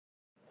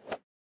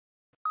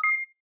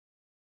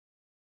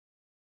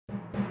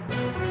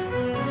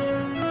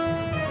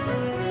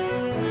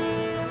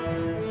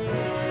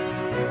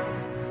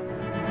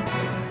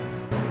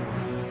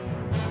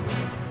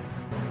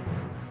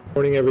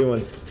Morning,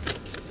 everyone.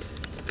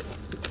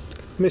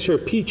 Commissioner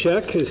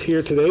Pichek is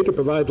here today to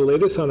provide the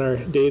latest on our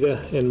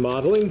data and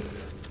modeling.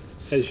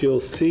 As you'll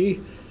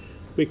see,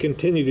 we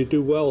continue to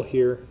do well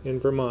here in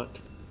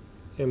Vermont,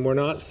 and we're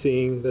not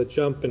seeing the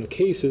jump in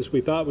cases we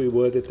thought we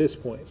would at this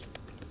point.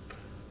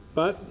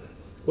 But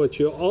what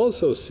you'll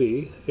also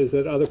see is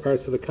that other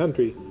parts of the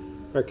country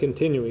are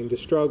continuing to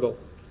struggle,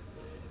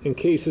 and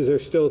cases are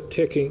still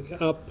ticking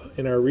up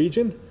in our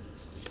region,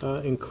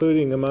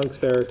 including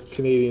amongst our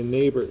Canadian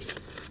neighbors.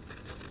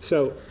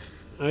 So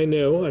I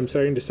know I'm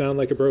starting to sound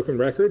like a broken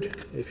record,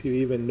 if you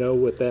even know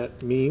what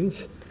that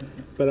means,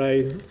 but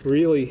I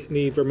really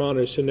need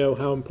Vermonters to know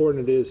how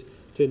important it is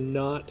to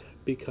not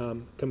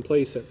become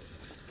complacent.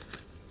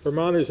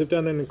 Vermonters have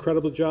done an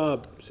incredible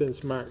job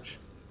since March,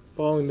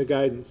 following the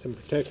guidance and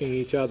protecting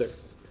each other.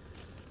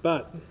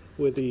 But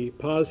with the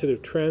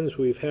positive trends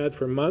we've had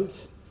for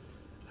months,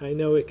 I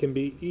know it can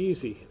be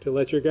easy to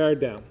let your guard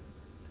down,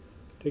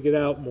 to get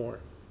out more,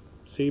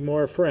 see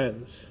more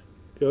friends,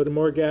 go to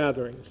more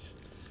gatherings,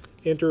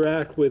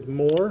 interact with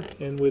more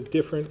and with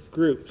different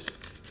groups,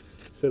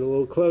 sit a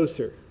little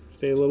closer,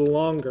 stay a little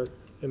longer,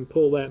 and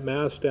pull that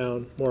mask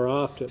down more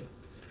often.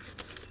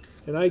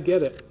 And I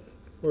get it.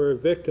 We're a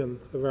victim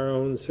of our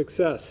own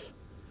success.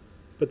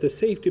 But the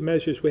safety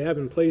measures we have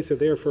in place are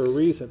there for a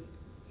reason,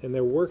 and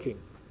they're working.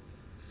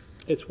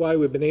 It's why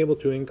we've been able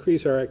to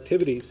increase our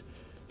activities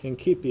and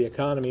keep the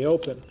economy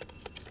open.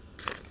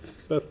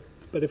 But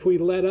if we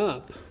let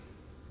up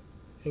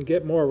and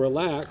get more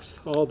relaxed,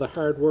 all the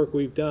hard work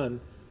we've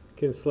done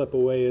can slip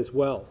away as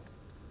well,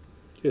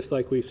 just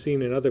like we've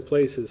seen in other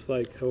places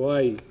like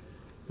Hawaii,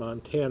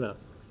 Montana,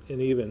 and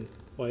even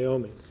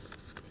Wyoming.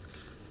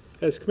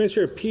 As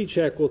Commissioner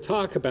Pichek will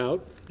talk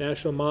about,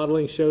 national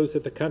modeling shows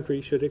that the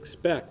country should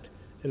expect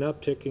an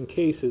uptick in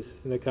cases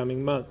in the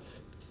coming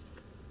months.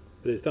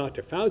 But as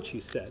Dr. Fauci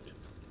said,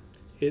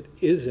 it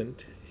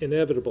isn't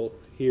inevitable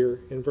here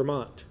in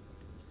Vermont.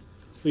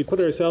 We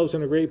put ourselves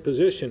in a great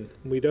position,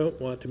 and we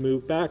don't want to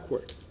move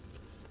backward.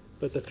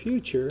 But the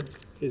future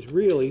is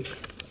really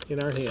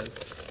in our hands.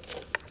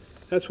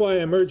 That's why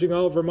I'm urging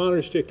all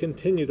Vermonters to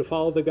continue to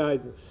follow the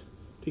guidance,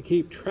 to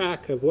keep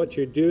track of what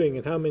you're doing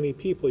and how many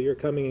people you're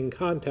coming in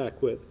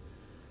contact with,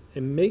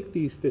 and make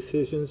these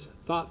decisions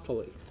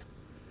thoughtfully.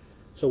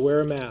 So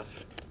wear a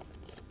mask,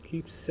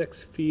 keep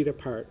 6 feet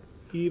apart,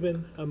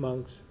 even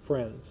amongst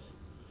friends.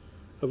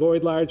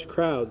 Avoid large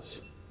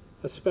crowds,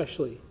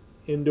 especially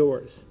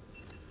indoors,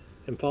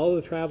 and follow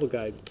the travel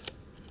guidance.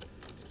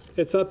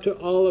 It's up to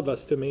all of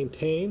us to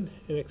maintain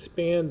and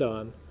expand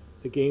on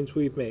the gains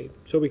we've made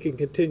so we can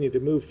continue to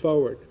move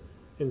forward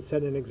and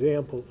set an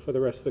example for the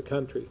rest of the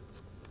country.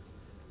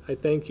 I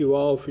thank you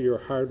all for your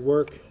hard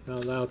work, and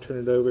I'll now turn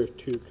it over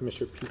to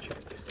Commissioner Pichek.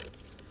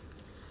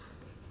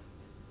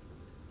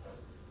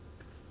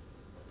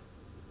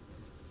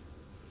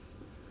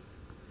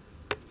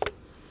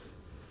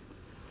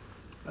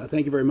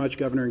 Thank you very much,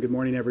 Governor, and good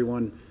morning,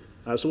 everyone.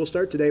 So we'll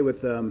start today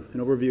with an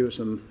overview of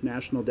some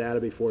national data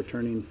before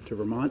turning to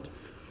Vermont.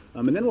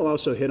 And then we'll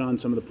also hit on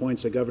some of the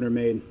points the Governor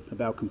made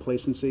about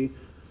complacency,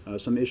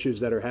 some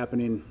issues that are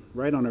happening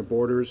right on our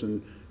borders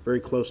and very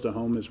close to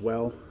home as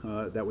well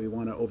that we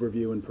want to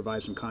overview and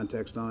provide some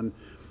context on. And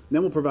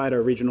then we'll provide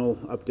our regional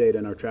update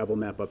and our travel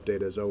map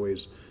update as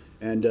always.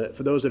 And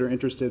for those that are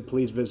interested,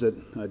 please visit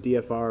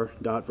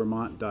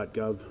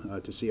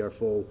dfr.vermont.gov to see our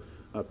full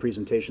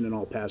presentation and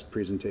all past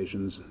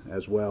presentations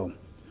as well.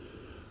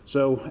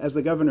 So as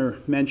the Governor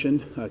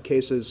mentioned,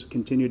 cases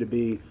continue to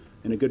be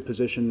in a good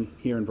position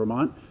here in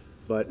Vermont,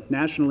 but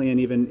nationally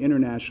and even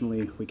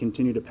internationally, we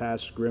continue to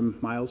pass grim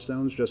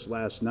milestones. Just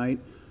last night,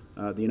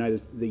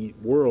 the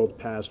world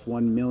passed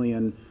 1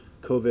 million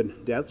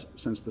COVID deaths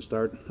since the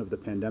start of the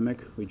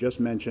pandemic. We just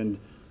mentioned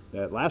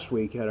that last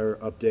week had our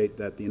update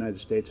that the United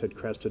States had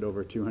crested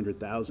over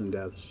 200,000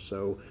 deaths.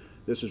 So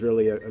this is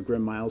really a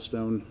grim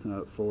milestone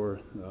for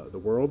the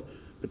world,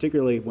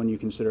 particularly when you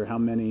consider how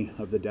many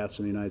of the deaths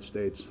in the United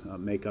States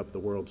make up the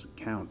world's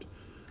count.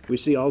 We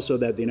see also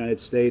that the United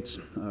States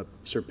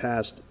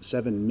surpassed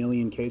 7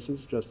 million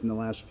cases just in the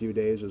last few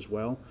days as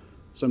well.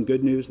 Some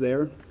good news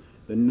there.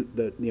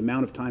 The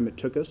amount of time it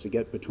took us to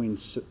get between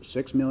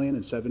 6 million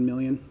and 7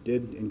 million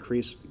did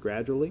increase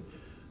gradually,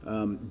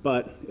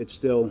 but it's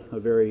still a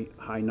very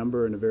high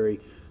number and a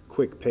very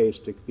quick pace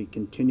to be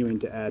continuing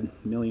to add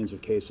millions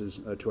of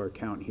cases to our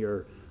count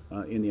here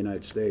in the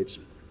United States.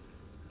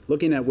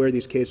 Looking at where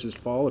these cases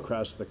fall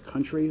across the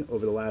country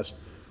over the last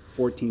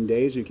 14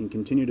 days, you can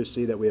continue to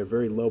see that we have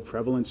very low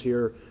prevalence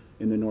here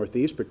in the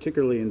Northeast,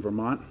 particularly in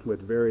Vermont,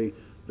 with very,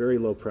 very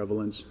low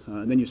prevalence.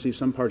 And then you see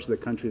some parts of the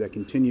country that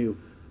continue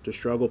to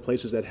struggle,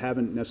 places that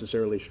haven't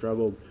necessarily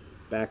struggled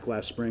back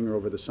last spring or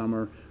over the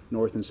summer,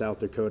 North and South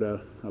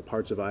Dakota,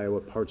 parts of Iowa,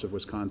 parts of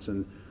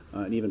Wisconsin,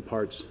 and even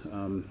parts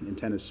in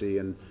Tennessee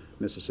and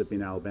Mississippi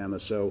and Alabama.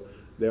 So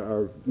there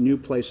are new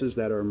places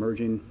that are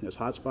emerging as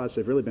hotspots.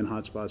 They've really been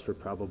hotspots for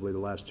probably the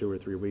last 2 or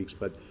 3 weeks,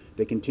 but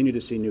they continue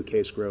to see new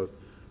case growth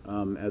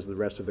as the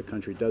rest of the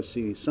country does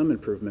see some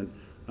improvement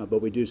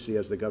But we do see,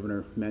 as the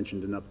governor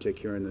mentioned, an uptick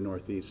here in the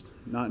Northeast,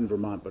 not in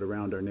Vermont, but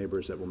around our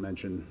neighbors that we'll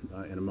mention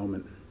in a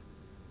moment.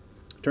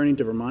 Turning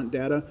to Vermont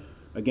data,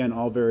 again,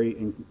 all very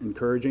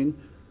encouraging,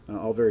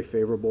 all very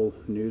favorable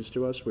news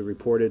to us. We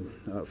reported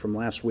from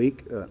last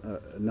week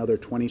another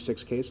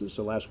 26 cases.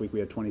 So last week we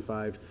had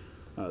 25.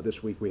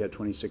 This week we had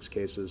 26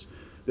 cases.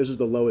 This is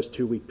the lowest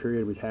 2-week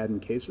period we've had in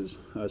cases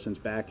since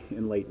back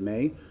in late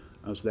May.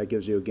 So that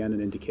gives you, again, an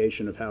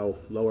indication of how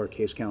low our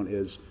case count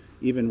is,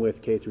 even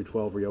with K through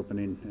 12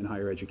 reopening and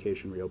higher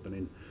education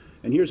reopening.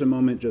 And here's a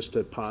moment just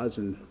to pause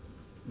and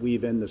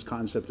weave in this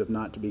concept of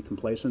not to be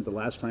complacent. The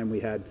last time we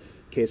had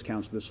case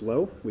counts this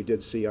low, we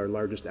did see our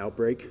largest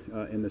outbreak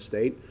in the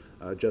state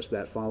just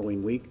that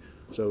following week.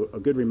 So a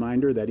good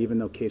reminder that even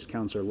though case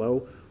counts are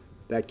low,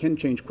 that can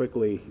change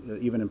quickly,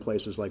 even in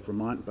places like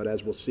Vermont, but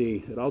as we'll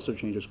see, it also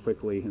changes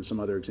quickly in some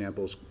other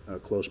examples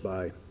close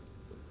by.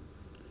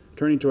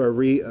 Turning to our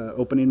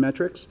reopening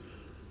metrics,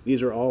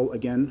 these are all,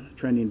 again,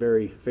 trending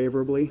very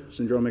favorably.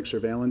 Syndromic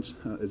surveillance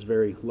is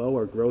very low.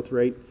 Our growth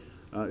rate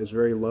is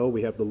very low.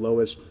 We have the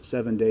lowest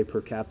 7-day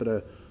per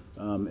capita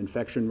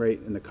infection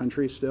rate in the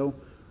country still.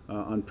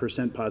 On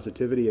percent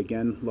positivity,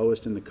 again,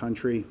 lowest in the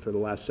country for the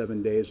last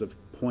 7 days of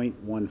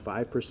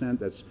 0.15%.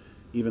 That's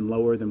even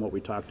lower than what we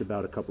talked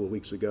about a couple of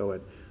weeks ago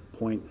at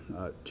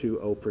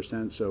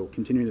 0.20%. So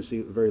continuing to see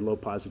a very low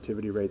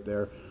positivity rate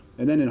there.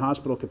 And then in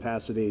hospital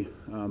capacity,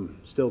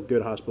 still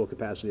good hospital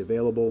capacity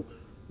available.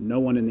 No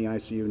one in the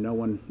ICU, no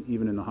one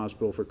even in the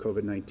hospital for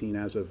COVID-19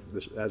 as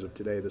of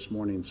today, this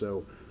morning.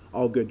 So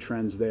all good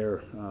trends there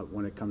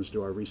when it comes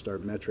to our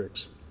restart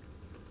metrics.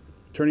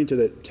 Turning to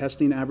the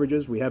testing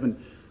averages, we haven't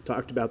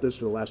talked about this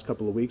for the last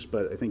couple of weeks,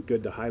 but I think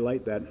good to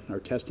highlight that our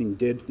testing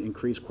did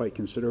increase quite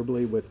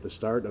considerably with the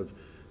start of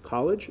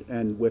college,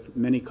 and with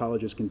many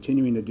colleges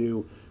continuing to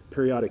do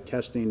periodic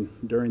testing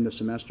during the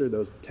semester,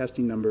 those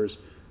testing numbers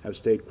have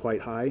stayed quite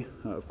high.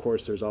 Of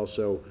course, there's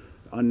also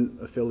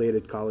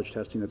unaffiliated college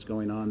testing that's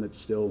going on that's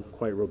still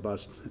quite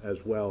robust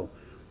as well.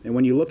 And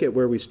when you look at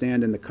where we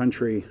stand in the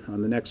country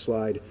on the next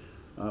slide,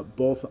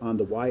 both on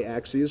the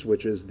y-axis,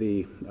 which is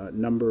the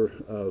number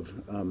of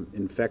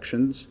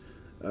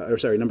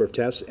number of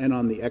tests, and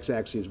on the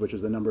x-axis, which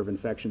is the number of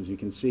infections, you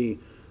can see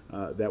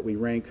that we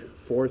rank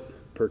 4th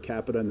per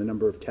capita in the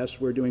number of tests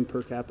we're doing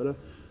per capita,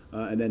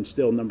 and then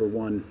still number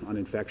 1 on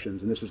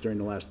infections, and this is during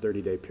the last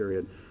 30-day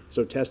period.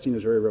 So testing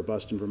is very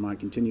robust in Vermont,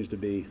 continues to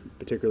be,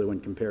 particularly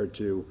when compared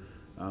to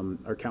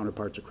our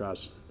counterparts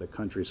across the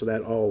country. So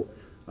that all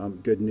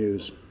good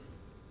news.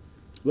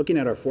 Looking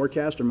at our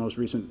forecast, our most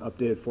recent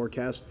updated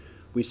forecast,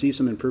 we see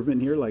some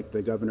improvement here, like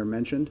the governor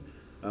mentioned.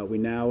 We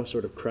now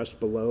sort of crest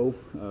below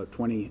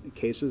 20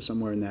 cases,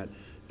 somewhere in that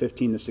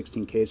 15 to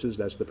 16 cases.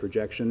 That's the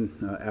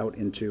projection out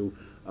into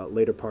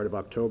later part of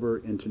October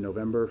into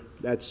November.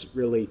 That's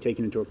really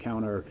taking into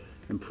account our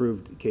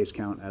improved case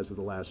count as of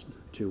the last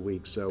 2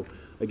 weeks. So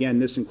again,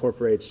 this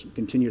incorporates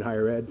continued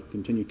higher ed,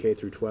 continued K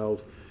through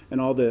 12, and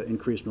all the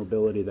increased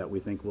mobility that we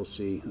think we'll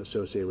see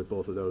associated with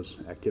both of those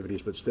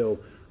activities, but still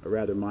a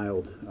rather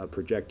mild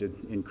projected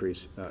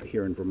increase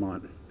here in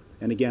Vermont.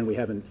 And again, we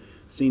haven't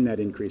seen that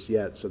increase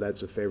yet, so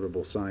that's a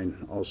favorable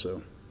sign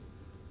also.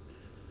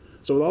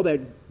 So with all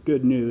that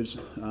good news,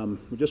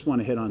 we just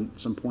want to hit on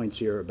some points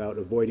here about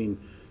avoiding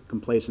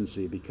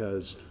complacency,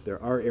 because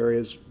there are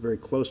areas very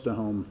close to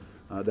home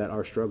that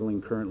are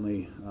struggling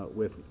currently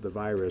with the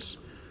virus.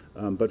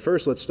 But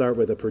first, let's start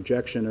with a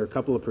projection, or a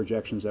couple of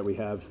projections that we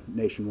have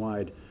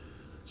nationwide.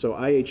 So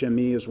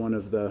IHME is one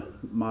of the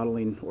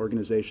modeling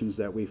organizations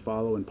that we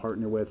follow and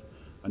partner with.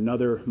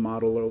 Another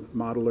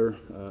modeler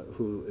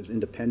who is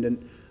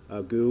independent,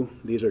 GU.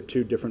 These are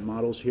 2 different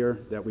models here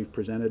that we've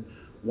presented.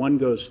 One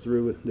goes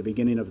through the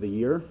beginning of the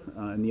year,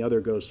 and the other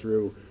goes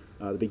through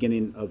the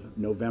beginning of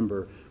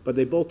November. But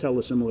they both tell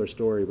a similar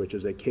story, which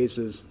is that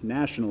cases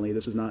nationally,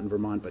 this is not in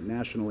Vermont, but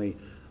nationally,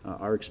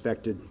 are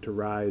expected to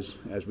rise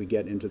as we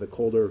get into the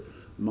colder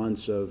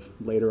months of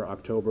later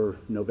October,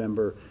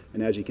 November,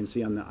 and as you can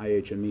see on the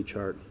IHME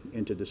chart,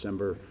 into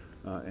December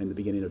and the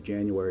beginning of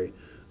January.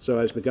 So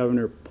as the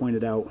governor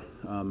pointed out,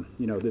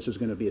 this is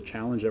going to be a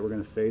challenge that we're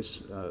going to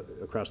face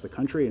across the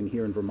country and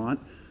here in Vermont.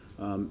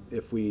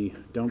 If we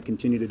don't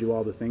continue to do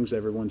all the things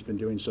everyone's been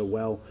doing so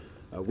well,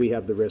 we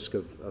have the risk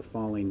of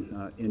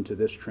falling into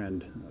this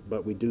trend,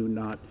 but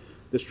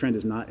this trend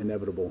is not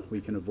inevitable.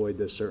 We can avoid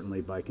this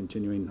certainly by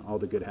continuing all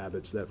the good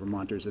habits that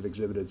Vermonters have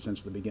exhibited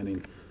since the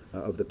beginning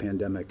of the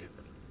pandemic.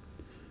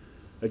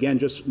 Again,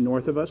 just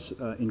north of us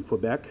in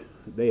Quebec,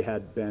 they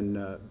had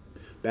been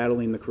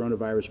battling the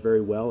coronavirus very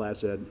well,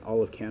 as had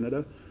all of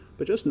Canada.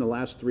 But just in the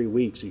last 3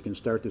 weeks, you can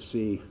start to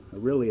see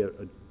really a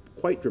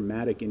quite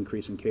dramatic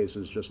increase in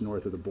cases just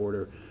north of the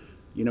border.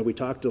 We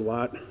talked a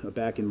lot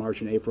back in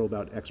March and April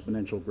about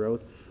exponential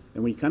growth.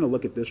 And when you kind of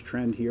look at this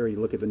trend here, you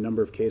look at the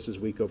number of cases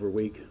week over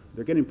week,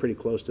 they're getting pretty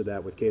close to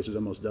that, with cases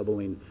almost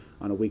doubling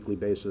on a weekly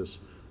basis.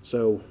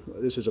 So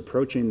this is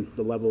approaching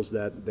the levels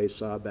that they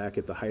saw back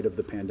at the height of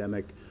the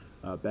pandemic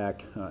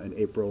back in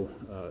April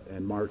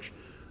and March.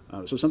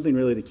 So something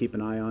really to keep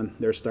an eye on.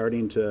 They're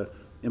starting to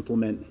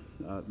implement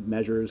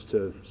measures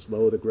to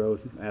slow the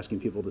growth, asking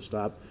people to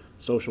stop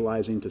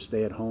socializing, to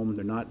stay at home.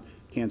 They're not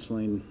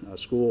canceling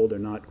school, they're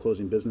not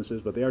closing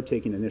businesses, but they are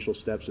taking initial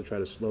steps to try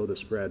to slow the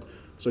spread.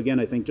 So again,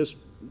 I think just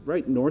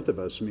right north of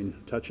us, I mean,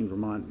 touching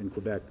Vermont and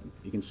Quebec,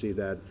 you can see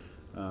that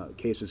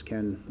cases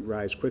can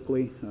rise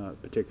quickly,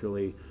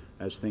 particularly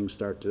as things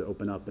start to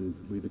open up and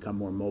we become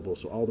more mobile.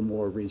 So all the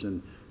more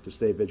reason to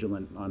stay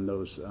vigilant on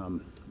those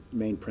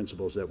main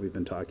principles that we've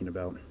been talking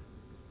about.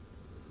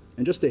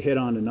 And just to hit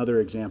on another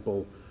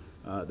example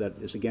that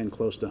is again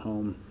close to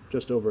home,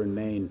 just over in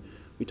Maine.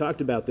 We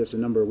talked about this a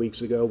number of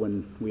weeks ago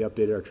when we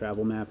updated our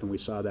travel map and we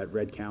saw that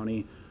red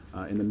county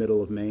in the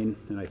middle of Maine.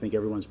 And I think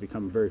everyone's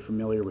become very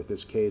familiar with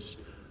this case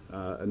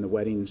and the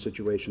wedding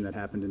situation that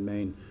happened in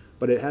Maine.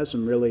 But it has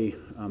some really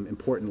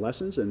important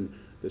lessons, and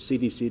the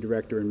CDC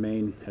director in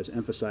Maine has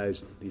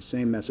emphasized these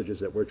same messages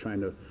that we're trying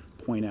to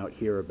point out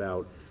here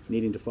about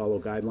needing to follow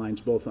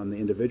guidelines both on the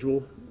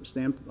individual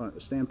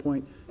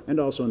standpoint and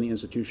also on the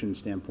institution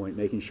standpoint,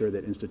 making sure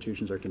that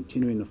institutions are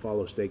continuing to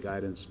follow state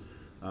guidance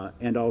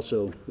and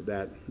also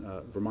that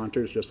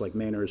Vermonters, just like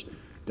Mainers,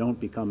 don't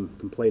become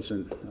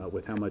complacent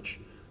with how much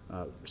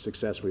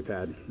success we've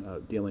had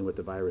dealing with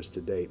the virus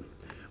to date.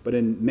 But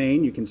in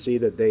Maine, you can see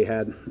that they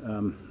had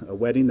a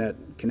wedding that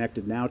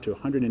connected now to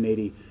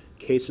 180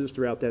 cases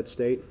throughout that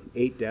state,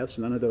 8 deaths.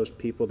 None of those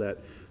people that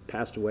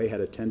passed away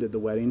had attended the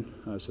wedding,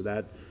 so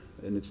that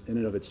in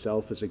and of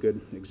itself is a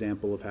good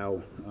example of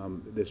how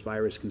this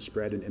virus can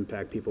spread and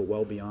impact people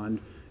well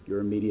beyond your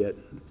immediate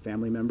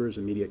family members,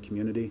 immediate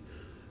community.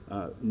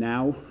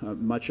 Now,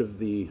 much of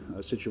the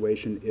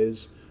situation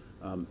is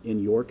in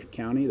York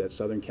County, that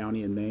southern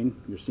county in Maine.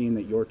 You're seeing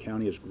that York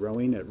County is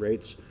growing at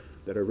rates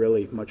that are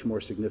really much more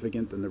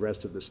significant than the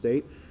rest of the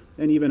state,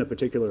 and even a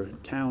particular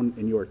town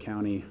in York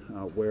County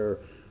where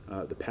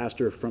the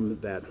pastor from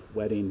that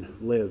wedding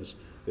lives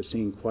is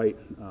seeing quite,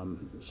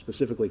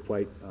 specifically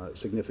quite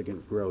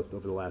significant growth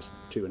over the last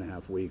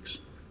 2.5 weeks.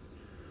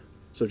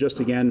 So just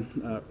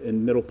again,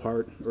 in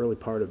early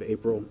part of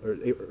April, or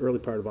early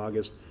part of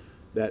August,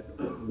 that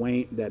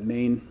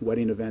Maine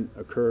wedding event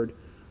occurred.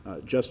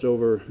 Just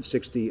over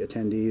 60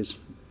 attendees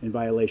in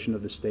violation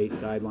of the state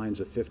guidelines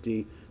of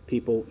 50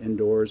 people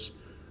indoors.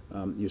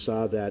 You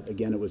saw that,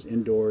 again, it was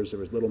indoors. There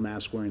was little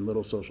mask wearing,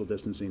 little social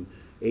distancing,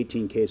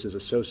 18 cases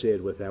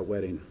associated with that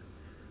wedding.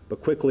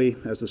 But quickly,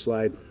 as the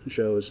slide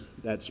shows,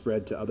 that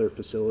spread to other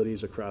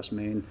facilities across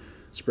Maine,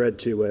 spread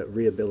to a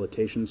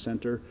rehabilitation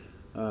center.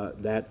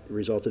 That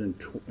resulted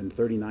in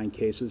 39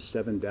 cases,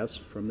 7 deaths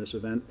from this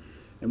event.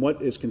 And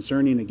what is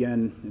concerning,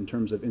 again, in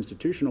terms of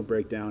institutional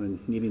breakdown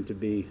and needing to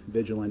be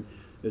vigilant,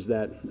 is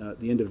that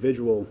the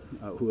individual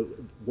who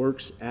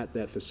works at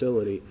that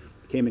facility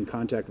came in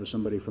contact with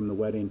somebody from the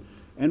wedding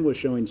and was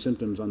showing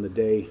symptoms on the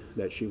day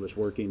that she was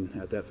working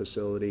at that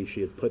facility.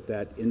 She had put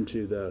that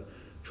into the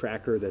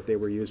tracker that they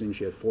were using.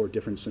 She had 4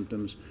 different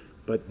symptoms,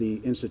 but the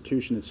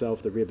institution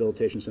itself, the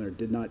rehabilitation center,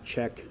 did not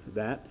check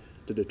that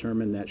to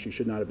determine that she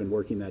should not have been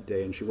working that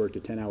day, and she worked a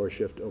 10-hour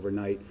shift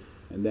overnight,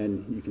 and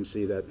then you can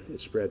see that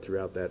it spread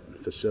throughout that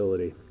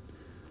facility.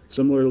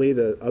 Similarly,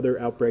 the other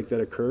outbreak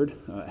that occurred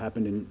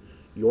happened in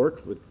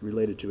York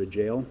related to a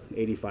jail,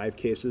 85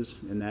 cases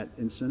in that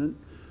incident.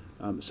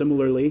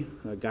 Similarly,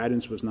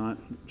 guidance was not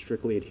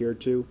strictly adhered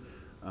to.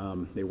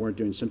 They weren't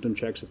doing symptom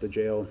checks at the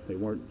jail. They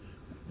weren't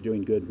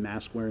doing good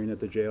mask wearing at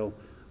the jail,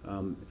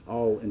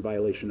 all in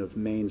violation of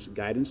Maine's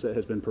guidance that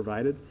has been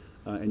provided,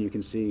 and you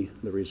can see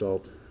the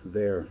result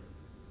there.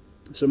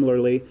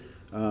 Similarly,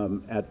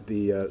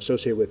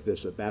 associated with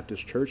this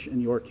Baptist church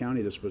in York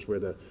County, this was where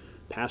the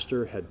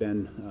pastor had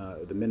been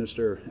the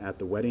minister at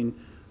the wedding,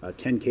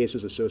 10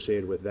 cases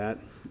associated with that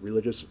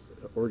religious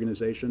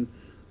organization.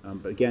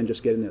 But again,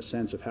 just getting a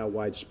sense of how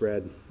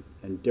widespread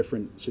and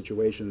different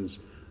situations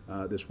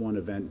this one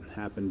event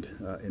happened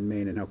in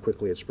Maine and how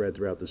quickly it spread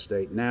throughout the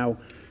state. Now,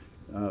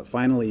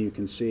 finally, you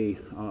can see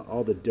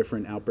all the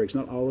different outbreaks.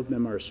 Not all of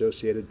them are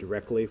associated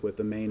directly with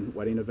the Maine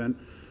wedding event,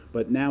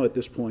 but now at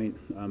this point,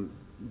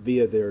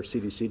 via their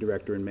CDC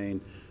director in Maine,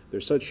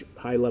 there's such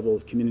high level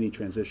of community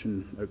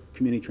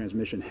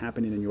transmission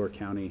happening in York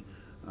County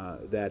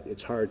that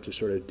it's hard to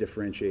sort of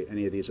differentiate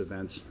any of these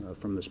events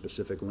from the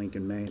specific link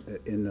in Maine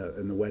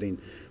in the wedding.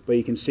 But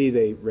you can see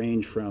they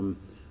range from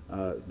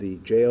the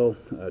jail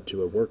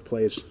to a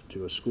workplace,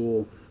 to a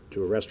school,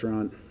 to a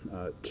restaurant,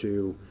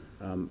 to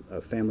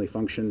a family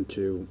function,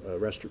 to a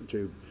restaurant,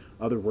 to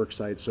other work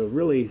sites. So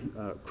really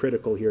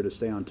critical here to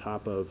stay on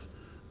top of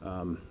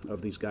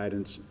these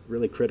guidance.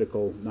 Really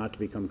critical not to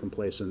become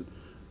complacent.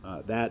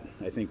 That,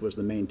 I think, was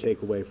the main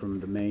takeaway from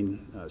the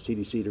Maine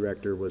CDC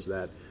director, was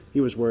that he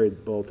was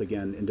worried both,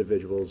 again,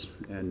 individuals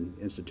and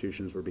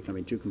institutions were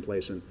becoming too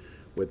complacent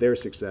with their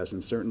success,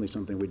 and certainly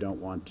something we don't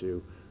want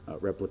to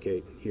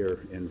replicate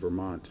here in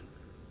Vermont.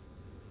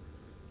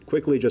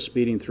 Quickly, just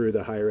speeding through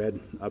the higher ed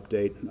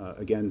update.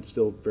 Again,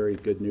 still very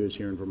good news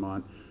here in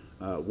Vermont.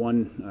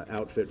 One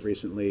outfit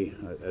recently,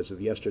 as of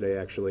yesterday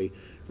actually,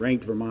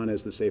 ranked Vermont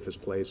as the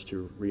safest place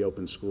to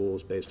reopen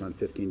schools based on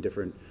 15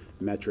 different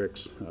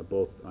metrics,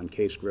 both on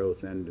case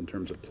growth and in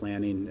terms of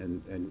planning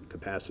and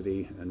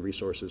capacity and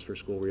resources for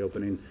school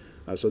reopening.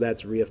 So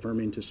that's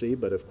reaffirming to see,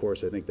 but of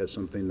course I think that's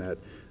something that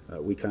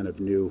we kind of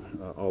knew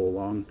all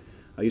along.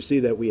 You see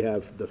that we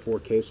have the 4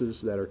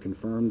 cases that are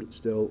confirmed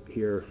still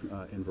here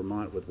in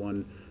Vermont, with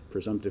one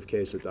presumptive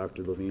case that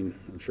Dr. Levine,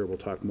 I'm sure we'll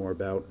talk more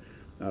about.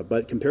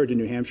 But compared to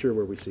New Hampshire,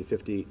 where we see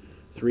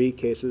 53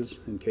 cases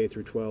in K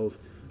through 12,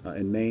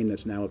 in Maine,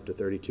 that's now up to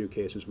 32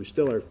 cases, we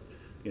still are,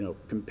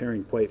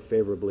 comparing quite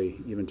favorably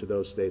even to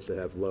those states that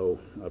have low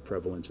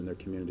prevalence in their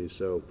communities.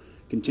 So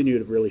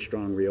continued really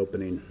strong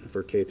reopening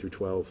for K through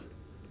 12.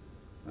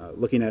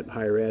 Looking at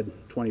higher ed,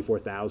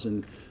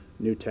 24,000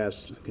 new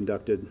tests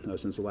conducted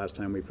since the last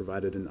time we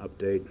provided an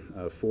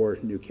update, 4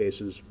 new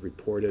cases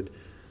reported,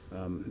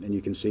 and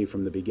you can see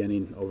from the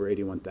beginning over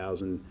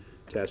 81,000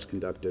 tests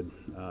conducted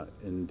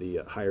in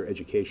the higher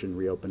education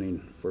reopening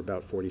for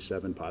about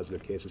 47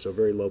 positive cases, so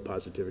very low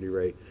positivity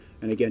rate,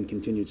 and again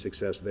continued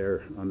success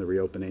there on the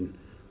reopening.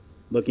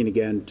 Looking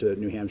again to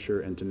New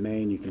Hampshire and to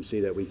Maine, you can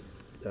see that we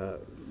are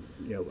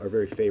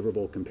very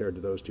favorable compared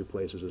to those 2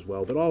 places as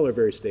well, but all are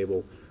very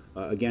stable,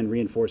 again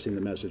reinforcing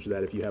the message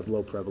that if you have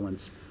low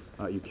prevalence,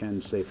 you can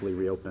safely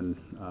reopen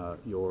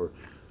your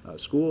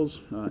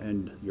schools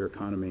and your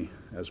economy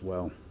as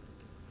well.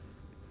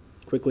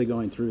 Quickly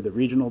going through the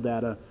regional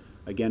data,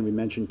 again, we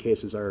mentioned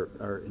cases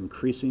are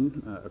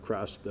increasing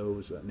across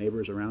those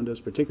neighbors around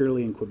us,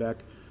 particularly in Quebec.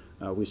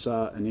 We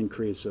saw an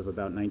increase of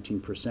about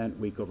 19%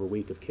 week over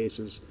week of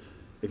cases.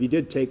 If you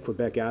did take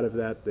Quebec out of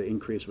that, the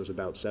increase was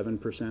about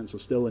 7%, so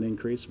still an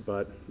increase,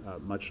 but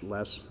much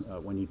less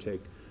when you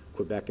take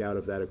Quebec out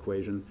of that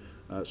equation.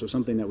 So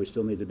something that we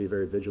still need to be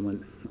very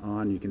vigilant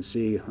on. You can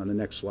see on the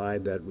next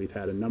slide that we've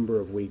had a number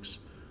of weeks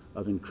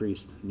of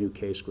increased new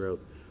case growth.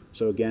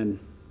 So again,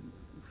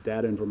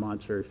 data in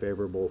Vermont's very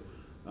favorable,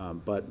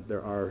 but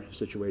there are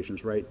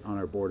situations right on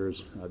our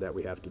borders that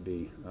we have to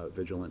be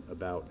vigilant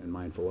about and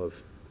mindful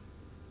of.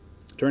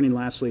 Turning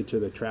lastly to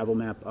the travel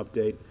map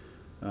update,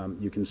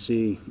 you can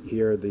see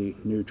here the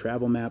new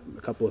travel map.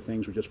 A couple of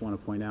things we just want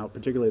to point out,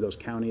 particularly those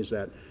counties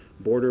that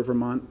border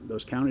Vermont.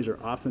 Those counties are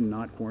often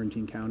not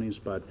quarantine counties,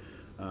 but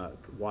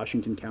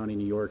Washington County,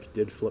 New York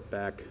did flip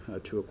back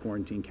to a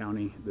quarantine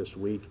county this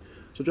week.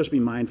 So just be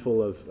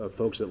mindful of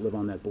folks that live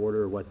on that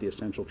border, what the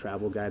essential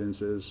travel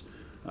guidance is,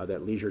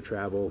 that leisure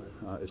travel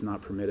is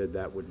not permitted.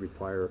 That would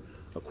require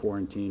a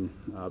quarantine,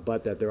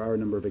 but that there are a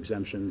number of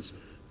exemptions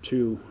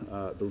to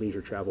the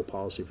leisure travel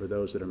policy for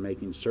those that are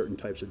making certain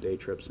types of day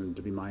trips, and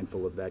to be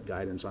mindful of that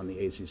guidance on the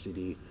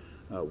ACCD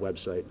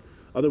website.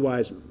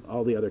 Otherwise,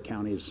 all the other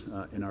counties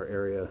in our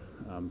area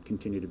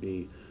continue to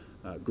be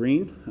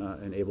green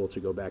and able to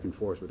go back and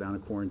forth without a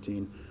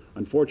quarantine.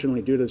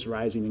 Unfortunately, due to this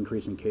rising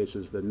increase in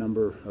cases, the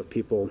number of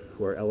people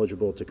who are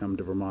eligible to come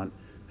to Vermont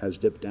has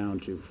dipped down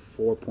to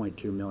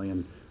 4.2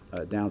 million,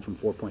 down from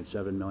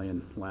 4.7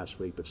 million last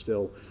week, but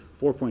still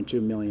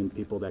 4.2 million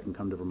people that can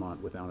come to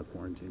Vermont without a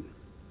quarantine.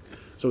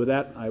 So with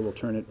that, I will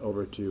turn it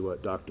over to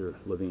Dr.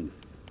 Levine.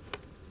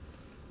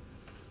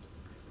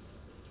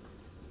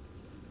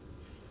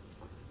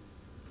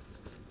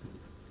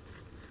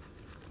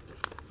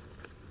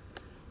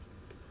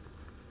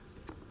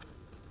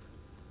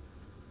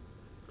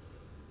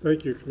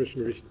 Thank you,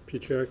 Commissioner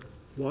Pichak.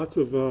 Lots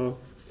of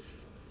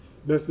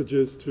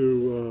messages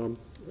to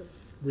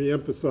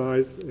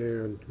reemphasize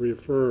and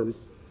reaffirm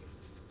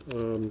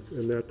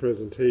in that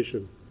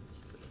presentation.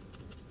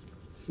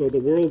 So the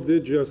world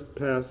did just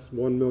pass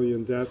 1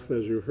 million deaths,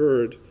 as you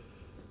heard.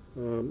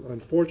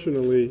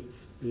 Unfortunately,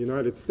 the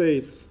United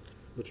States,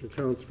 which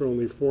accounts for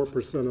only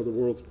 4% of the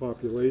world's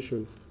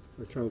population,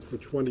 accounts for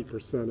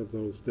 20% of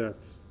those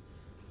deaths,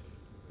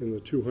 in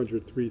the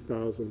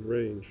 203,000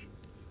 range.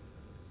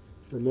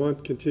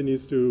 Vermont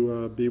continues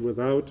to be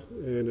without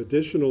an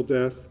additional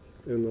death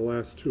in the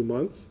last 2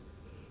 months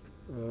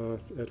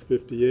at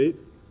 58,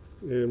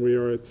 and we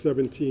are at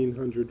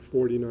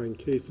 1,749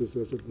 cases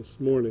as of this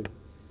morning.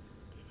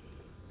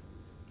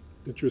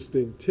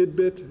 Interesting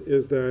tidbit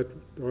is that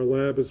our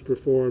lab has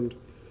performed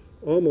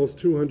almost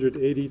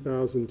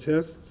 280,000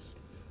 tests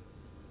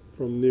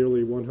from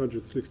nearly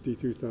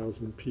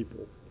 162,000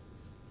 people.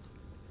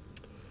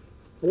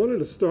 I wanted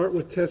to start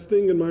with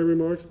testing in my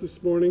remarks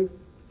this morning.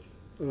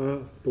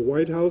 The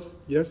White House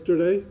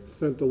yesterday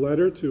sent a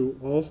letter to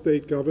all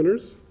state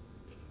governors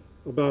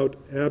about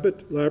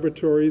Abbott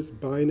Laboratories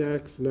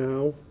Binax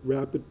Now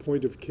rapid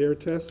point-of-care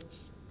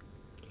tests.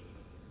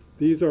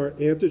 These are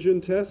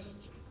antigen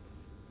tests.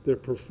 They're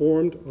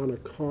performed on a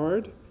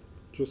card,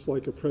 just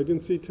like a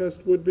pregnancy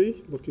test would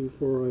be, looking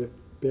for a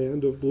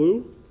band of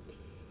blue,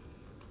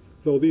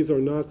 though these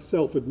are not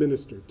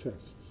self-administered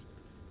tests.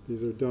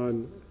 These are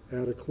done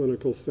at a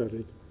clinical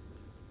setting.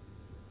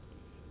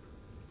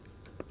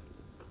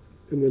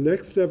 In the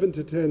next 7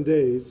 to 10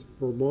 days,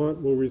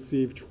 Vermont will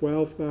receive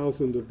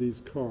 12,000 of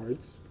these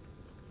cards,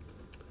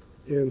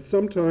 and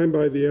sometime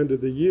by the end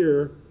of the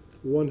year,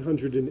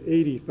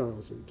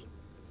 180,000.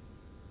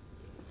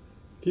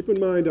 Keep in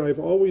mind, I've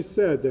always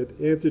said that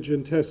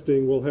antigen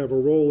testing will have a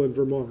role in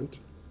Vermont,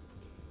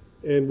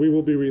 and we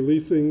will be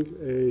releasing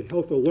a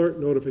health alert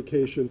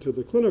notification to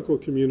the clinical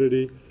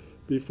community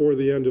before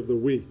the end of the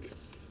week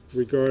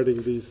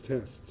regarding these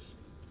tests.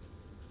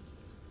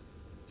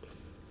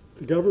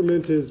 The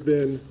government has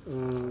been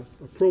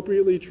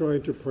appropriately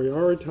trying to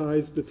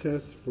prioritize the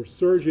tests for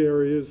surge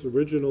areas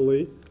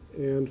originally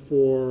and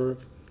for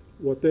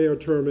what they are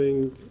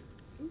terming,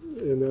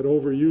 in that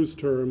overused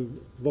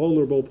term,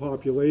 vulnerable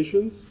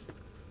populations.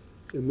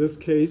 In this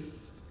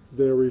case,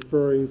 they're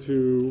referring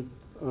to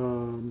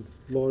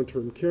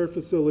long-term care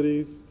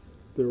facilities.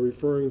 They're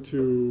referring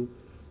to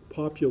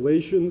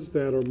populations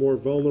that are more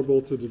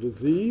vulnerable to the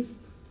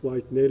disease,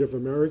 like Native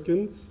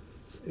Americans,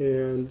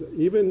 and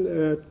even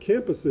at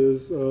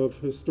campuses of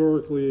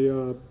historically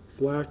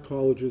black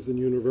colleges and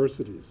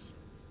universities.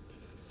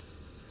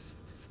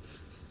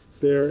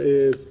 There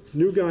is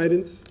new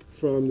guidance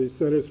from the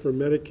Centers for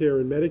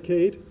Medicare and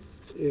Medicaid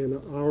in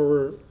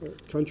our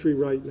country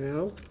right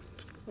now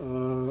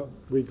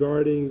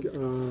regarding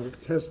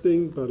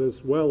testing, but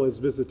as well as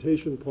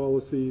visitation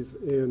policies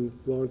in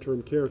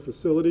long-term care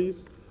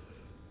facilities.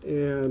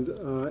 And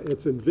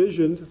it's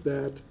envisioned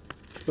that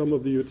some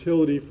of the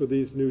utility for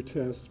these new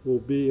tests will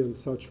be in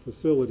such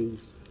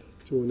facilities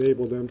to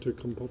enable them to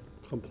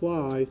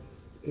comply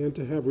and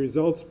to have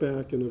results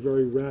back in a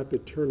very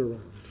rapid turnaround,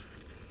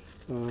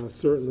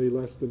 certainly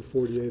less than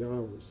 48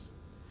 hours.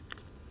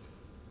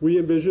 We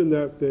envision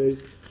that the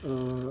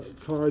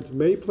cards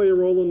may play a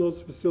role in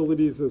those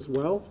facilities as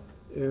well,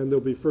 and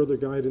there'll be further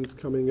guidance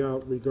coming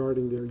out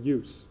regarding their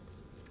use.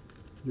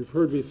 You've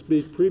heard me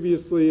speak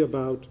previously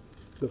about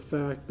the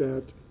fact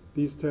that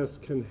these tests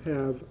can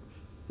have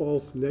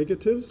false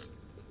negatives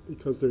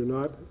because they're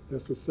not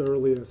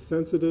necessarily as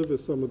sensitive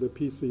as some of the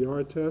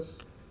PCR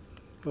tests.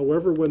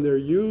 However, when they're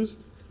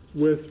used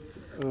with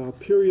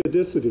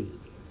periodicity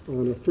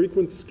on a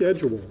frequent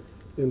schedule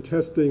in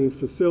testing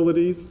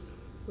facilities,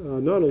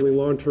 not only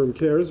long-term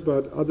cares,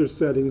 but other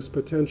settings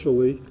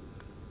potentially,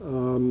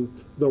 the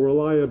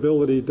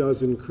reliability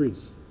does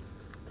increase.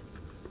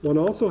 One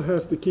also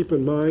has to keep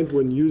in mind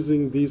when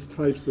using these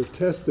types of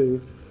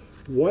testing,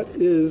 what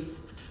is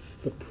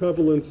the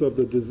prevalence of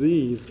the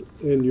disease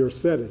in your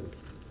setting?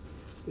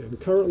 And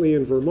currently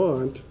in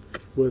Vermont,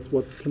 with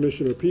what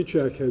Commissioner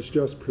Pichak has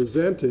just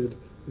presented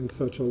in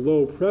such a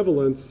low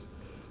prevalence,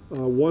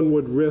 one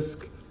would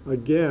risk,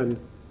 again,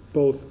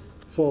 both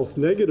false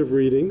negative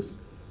readings,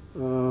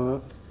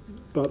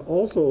 but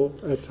also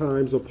at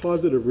times a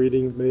positive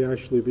reading may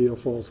actually be a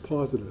false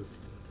positive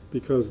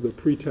because the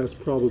pretest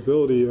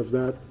probability of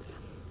that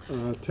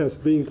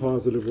test being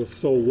positive was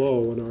so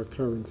low in our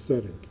current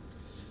setting.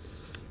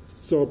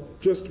 So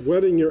just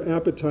whetting your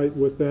appetite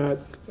with that,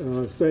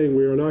 saying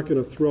we are not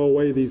going to throw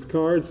away these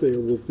cards. They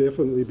will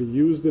definitely be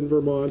used in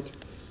Vermont,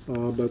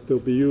 but they'll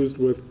be used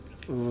with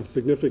a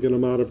significant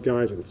amount of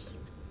guidance.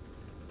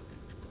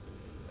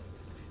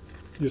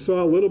 You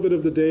saw a little bit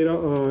of the data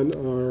on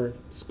our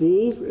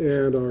schools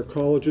and our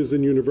colleges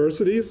and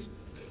universities,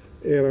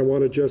 and I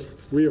want to just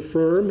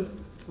reaffirm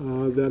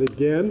that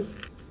again,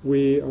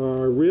 we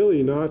are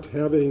really not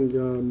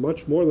having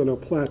much more than a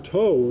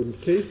plateau in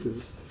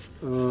cases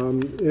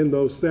in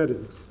those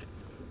settings,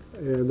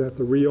 and that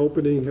the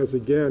reopening has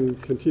again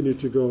continued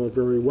to go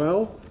very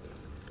well.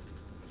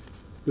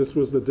 This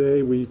was the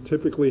day we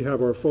typically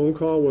have our phone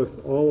call with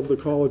all of the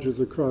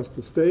colleges across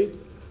the state,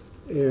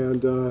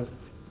 and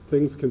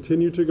things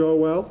continue to go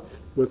well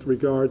with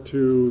regard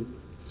to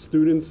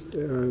students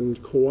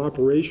and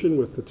cooperation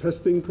with the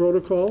testing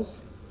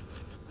protocols.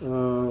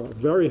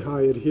 Very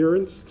high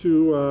adherence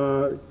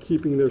to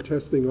keeping their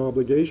testing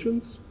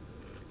obligations.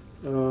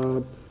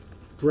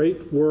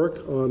 Great work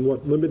on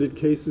what limited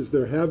cases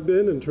there have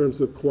been in terms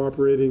of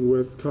cooperating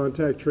with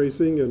contact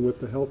tracing and with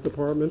the health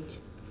department.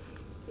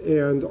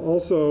 And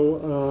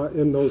also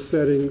in those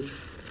settings,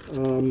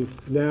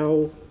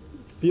 now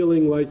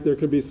feeling like there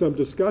can be some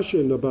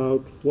discussion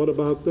about what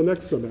about the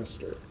next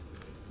semester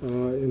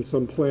and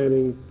some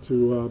planning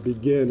to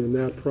begin in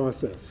that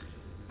process.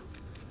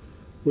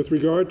 With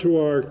regard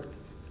to our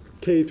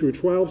K through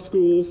 12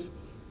 schools,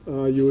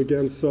 you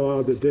again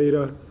saw the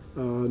data,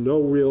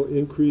 no real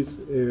increase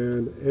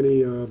in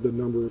any of the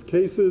number of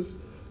cases.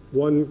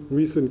 One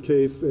recent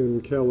case in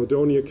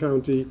Caledonia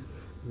County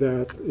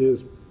that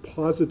is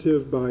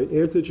positive by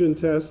antigen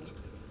test.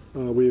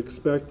 We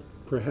expect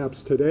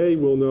perhaps today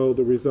we'll know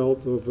the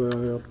result of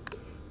a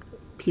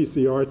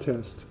PCR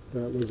test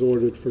that was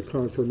ordered for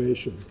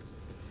confirmation.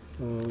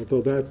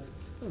 Though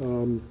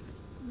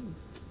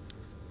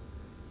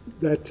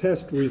that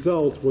test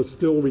result was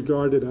still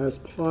regarded as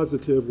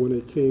positive when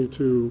it came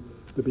to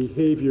the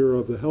behavior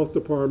of the health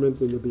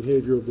department and the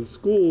behavior of the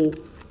school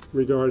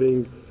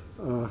regarding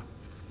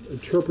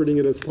interpreting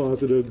it as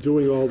positive,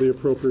 doing all the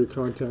appropriate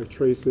contact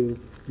tracing,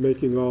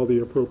 making all the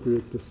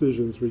appropriate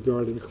decisions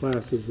regarding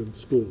classes in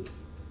school.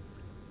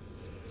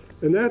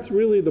 And that's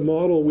really the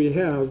model we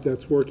have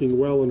that's working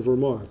well in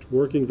Vermont,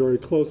 working very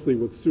closely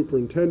with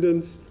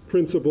superintendents,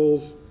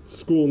 principals,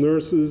 school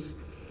nurses,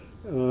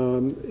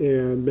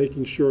 and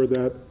making sure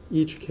that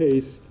each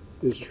case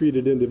is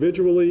treated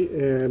individually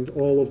and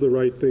all of the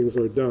right things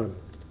are done.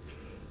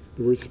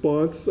 The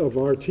response of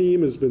our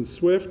team has been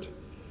swift,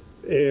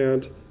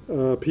 and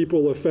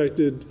people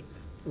affected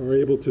are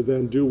able to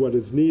then do what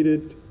is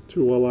needed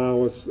to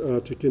allow us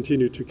to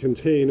continue to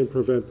contain and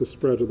prevent the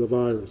spread of the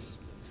virus.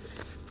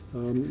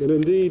 And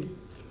indeed,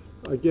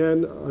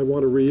 again, I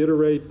want to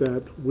reiterate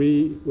that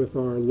we, with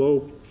our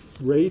low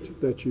rate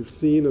that you've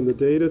seen in the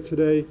data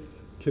today,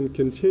 can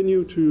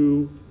continue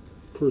to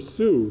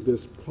pursue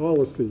this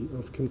policy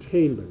of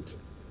containment,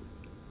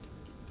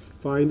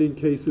 finding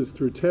cases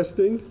through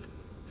testing,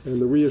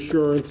 and the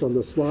reassurance on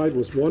the slide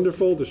was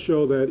wonderful to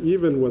show that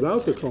even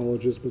without the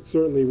colleges, but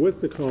certainly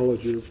with the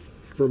colleges,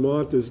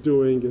 Vermont is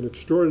doing an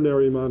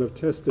extraordinary amount of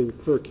testing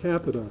per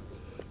capita.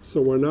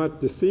 So we're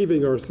not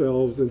deceiving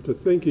ourselves into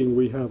thinking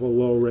we have a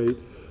low rate.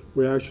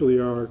 We actually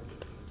are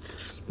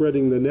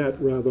spreading the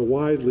net rather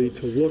widely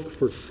to look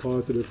for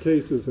positive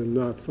cases and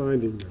not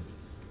finding them.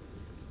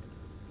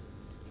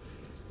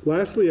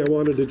 Lastly, I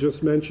wanted to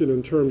just mention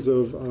in terms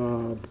of,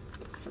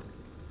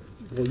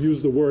 we'll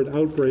use the word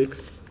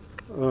outbreaks.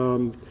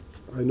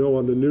 I know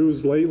on the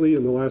news lately,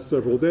 in the last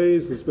several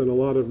days, there's been a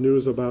lot of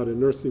news about a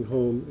nursing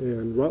home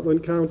in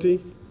Rutland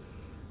County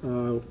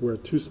where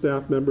 2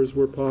 staff members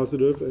were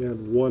positive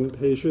and 1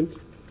 patient.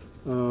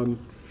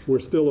 We're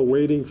still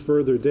awaiting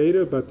further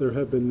data, but there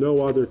have been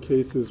no other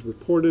cases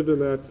reported in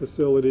that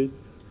facility.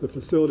 The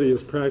facility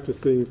is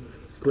practicing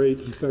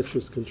great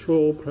infectious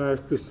control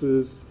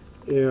practices,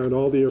 and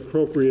all the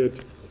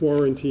appropriate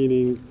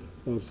quarantining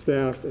of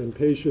staff and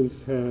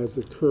patients has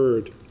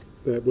occurred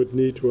that would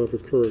need to have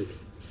occurred.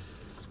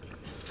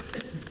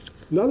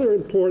 Another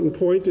important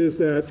point is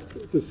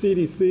that the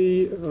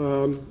CDC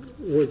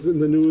was in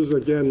the news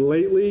again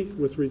lately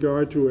with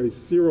regard to a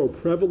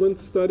seroprevalence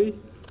study.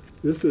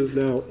 This is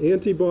now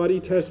antibody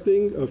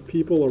testing of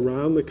people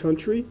around the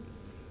country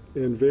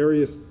in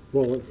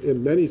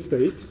in many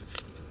states,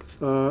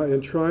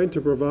 and trying to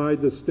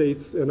provide the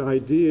states an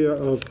idea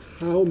of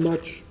how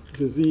much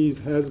disease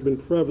has been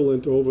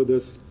prevalent over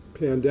this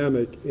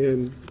pandemic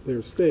in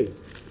their state.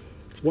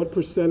 What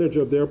percentage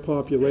of their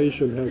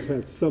population has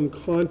had some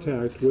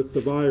contact with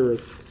the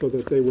virus so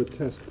that they would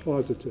test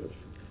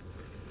positive?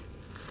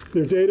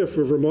 Their data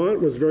for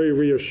Vermont was very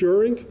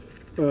reassuring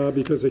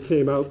because it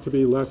came out to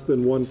be less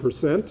than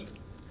 1%,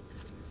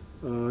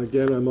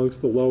 again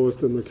amongst the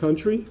lowest in the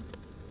country.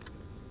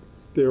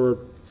 There were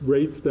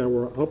rates that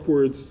were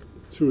upwards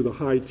to the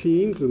high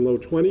teens and low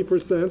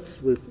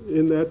 20%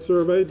 in that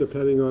survey,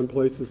 depending on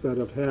places that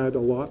have had a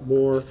lot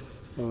more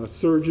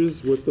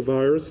surges with the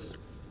virus.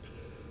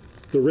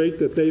 The rate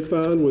that they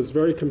found was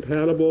very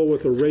compatible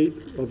with a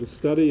rate of a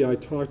study I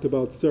talked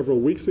about several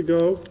weeks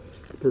ago,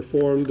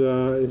 performed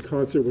in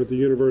concert with the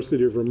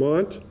University of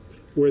Vermont,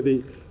 where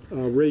the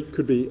rate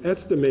could be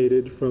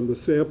estimated from the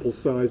sample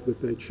size that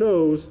they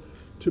chose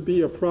to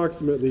be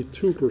approximately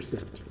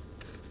 2%.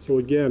 So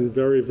again,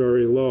 very,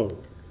 very low.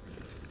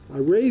 I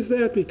raise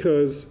that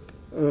because,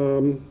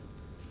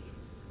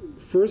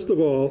 first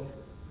of all,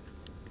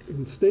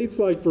 in states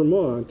like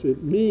Vermont,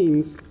 it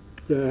means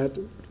that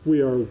we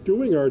are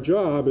doing our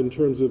job in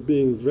terms of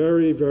being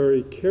very,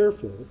 very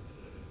careful,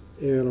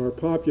 and our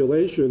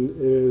population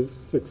is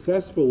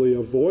successfully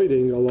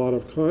avoiding a lot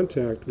of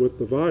contact with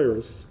the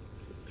virus.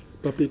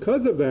 But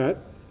because of that,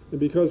 and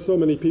because so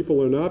many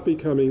people are not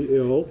becoming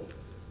ill,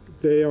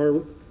 they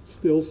are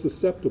still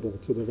susceptible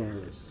to the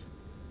virus.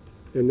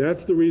 And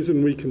that's the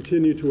reason we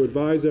continue to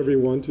advise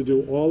everyone to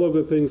do all of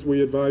the things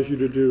we advise you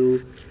to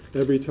do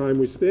every time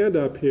we stand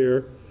up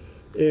here,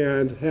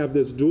 and have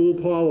this dual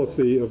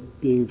policy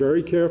of being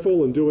very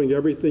careful and doing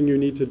everything you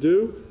need to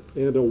do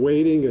and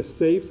awaiting a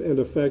safe and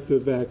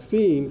effective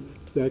vaccine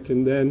that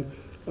can then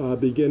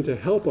begin to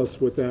help us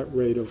with that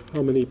rate of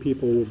how many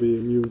people will be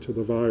immune to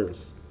the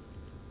virus.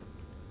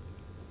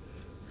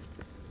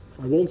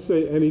 I won't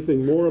say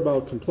anything more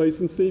about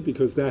complacency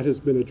because that has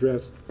been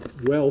addressed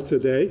well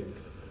today.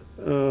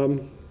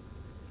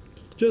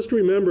 Just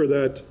remember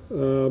that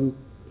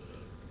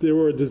there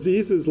were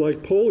diseases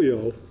like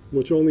polio,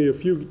 which only a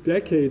few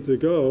decades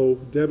ago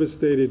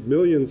devastated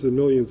millions and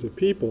millions of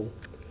people.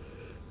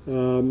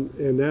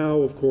 And now,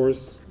 of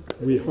course,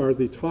 we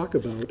hardly talk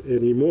about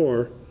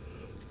anymore.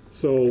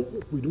 So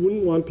we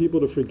wouldn't want people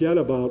to forget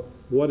about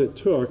what it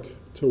took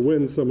to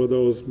win some of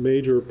those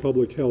major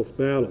public health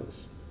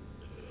battles.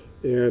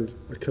 And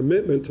a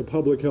commitment to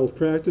public health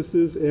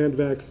practices and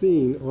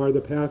vaccine are the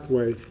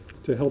pathway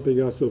to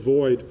helping us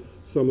avoid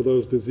some of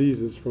those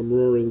diseases from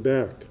roaring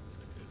back.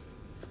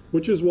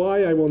 Which is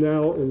why I will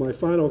now, in my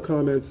final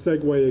comments,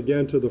 segue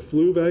again to the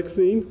flu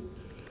vaccine,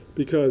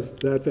 because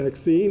that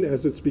vaccine,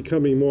 as it's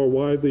becoming more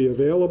widely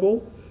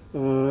available,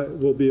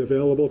 will be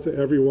available to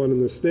everyone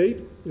in the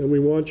state, and we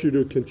want you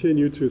to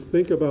continue to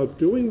think about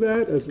doing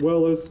that, as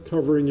well as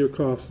covering your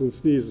coughs and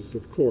sneezes,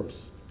 of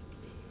course.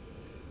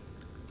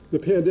 The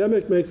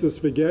pandemic makes us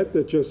forget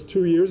that just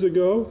 2 years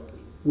ago,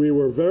 we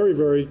were very,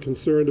 very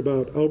concerned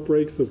about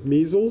outbreaks of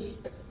measles.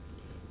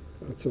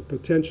 It's a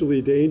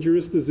potentially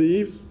dangerous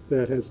disease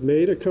that has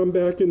made a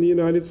comeback in the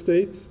United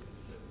States.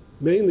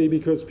 mainly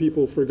because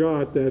people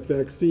forgot that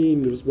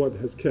vaccine is what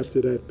has kept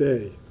it at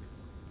bay.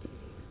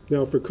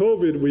 Now for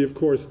COVID, we of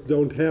course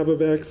don't have a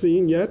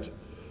vaccine yet,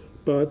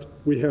 but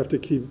we have to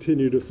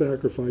continue to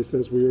sacrifice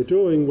as we are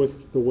doing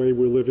with the way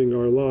we're living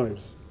our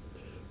lives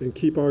and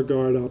keep our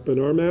guard up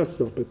and our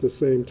masks up at the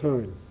same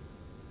time.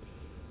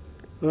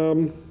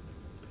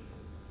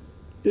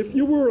 If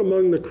you were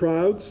among the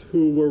crowds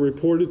who were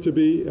reported to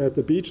be at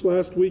the beach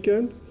last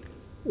weekend,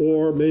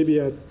 or maybe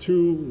at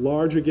too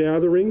large a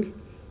gathering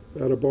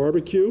at a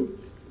barbecue,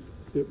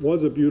 it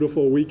was a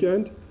beautiful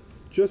weekend,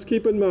 just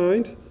keep in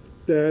mind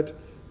that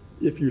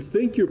if you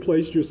think you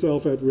placed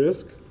yourself at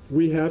risk,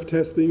 we have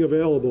testing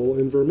available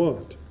in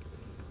Vermont.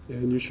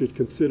 And you should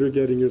consider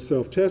getting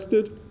yourself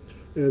tested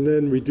and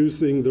then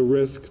reducing the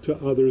risk to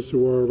others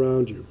who are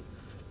around you.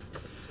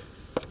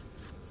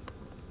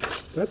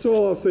 That's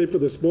all I'll say for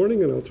this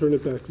morning, and I'll turn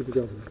it back to the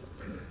governor.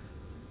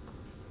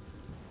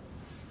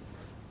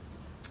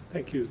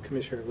 Thank you,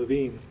 Commissioner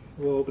Levine.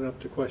 We'll open up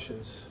to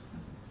questions.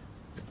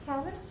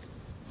 Calvin?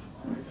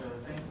 All right,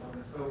 thanks,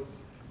 Governor. So,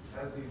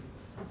 as we've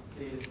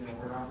stated,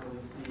 we're not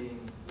really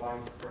seeing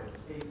widespread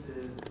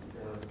cases.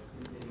 It's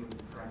continuing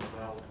to trend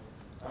well.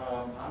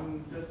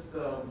 I'm just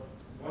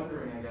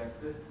wondering, I guess,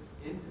 this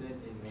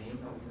incident in Maine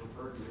that we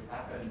referred to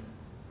happened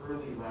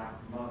early last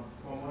month.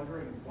 So I'm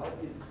wondering what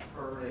is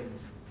spurring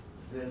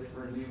this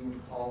renewed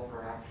call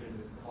for action,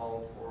 this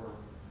call for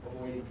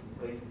avoiding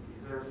complacency?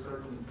 Is there a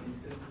certain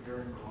instance here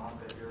in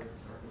Vermont that you're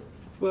concerned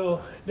with?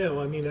 Well,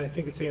 no, I mean, I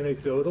think it's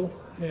anecdotal,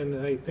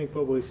 and I think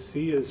what we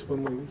see is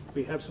when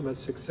we have so much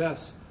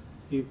success,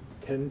 you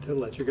tend to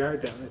let your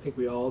guard down. I think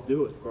we all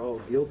do it. We're all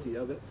guilty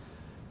of it.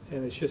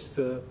 And it's just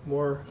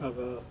more of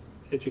a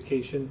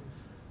education,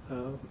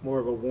 more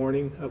of a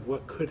warning of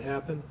what could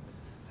happen.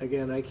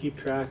 Again, I keep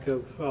track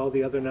of all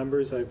the other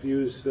numbers. I've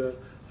used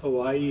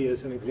Hawaii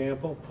as an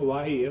example.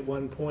 Hawaii at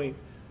one point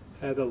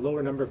had a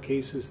lower number of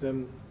cases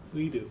than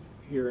we do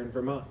here in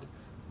Vermont.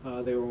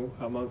 They were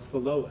amongst the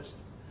lowest,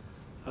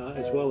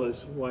 as well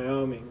as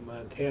Wyoming,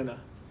 Montana.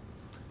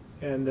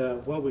 And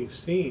what we've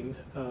seen,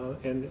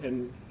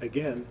 and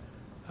again,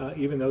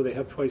 even though they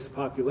have twice the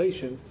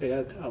population, they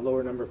had a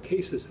lower number of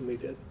cases than we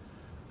did.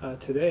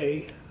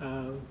 Today,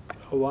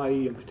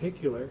 Hawaii in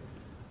particular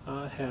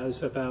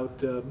has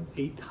about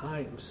 8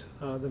 times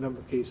the number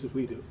of cases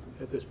we do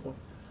at this point.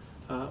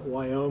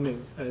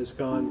 Wyoming has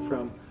gone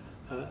from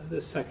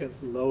the second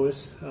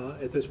lowest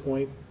at this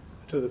point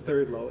to the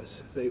third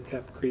lowest. They've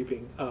kept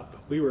creeping up.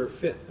 We were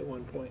 5th at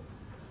one point.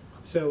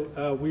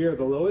 So we are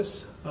the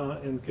lowest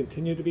and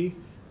continue to be,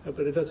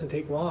 but it doesn't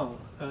take long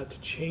to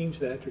change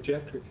that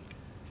trajectory.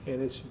 And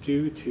it's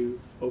due to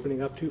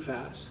opening up too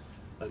fast,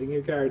 letting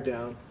your guard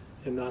down,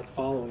 and not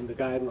following the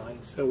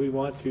guidelines. So we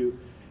want to,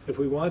 if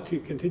we want to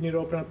continue to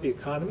open up the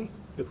economy,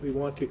 if we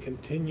want to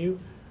continue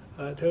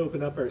to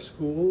open up our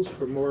schools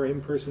for more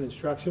in-person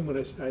instruction,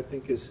 which I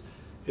think is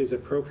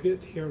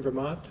appropriate here in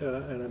Vermont,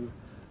 and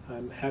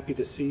I'm happy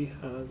to see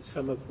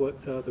some of what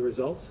the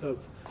results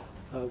of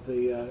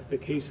the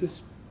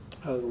cases,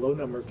 the low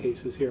number of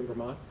cases here in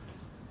Vermont.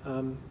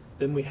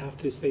 Then we have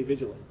to stay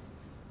vigilant.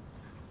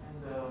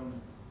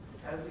 And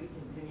as we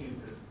continue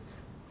to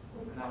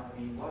open up, I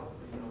mean,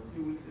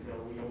 2 weeks ago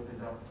we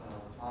opened up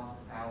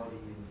hospitality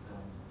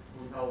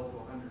and hotels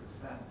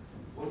to 100%.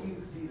 What do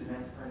you see the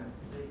next turn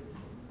of the state?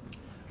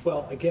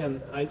 Well,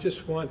 again, I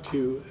just want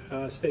to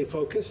stay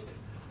focused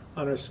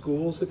on our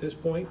schools at this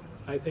point.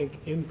 I think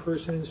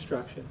in-person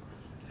instruction,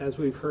 as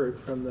we've heard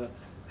from the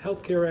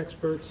healthcare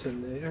experts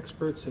and the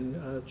experts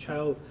in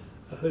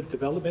childhood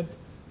development,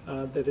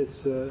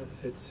 that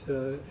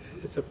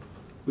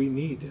we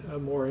need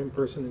more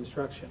in-person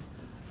instruction.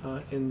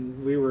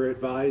 And we were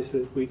advised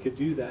that we could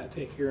do that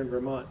here in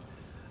Vermont.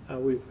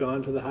 We've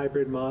gone to the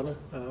hybrid model.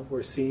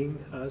 We're seeing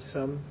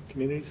some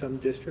communities, some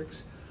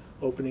districts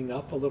opening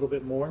up a little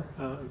bit more.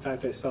 In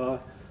fact, I saw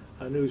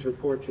a news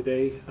report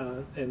today,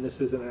 and this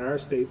isn't in our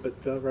state, but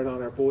right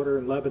on our border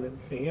in Lebanon,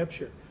 New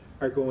Hampshire,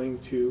 are going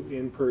to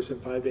in-person,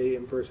 5-day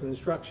in-person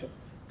instruction.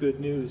 Good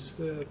news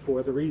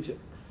for the region.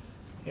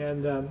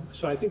 And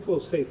so I think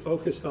we'll stay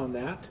focused on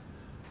that,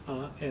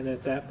 and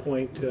at that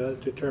point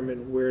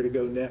determine where to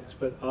go next.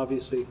 But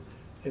obviously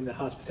in the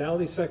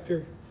hospitality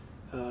sector,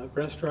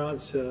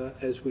 restaurants,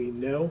 as we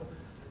know,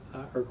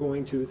 are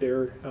going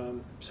to,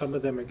 some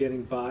of them are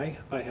getting by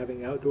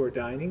having outdoor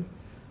dining.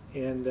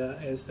 And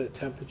as the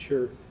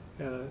temperature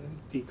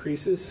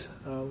decreases,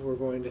 we're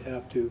going to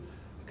have to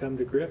come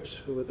to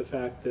grips with the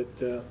fact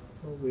that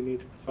we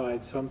need to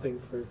provide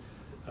something for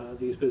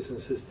these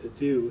businesses to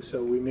do.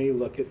 So we may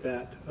look at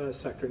that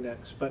sector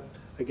next. But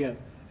again,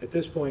 at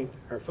this point,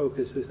 our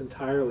focus is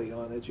entirely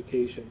on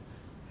education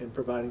and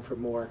providing for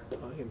more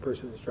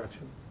in-person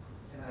instruction.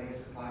 And I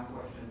guess this last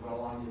question, well,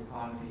 on the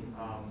economy,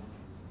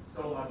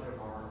 so much of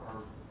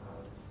our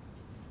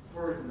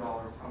tourism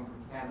dollars come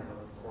from Canada,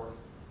 of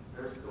course.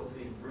 They're still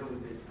seeing really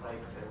big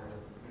spikes there,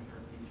 as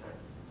Commissioner Pichek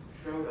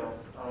showed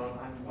us.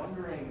 I'm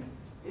wondering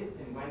if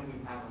and when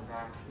we have a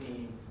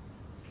vaccine,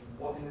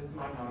 and this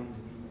might not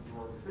even be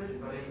your decision,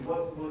 but I mean,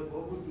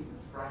 what would be the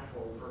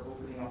threshold for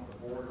opening up the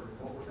border, and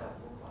what would that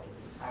look like?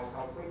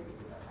 How quickly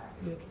would that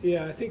happen?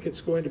 Yeah, I think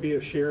it's going to be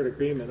a shared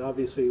agreement,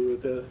 obviously,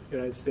 with the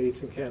United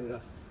States and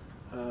Canada.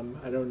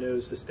 I don't know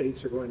if the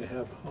states are going to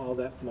have all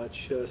that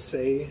much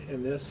say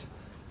in this.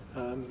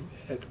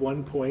 At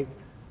one point,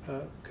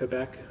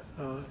 Quebec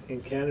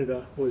and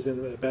Canada was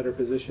in a better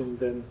position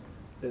than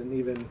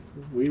even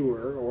we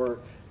were, or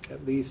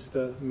at least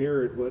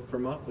mirrored what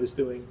Vermont was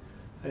doing.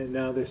 And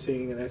now they're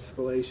seeing an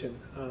escalation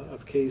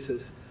of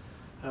cases.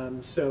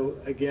 So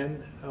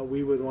again,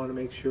 we would want to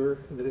make sure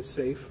that it's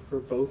safe for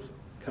both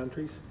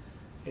countries,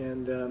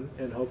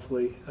 and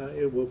hopefully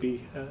it will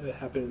be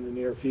happen in the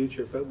near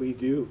future. But we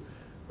do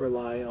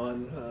rely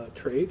on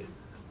trade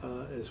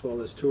as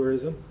well as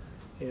tourism,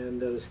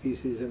 and the ski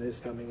season is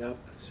coming up.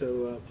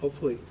 So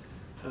hopefully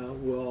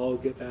we'll all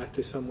get back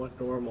to somewhat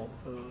normal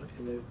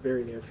in the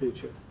very near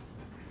future.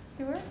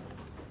 Stuart?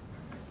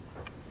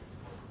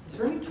 Is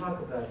there any talk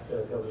about,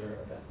 Governor,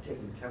 about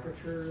taking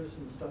temperatures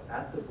and stuff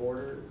at the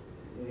border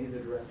in either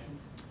direction?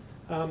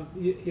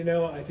 You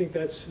know, I think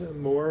that's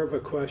more of a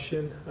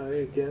question,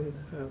 again,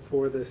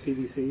 for the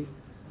CDC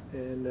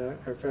and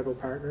our federal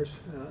partners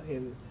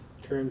in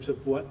terms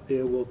of what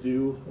they will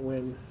do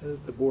when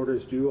the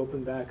borders do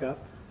open back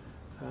up.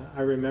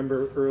 I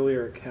remember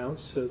earlier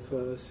accounts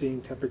of seeing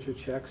temperature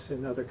checks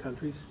in other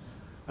countries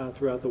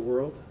throughout the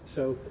world.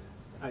 So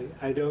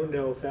I don't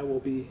know if that will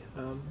be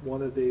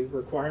one of the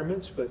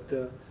requirements, but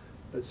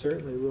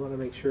certainly we want to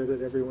make sure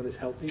that everyone is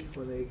healthy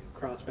when they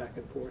cross back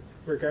and forth,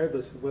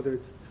 regardless of whether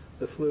it's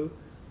the flu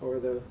or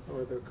the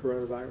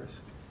coronavirus.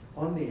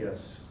 On the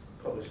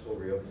public school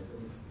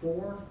reopening,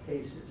 4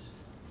 cases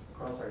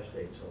across our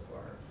state so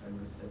far, and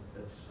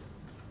that's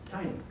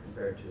tiny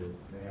compared to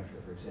New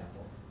Hampshire, for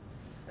example.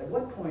 At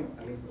what point,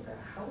 I mean,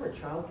 how are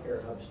child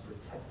care hubs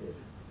protected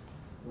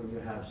when you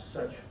have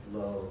such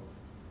low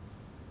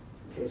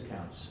case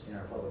counts in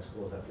our public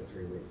schools after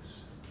 3 weeks?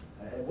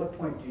 At what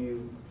point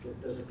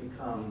does it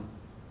become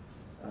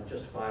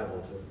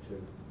justifiable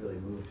to really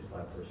move to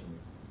 5-person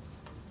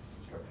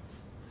instruction?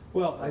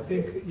 Well, I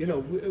think, you know,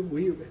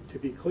 we to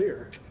be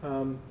clear,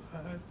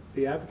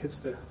 the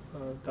advocates,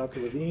 Dr.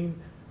 Levine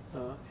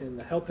and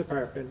the health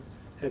department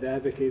had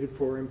advocated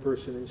for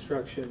in-person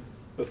instruction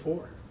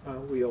before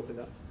we opened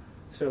up.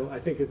 So I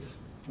think it's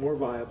more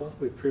viable.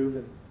 We've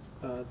proven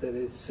that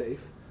it's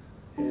safe,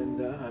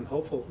 and I'm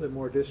hopeful that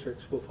more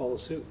districts will follow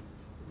suit.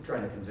 You're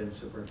trying to convince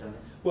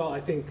superintendents? Well, I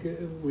think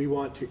we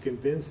want to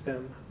convince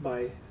them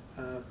by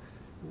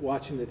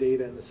watching the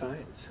data and the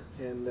science.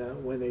 And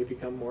when they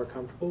become more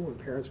comfortable, when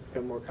parents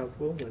become more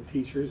comfortable, when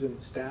teachers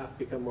and staff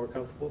become more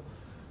comfortable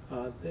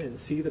and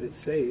see that it's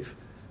safe,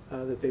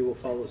 that they will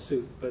follow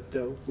suit. But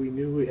we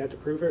knew we had to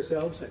prove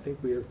ourselves. I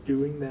think we are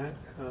doing that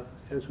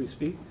as we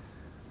speak.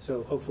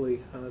 So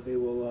hopefully there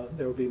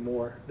will be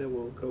more that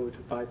will go to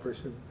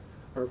 5-person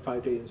or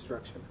 5-day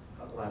instruction.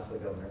 Lastly,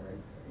 Governor,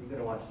 are you going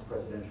to watch the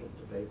presidential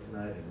debate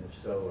tonight? And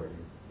if so, are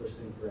you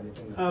listening for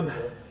anything?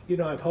 You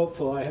know, I'm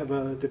hopeful. I have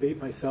a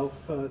debate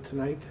myself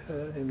tonight,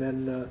 and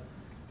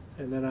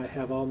then I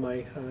have all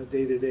my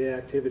day-to-day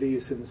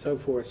activities and so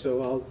forth.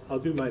 So I'll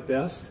do my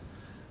best,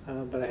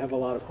 but I have a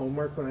lot of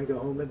homework when I go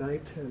home at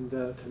night, and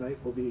tonight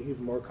will be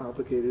even more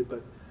complicated.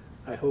 But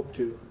I hope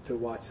to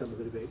watch some of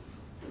the debate.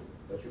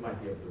 But you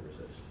might be able to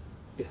resist.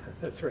 Yeah,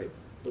 that's right.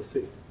 We'll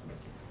see.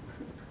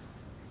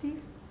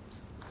 Steve?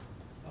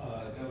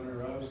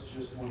 Governor, I was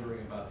just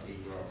wondering about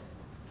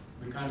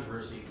the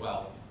controversy,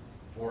 well,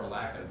 or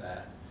lack of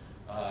that,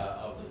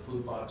 of the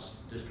food box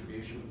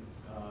distribution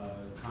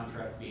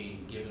contract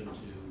being given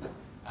to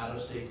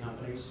out-of-state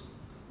companies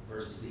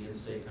versus the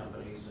in-state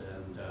companies,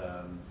 and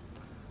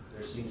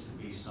there seems to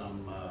be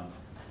some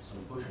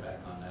pushback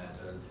on that,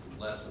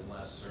 less and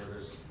less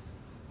service.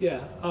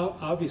 Yeah,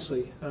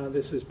 obviously,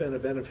 this has been a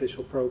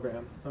beneficial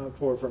program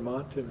for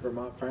Vermont and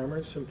Vermont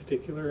farmers in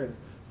particular and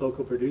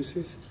local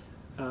producers.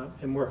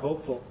 And we're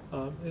hopeful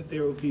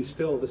there will be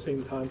still the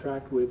same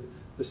contract with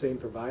the same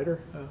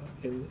provider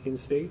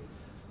in-state,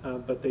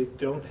 but they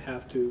don't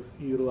have to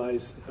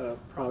utilize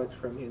products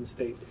from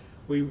in-state.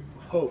 We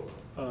hope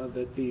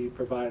that the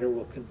provider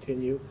will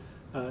continue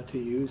to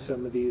use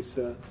some of these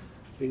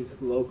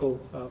local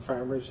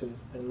farmers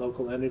and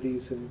local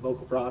entities and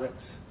local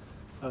products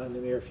in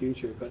the near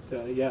future.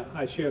 But yeah,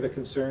 I share the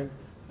concern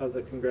of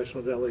the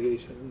congressional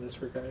delegation in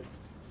this regard.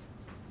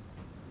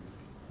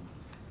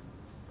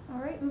 All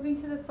right, moving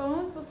to the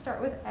phones, we'll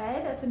start with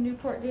Ed at the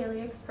Newport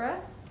Daily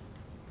Express.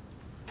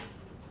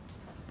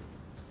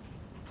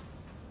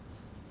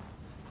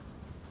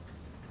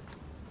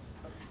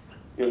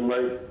 And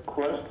my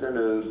question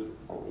is,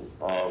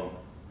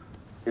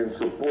 in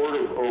support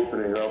of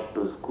opening up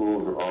the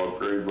schools at all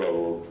grade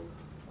levels,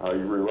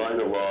 you relied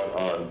a lot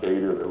on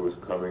data that was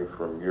coming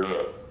from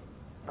Europe.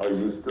 Are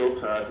you still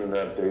tracking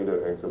that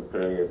data and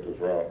comparing it to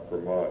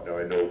Vermont? Now,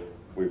 I know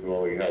we've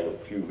only had a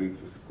few weeks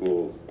of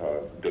school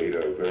data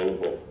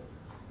available,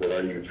 but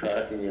are you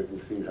tracking it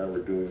to see how we're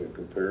doing in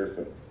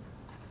comparison?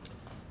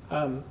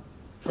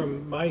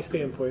 From my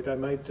standpoint, I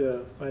might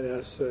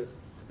ask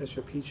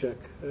Mr. Pichek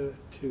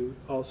to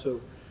also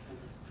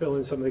fill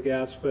in some of the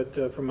gaps.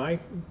 But from my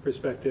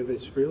perspective,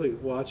 it's really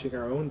watching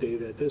our own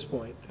data at this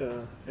point,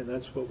 and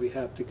that's what we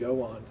have to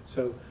go on.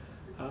 So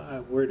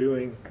we're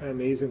doing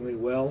amazingly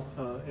well,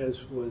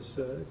 as was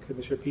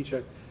Commissioner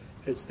Pichek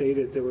had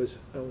stated. There was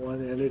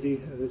one entity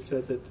that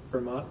said that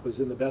Vermont was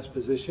in the best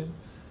position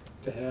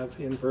to have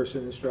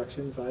in-person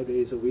instruction 5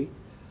 days a week,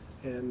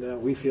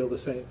 and we feel the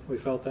same. We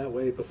felt that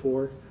way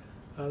before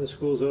the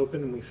schools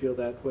open, and we feel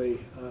that way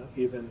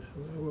even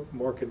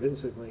more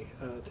convincingly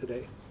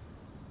today.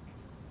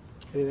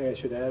 Anything I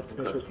should add,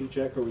 Commissioner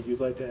Pichek, or would you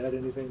like to add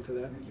anything to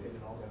that?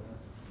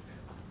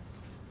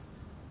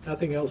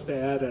 Nothing else to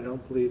add, I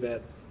don't believe,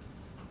 Ed.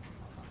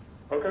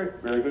 Okay,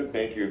 very good,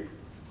 thank you.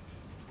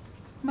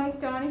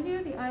 Mike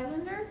Donahue, the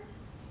Islander.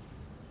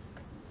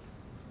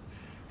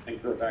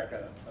 Thanks,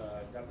 Rebecca.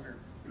 Governor,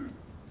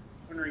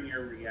 wondering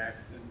your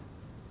reaction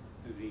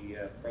to the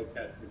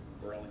protesters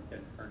in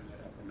Burlington turning it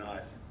up a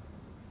notch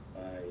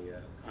by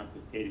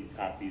confiscating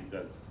copies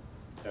of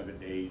 7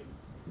 Days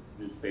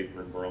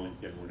newspaper in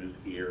Burlington,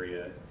 Winooski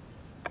area,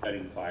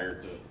 setting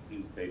fire to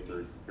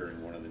newspapers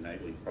during one of the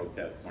nightly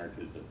protest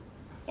marches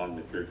along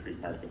the Church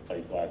Street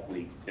Marketplace last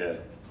week.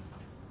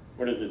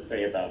 What does it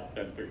say about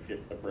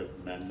censorship, the First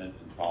Amendment,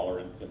 and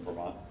tolerance in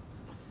Vermont?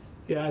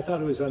 Yeah, I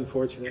thought it was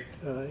unfortunate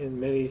in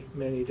many,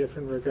 many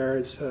different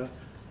regards.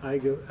 I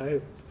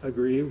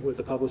agree with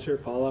the publisher,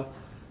 Paula,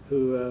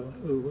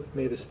 who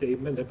made a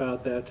statement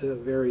about that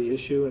very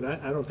issue, and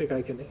I don't think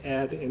I can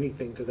add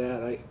anything to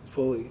that. I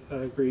fully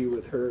agree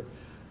with her.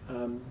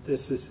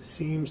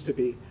 Seems to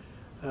be,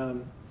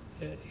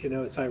 you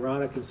know, it's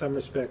ironic in some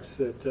respects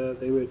that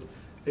they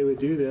would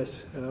do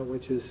this,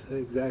 which is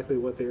exactly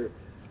what they're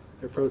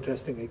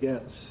protesting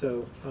against.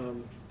 So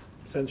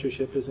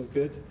censorship isn't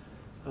good,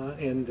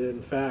 and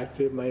in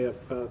fact, it may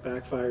have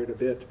backfired a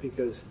bit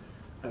because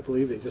I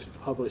believe they just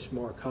published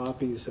more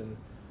copies and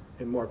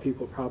more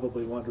people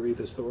probably want to read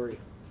the story.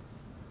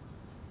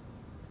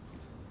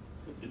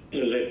 Does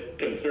it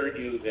concern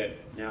you that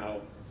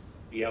now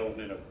the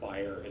element of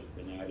fire has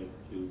been added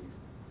to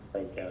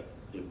protests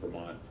in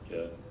Vermont,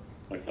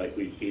 much like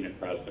we've seen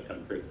across the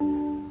country?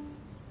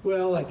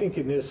 Well, I think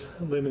in this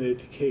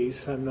limited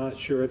case, I'm not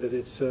sure that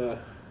it's, you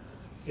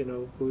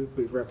know,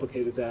 we've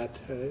replicated that.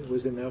 It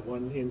was in that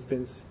one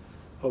instance.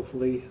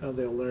 Hopefully,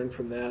 they'll learn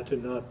from that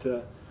and not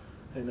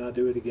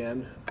do it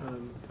again.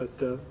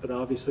 But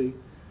obviously,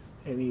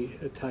 any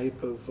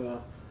type of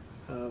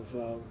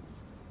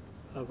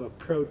a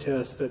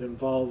protest that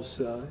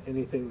involves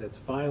anything that's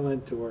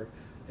violent or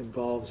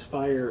involves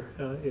fire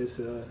is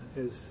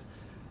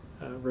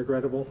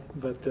regrettable.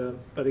 But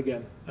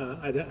again,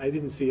 I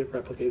didn't see it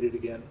replicated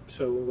again.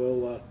 So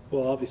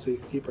we'll obviously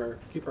keep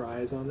our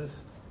eyes on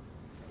this.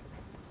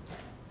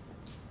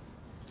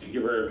 Thank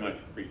you very much.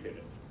 Appreciate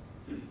it.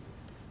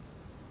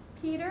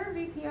 Peter,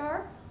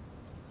 VPR.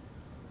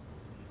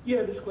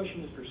 Yeah, this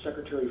question is for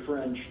Secretary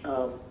French.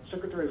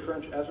 Secretary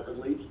French, as it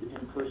relates to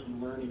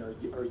in-person learning,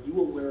 are you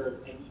aware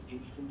of any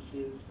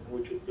instances in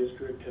which a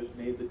district has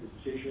made the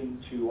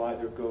decision to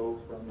either go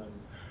from an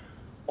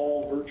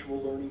all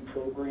virtual learning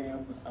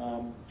program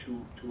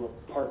to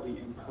a partly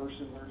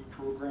in-person learning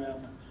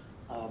program,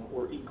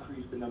 or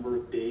increase the number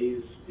of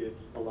days it's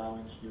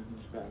allowing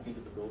students back into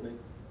the building?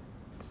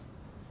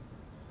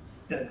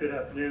 Yeah, good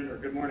afternoon or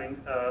good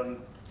morning.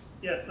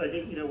 Yes, I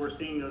think, you know, we're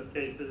seeing those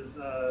cases.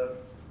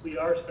 We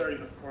are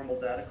starting a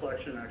formal data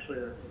collection,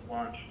 actually, that was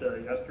launched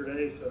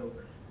yesterday, so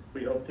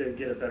we hope to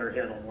get a better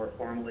handle more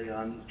formally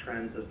on these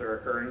trends as they're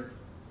occurring,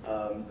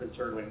 and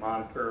certainly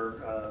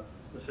monitor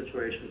the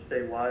situation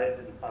statewide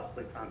and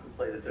possibly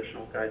contemplate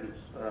additional guidance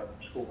for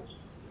schools.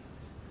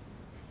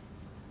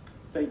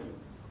 Thank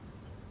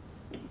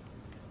you.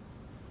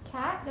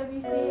 Kat,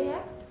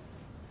 WCAX.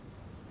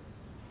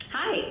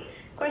 Hi.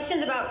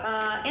 Questions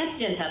about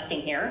antigen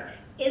testing here.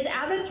 Is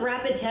Abbott's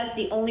rapid test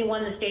the only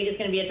one the state is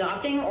going to be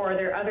adopting, or are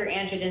there other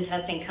antigen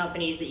testing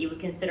companies that you would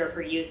consider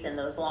for use in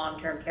those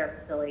long-term care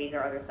facilities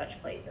or other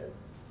such places?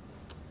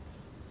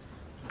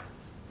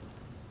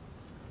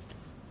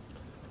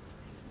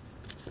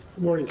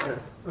 Good morning, Kat.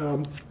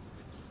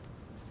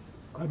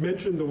 I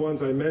mentioned the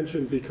ones I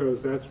mentioned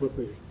because that's what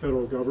the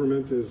federal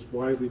government is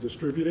widely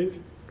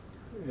distributing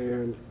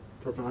and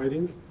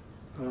providing.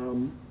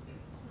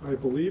 I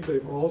believe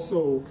they've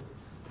also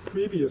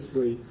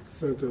previously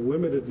sent a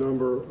limited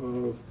number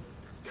of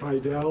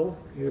Kydell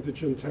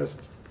antigen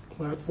test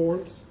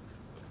platforms.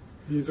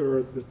 These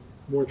are the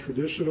more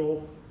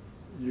traditional.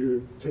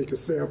 You take a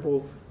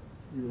sample,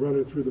 you run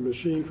it through the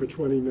machine for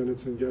 20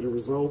 minutes and get a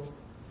result,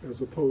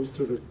 as opposed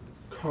to the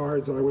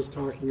cards I was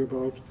talking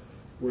about,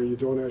 where you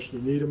don't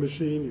actually need a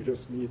machine, you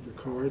just need the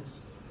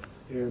cards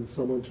and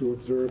someone to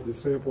observe the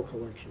sample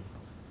collection.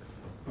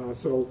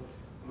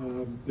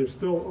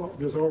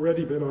 There's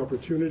already been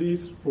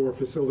opportunities for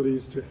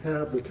facilities to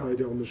have the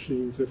Kydell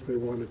machines if they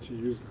wanted to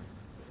use them.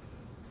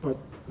 But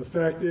the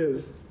fact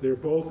is, they're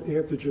both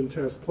antigen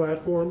test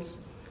platforms,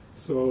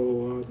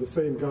 so the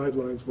same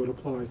guidelines would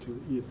apply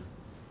to either.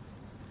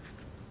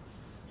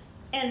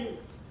 And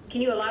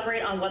can you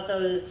elaborate on what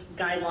those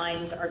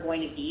guidelines are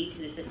going to be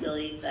to the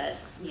facilities that,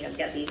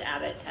 get these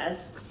Abbott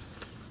tests?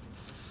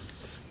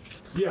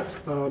 Yeah,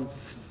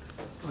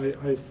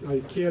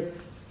 I can't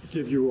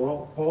give you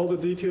all the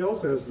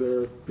details as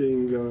they're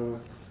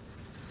being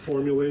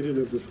formulated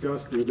and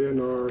discussed within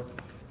our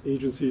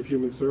Agency of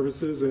Human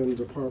Services and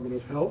Department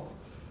of Health,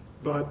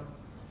 but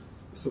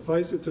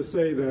suffice it to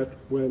say that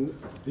when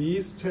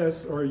these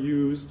tests are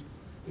used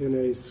in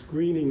a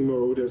screening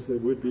mode, as they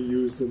would be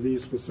used in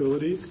these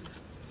facilities,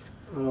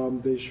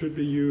 they should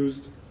be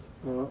used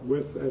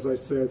with, as I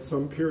said,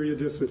 some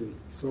periodicity,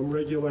 some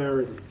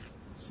regularity,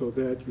 so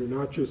that you're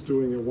not just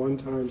doing a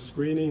one-time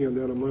screening and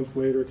then a month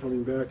later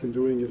coming back and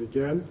doing it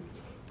again,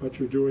 but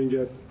you're doing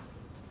it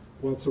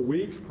once a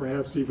week,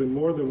 perhaps even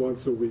more than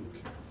once a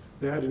week.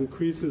 That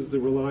increases the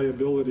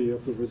reliability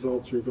of the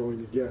results you're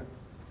going to get.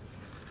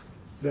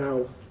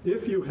 Now,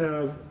 if you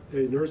have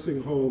a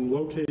nursing home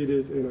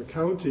located in a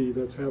county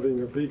that's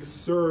having a big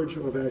surge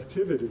of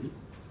activity,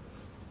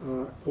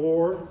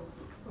 or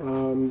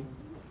the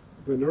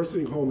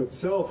nursing home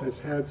itself has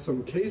had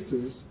some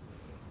cases,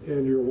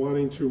 and you're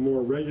wanting to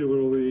more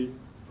regularly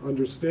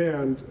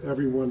understand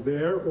everyone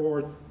there,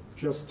 or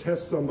just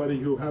test somebody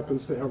who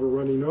happens to have a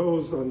runny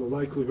nose on the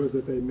likelihood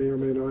that they may or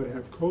may not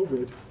have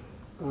COVID,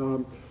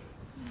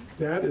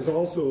 that is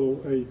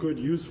also a good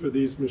use for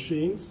these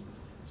machines.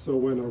 So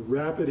when a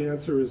rapid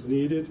answer is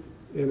needed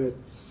in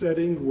a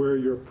setting where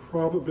your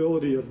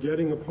probability of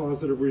getting a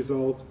positive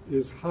result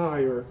is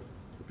higher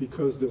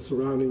because the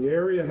surrounding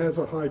area has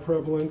a high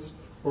prevalence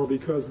or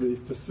because the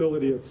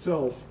facility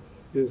itself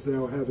is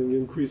now having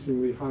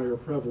increasingly higher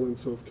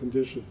prevalence of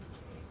condition.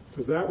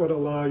 Because that would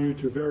allow you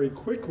to very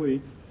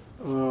quickly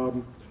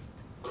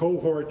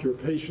cohort your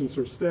patients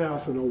or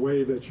staff in a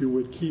way that you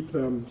would keep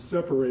them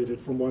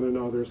separated from one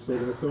another so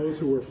that those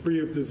who were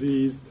free of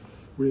disease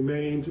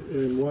remained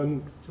in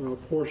one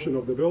portion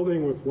of the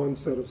building with one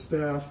set of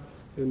staff,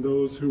 and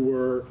those who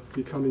were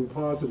becoming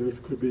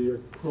positive could be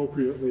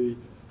appropriately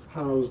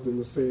housed in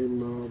the same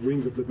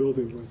wing of the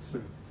building, let's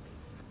say.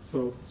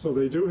 So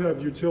they do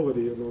have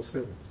utility in those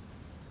settings.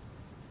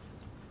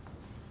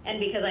 And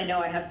because I know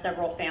I have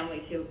several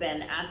families who've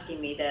been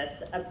asking me this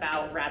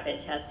about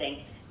rapid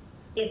testing,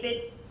 if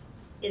it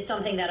is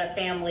something that a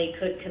family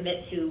could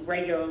commit to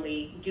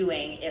regularly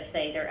doing, if,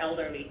 say, their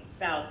elderly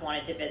spouse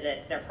wanted to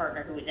visit their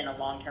partner who was in a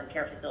long-term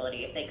care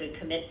facility, if they could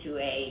commit to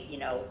a,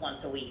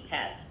 once-a-week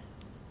test,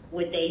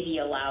 would they be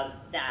allowed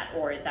that,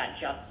 or is that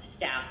just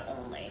staff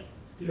only?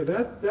 Yeah,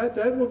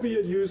 that would be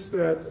a use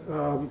that,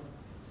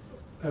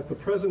 at the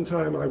present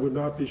time, I would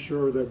not be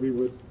sure that we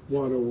would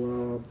want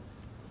to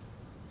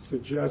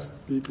suggest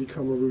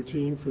become a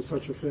routine for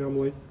such a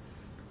family.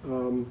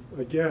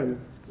 Again,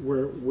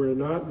 we're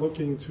not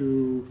looking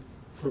to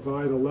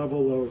provide a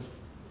level of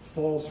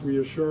false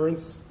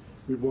reassurance.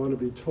 We want to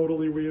be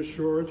totally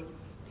reassured,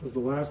 because the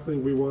last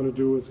thing we want to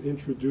do is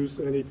introduce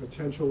any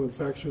potential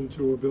infection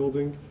to a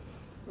building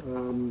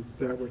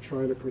that we're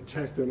trying to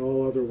protect in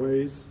all other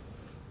ways.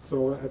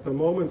 So at the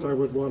moment, I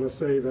would want to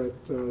say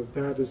that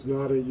that is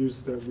not a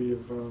use that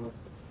we've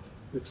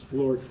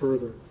explored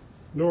further,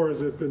 nor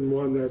has it been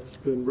one that's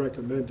been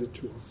recommended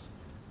to us.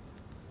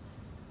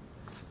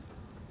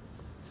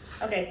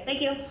 Okay,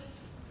 thank you.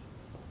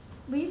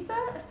 Lisa,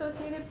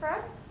 Associated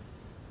Press.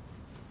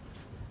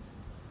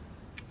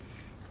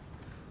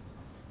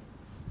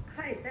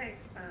 Hi, thanks.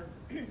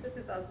 This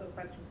is also a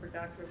question for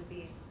Dr.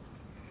 Levine.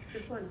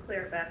 Just want to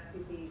clear back to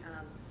the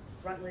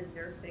Rutland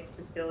nursing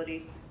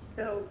facility.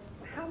 So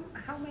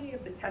how many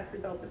of the test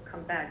results have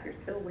come back? You're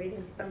still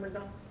waiting for some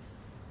results?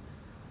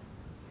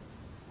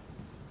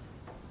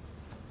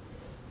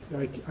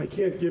 I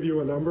can't give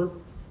you a number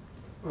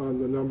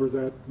on the number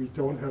that we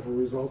don't have a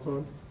result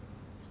on.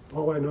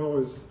 All I know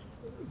is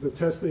the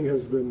testing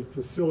has been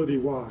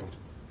facility-wide.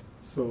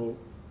 So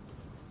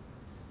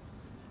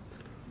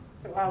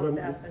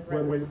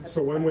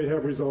when we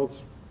have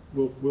results,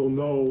 we'll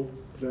know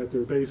that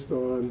they're based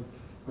on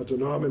a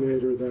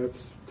denominator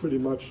that's pretty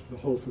much the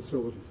whole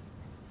facility.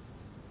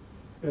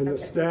 And the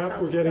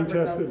staff were getting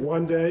tested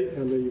one day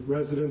and the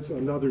residents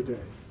another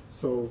day.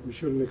 So we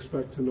shouldn't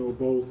expect to know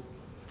both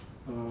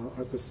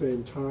at the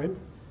same time.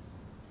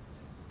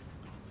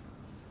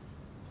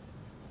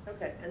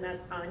 Okay, and that's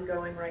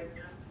ongoing right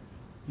now?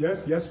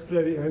 Yes,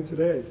 yesterday and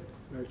today,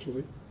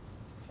 actually.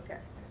 Okay.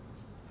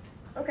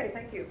 Okay,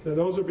 thank you. And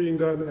those are being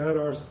done at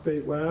our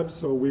state labs,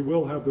 so we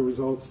will have the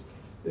results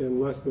in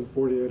less than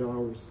 48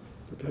 hours,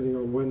 depending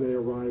on when they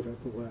arrive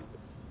at the lab.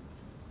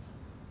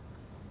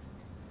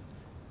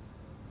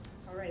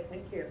 All right,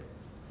 thank you.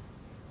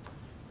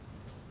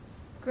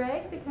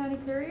 Greg, the County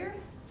Courier.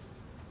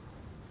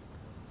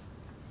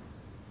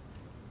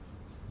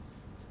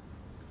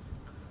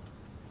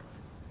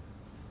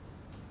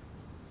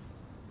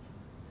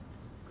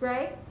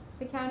 Greg,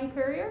 the County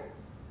Courier.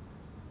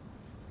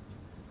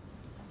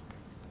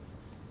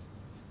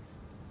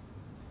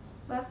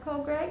 Last call,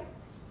 Greg.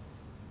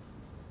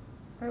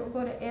 All right, we'll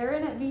go to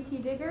Aaron at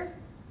VT Digger.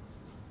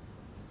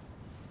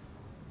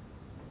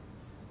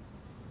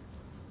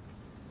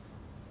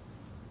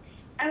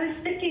 I was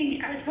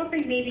I was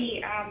hoping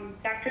maybe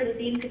Dr.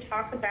 Levine could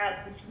talk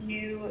about this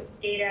new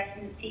data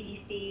from the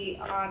CDC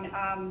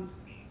on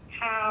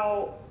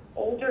how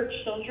older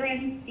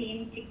children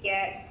seem to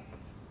get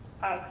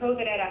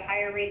COVID at a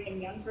higher rate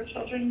than younger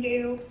children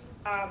do.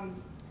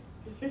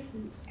 Does this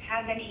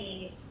have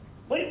any,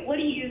 what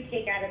do you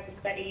take out of the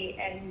study,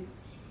 and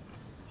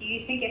do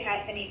you think it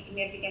has any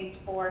significance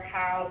for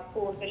how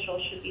school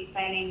officials should be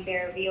planning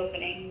their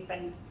reopenings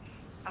and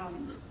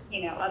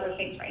other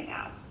things right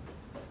now?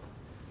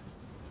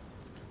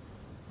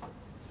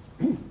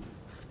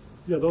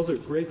 Yeah, those are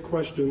great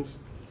questions.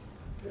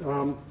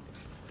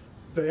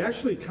 They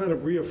actually kind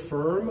of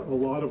reaffirm a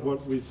lot of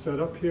what we've set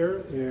up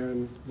here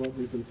and what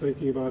we've been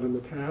thinking about in the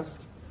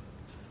past.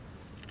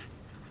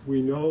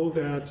 We know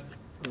that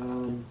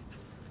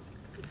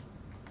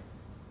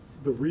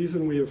the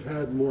reason we have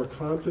had more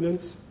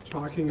confidence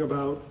talking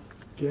about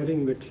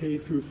getting the K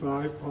through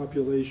 5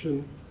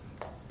 population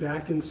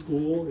back in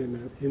school in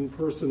that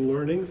in-person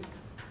learning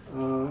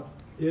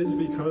is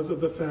because of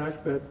the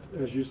fact that,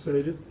 as you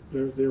stated,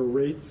 their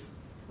rates,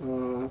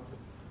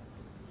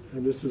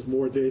 and this is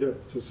more data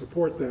to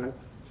support that,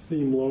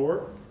 seem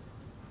lower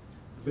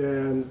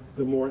than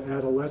the more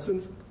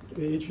adolescent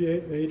age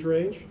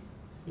range,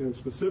 and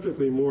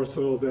specifically more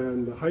so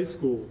than the high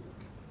school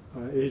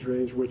age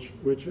range,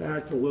 which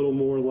act a little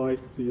more like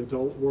the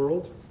adult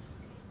world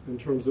in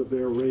terms of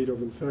their rate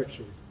of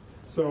infection.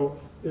 So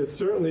it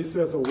certainly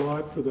says a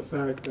lot for the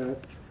fact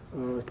that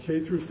K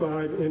through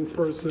 5 in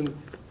person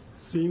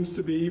seems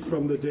to be,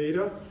 from the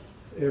data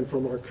and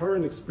from our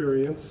current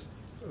experience,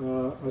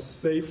 a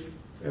safe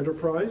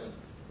enterprise,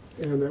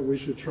 and that we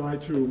should try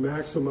to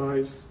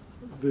maximize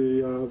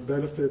the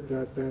benefit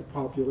that that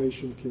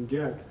population can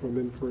get from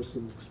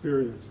in-person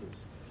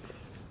experiences.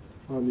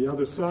 On the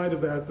other side of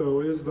that,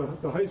 though, is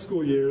the high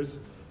school years,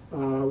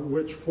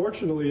 which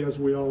fortunately, as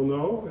we all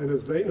know, and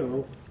as they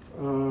know,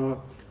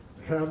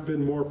 have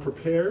been more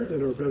prepared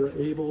and are better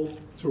able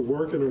to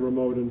work in a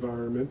remote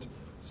environment.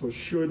 So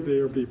should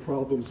there be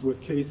problems with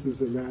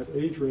cases in that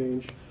age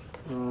range,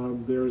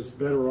 there's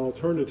better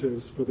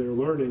alternatives for their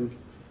learning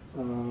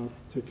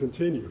to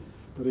continue.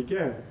 But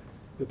again,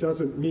 it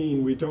doesn't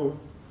mean we don't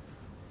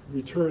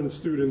return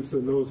students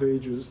in those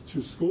ages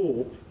to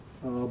school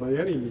by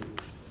any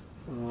means.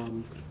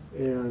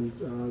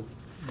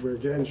 We're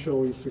again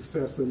showing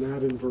success in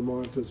that in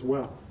Vermont as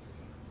well.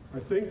 I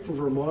think for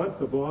Vermont,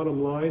 the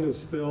bottom line is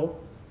still,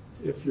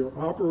 if you're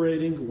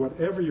operating,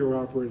 whatever you're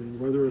operating,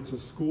 whether it's a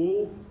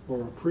school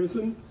or a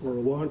prison or a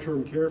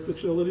long-term care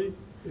facility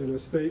in a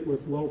state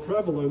with low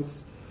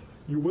prevalence,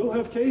 you will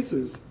have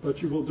cases,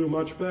 but you will do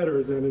much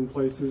better than in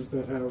places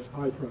that have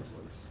high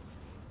prevalence.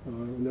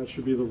 And that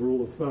should be the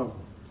rule of thumb.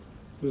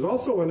 There's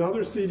also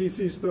another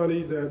CDC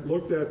study that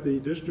looked at the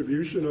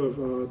distribution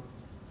of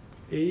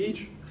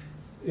age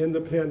in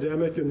the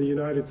pandemic in the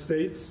United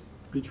States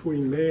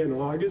between May and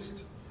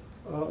August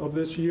of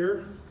this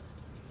year.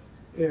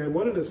 And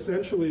what it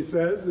essentially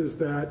says is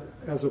that,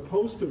 as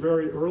opposed to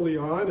very early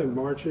on in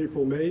March,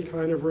 April, May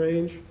kind of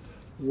range,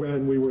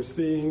 when we were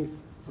seeing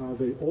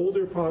the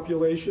older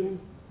population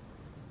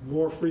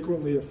more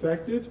frequently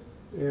affected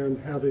and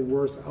having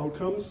worse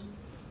outcomes,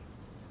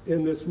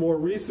 in this more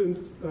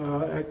recent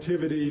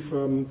activity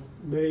from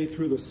May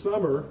through the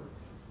summer,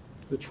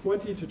 the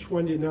 20 to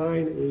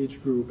 29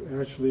 age group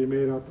actually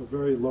made up a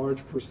very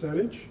large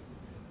percentage,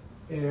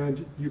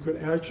 and you could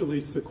actually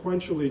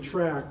sequentially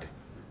track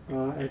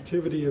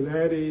activity in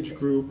that age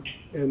group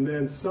and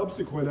then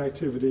subsequent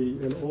activity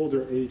in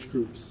older age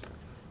groups.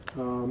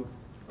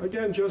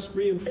 Again, just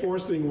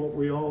reinforcing what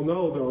we all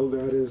know, though,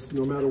 that is,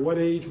 no matter what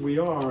age we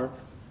are,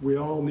 we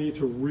all need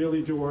to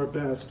really do our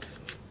best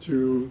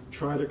to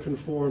try to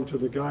conform to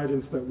the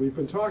guidance that we've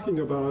been talking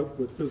about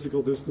with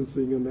physical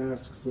distancing and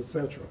masks,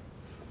 etc.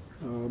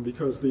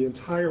 Because the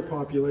entire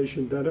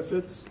population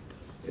benefits,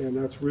 and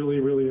that's really,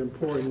 really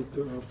important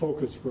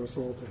focus for us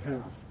all to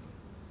have.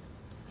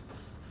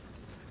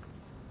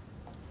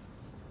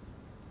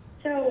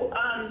 So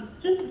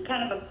just as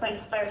kind of a point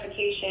of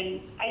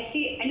clarification, I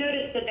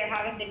noticed that there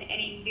haven't been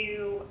any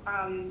new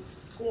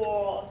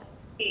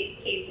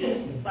school-based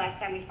cases last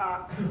time we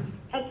talked.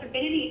 Has there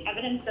been any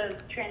evidence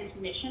of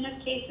transmission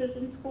of cases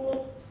in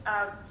schools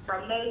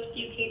from those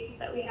few cases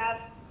that we have?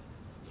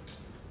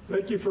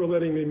 Thank you for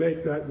letting me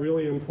make that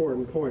really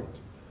important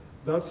point.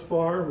 Thus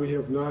far, we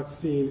have not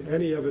seen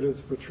any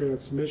evidence for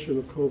transmission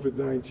of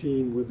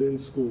COVID-19 within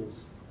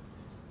schools.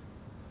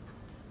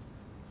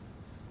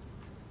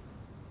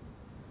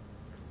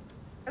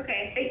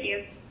 Okay, thank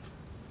you.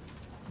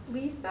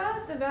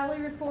 Lisa, the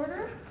Valley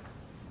Reporter.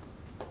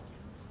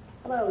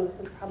 Hello,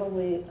 this is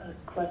probably a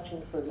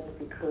question for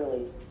Lindsay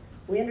Curley.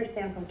 We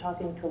understand from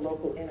talking to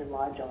local inn and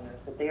lodge owners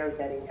that they are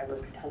vetting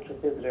every potential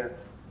visitor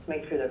to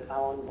make sure they're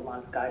following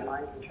Vermont's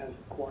guidelines in terms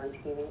of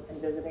quarantining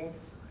and visiting.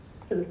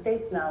 To the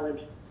state's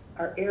knowledge,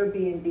 are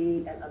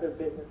Airbnb and other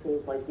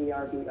businesses like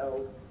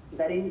VRBO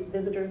vetting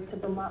visitors to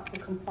Vermont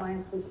for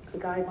compliance with the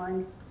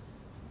guidelines?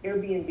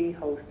 Airbnb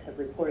hosts have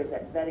reported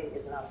that vetting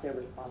is not their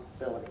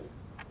responsibility.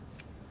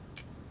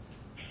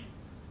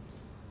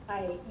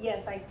 Hi,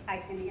 yes, I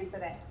can answer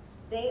that.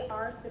 They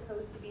are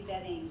supposed to be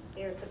vetting.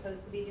 They're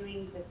supposed to be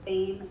doing the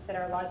same that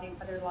our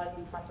other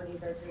lodging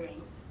properties are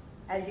doing.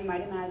 As you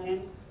might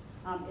imagine,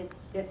 it's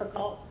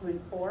difficult to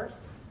enforce,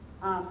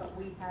 but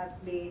we have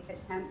made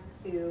attempts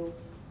to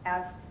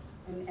ask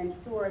and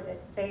ensure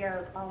that they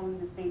are following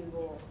the same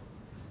rules.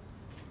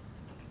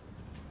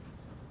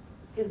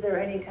 Is there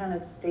any kind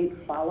of state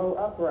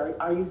follow-up, or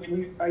are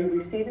you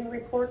receiving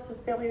reports of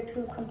failure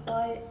to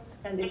comply?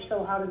 And if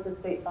so, how does the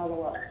state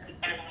follow up?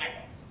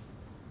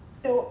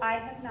 So I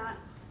have not,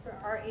 for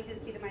our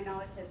agency, to my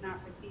knowledge, has not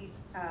received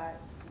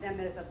them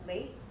as of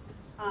late.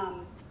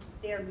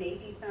 There may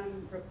be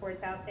some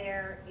reports out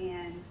there,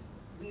 and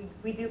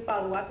we do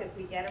follow up if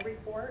we get a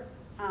report.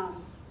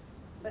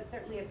 But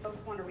certainly if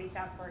folks want to reach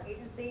out to our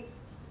agency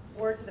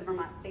or to the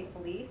Vermont State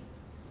Police,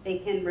 they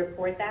can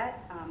report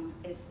that.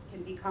 It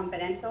can be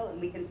confidential, and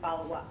we can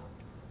follow up.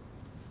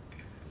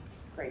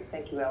 Great,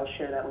 thank you. I'll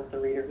share that with the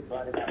reader who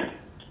brought it up.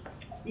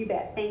 You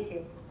bet, thank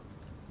you.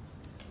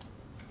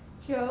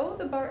 Joe,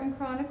 the Barton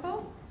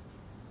Chronicle.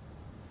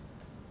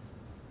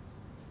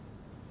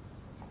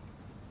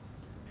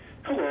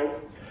 Hello.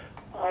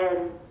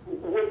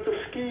 With the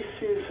ski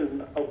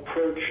season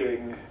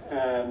approaching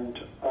and,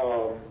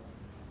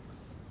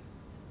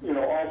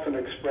 often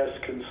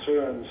expressed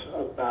concerns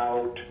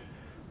about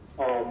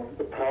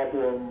the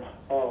problem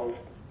of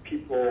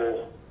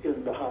people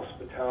in the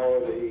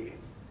hospitality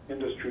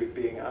industry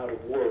being out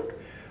of work,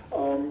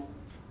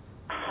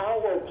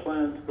 how are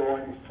plans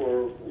going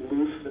for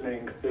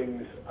loosening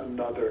things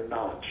another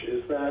notch?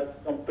 Is that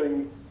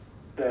something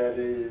that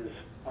is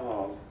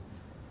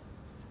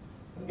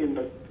in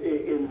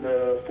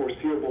the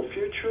foreseeable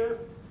future,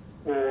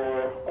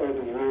 or are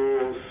the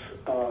rules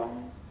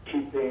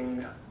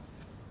keeping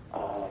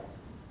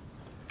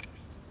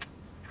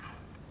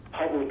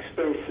public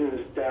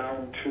spaces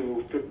down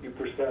to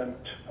 50%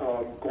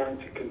 going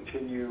to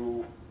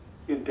continue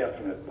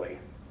indefinitely?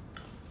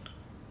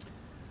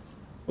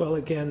 Well,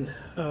 again,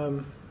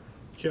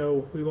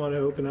 Joe, we want to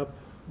open up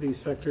these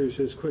sectors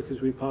as quick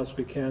as we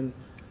possibly can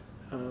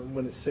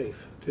when it's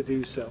safe to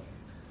do so.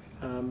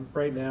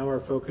 Right now, our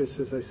focus,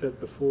 as I said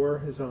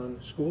before, is on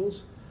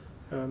schools,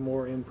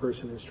 more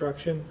in-person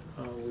instruction.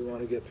 We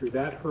want to get through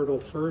that hurdle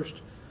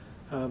first,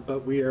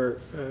 but we are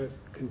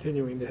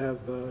continuing to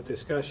have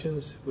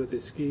discussions with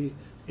the ski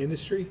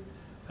industry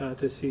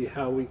to see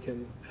how we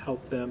can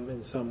help them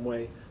in some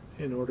way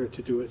in order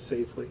to do it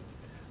safely.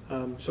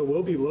 So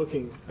we'll be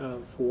looking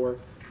for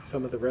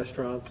some of the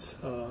restaurants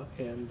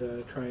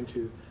and trying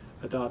to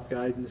adopt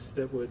guidance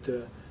that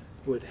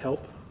would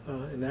help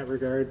in that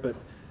regard. But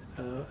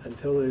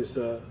until there's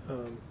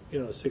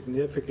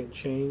significant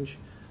change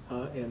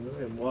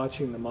and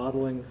watching the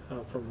modeling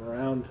from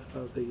around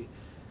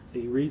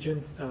the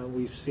region,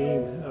 we've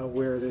seen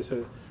where there's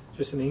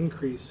just an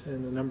increase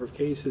in the number of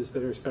cases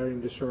that are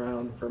starting to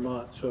surround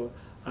Vermont. So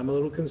I'm a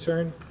little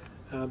concerned.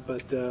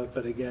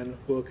 But again,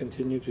 we'll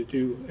continue to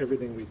do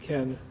everything we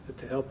can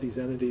to help these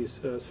entities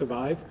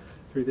survive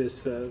through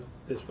this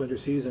winter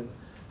season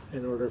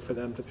in order for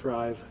them to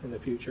thrive in the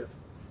future.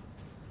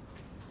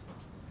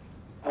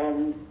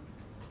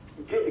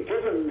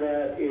 Given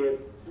that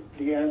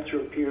the answer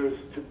appears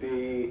to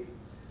be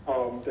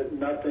that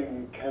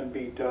nothing can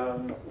be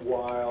done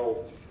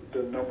while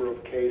the number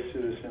of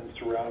cases in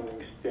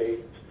surrounding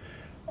states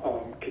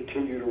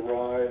continue to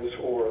rise,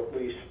 or at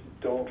least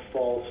don't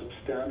fall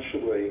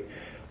substantially,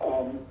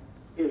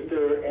 is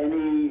there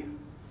any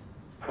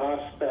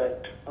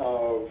prospect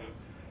of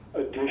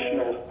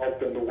additional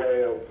help in the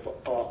way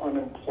of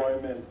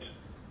unemployment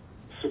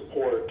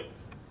support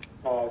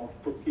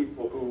for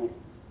people who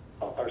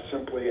are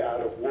simply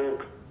out of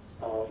work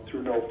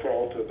through no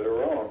fault of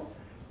their own?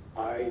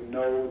 I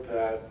know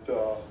that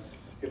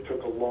it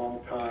took a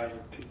long time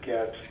to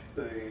get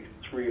the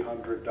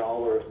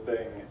 $300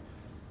 thing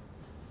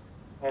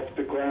off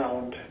the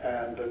ground,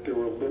 and that there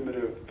were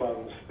limited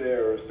funds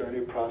there. Is there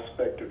any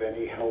prospect of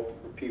any help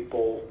for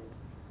people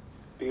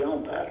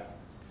beyond that?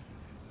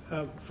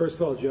 First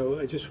of all, Joe,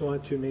 I just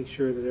want to make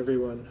sure that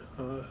everyone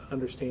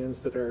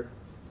understands that our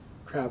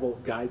travel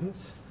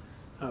guidance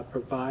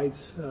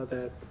provides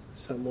that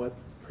somewhat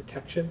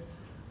protection.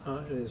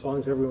 And as long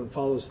as everyone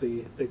follows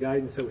the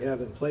guidance that we have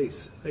in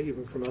place,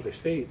 even from other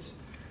states,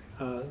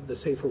 the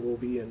safer we'll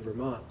be in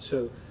Vermont.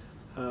 So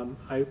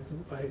I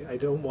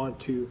don't want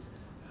to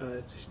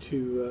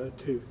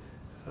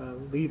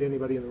lead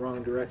anybody in the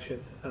wrong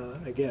direction.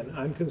 Again,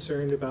 I'm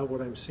concerned about what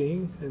I'm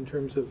seeing in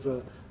terms of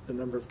the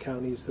number of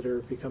counties that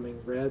are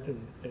becoming red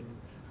and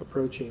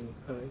approaching,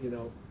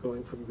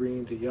 going from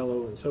green to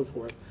yellow and so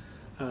forth.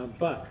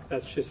 But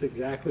that's just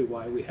exactly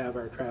why we have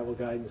our travel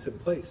guidance in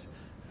place,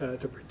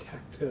 to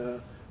protect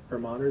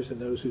Vermonters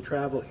and those who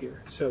travel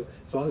here. So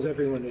as long as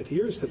everyone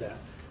adheres to that,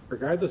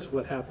 regardless of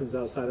what happens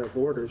outside our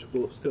borders,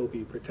 we'll still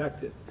be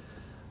protected.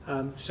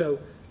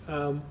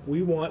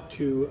 We want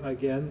to,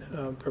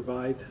 again,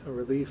 provide a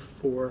relief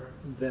for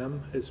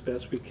them as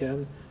best we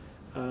can.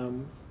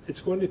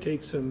 It's going to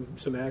take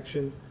some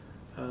action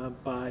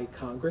by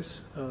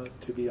Congress,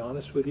 to be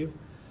honest with you.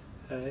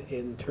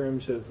 in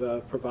terms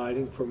of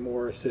providing for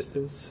more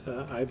assistance.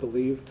 I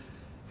believe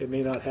it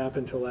may not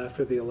happen until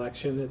after the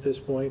election at this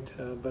point,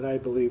 but I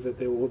believe that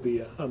there will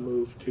be a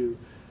move to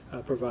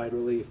provide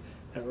relief.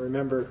 Now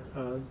remember,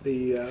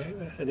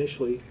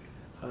 initially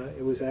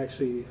it was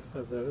actually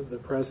the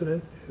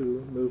president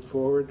who moved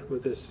forward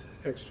with this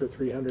extra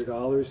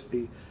 $300.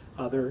 The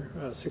other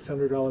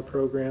 $600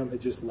 program had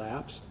just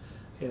lapsed,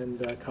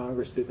 and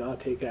Congress did not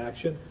take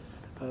action.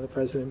 The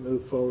president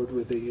moved forward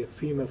with the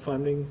FEMA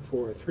funding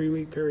for a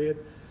 3-week period,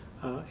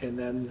 and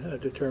then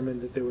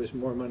determined that there was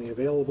more money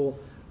available,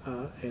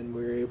 and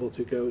we were able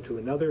to go to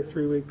another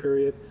 3-week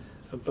period,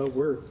 but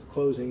we're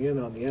closing in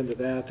on the end of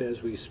that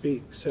as we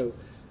speak. So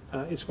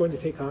it's going to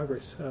take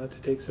Congress to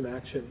take some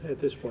action at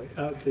this point.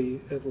 The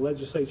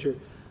legislature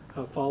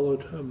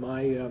followed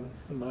my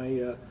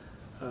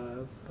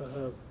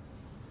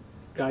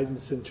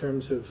guidance in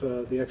terms of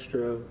the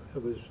extra,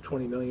 it was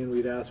 $20 million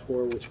we'd asked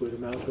for, which would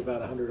amount to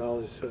about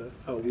 $100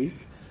 a week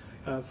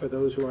for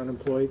those who are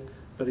unemployed.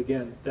 But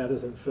again, that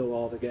doesn't fill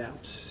all the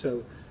gaps.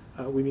 So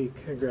we need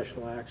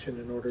congressional action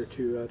in order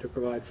to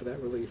provide for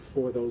that relief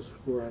for those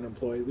who are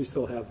unemployed. We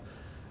still have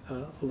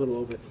a little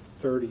over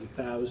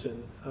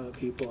 30,000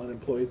 people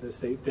unemployed in the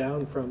state,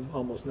 down from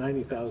almost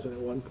 90,000 at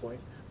one point,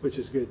 which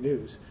is good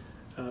news.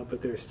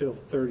 But there's still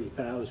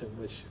 30,000,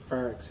 which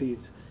far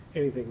exceeds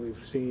anything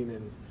we've seen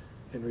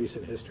in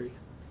recent history.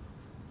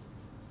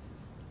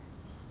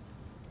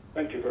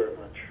 Thank you very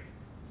much.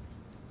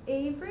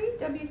 Avery,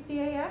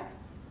 WCAX.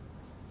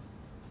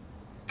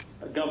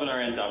 Governor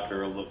and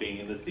Dr.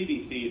 Levine, the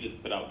CDC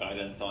just put out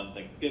guidance on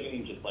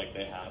Thanksgiving, just like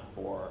they have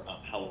for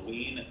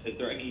Halloween. Is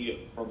there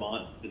any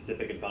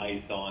Vermont-specific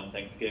advice on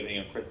Thanksgiving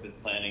or Christmas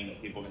planning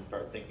that people can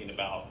start thinking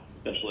about,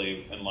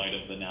 especially in light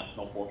of the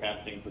national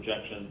forecasting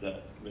projections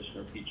that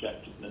Commissioner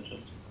Pichek just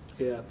mentioned?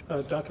 Yeah,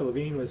 Dr.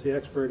 Levine was the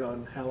expert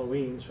on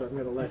Halloween, so I'm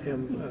going to let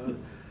him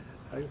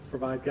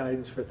provide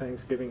guidance for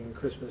Thanksgiving and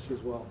Christmas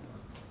as well.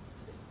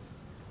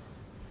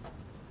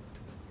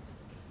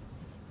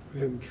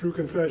 In true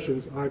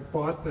confessions, I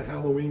bought the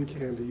Halloween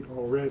candy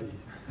already,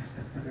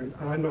 and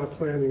I'm not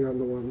planning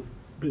on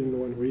being the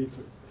one who eats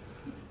it.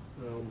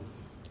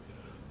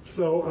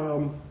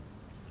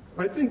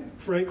 I think,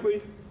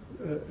 frankly,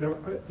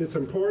 it's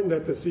important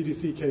that the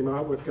CDC came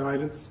out with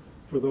guidance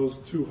for those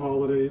 2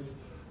 holidays,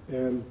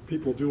 and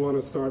people do want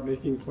to start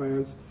making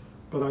plans.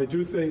 But I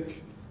do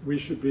think we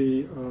should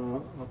be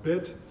a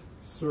bit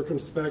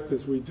circumspect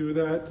as we do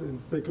that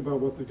and think about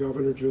what the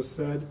governor just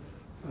said.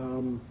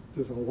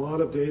 There's a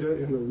lot of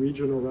data in the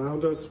region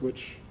around us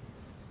which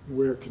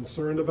we're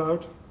concerned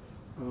about.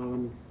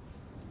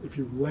 If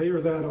you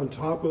layer that on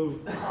top of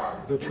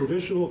the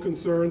traditional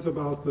concerns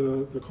about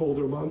the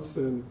colder months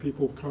and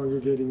people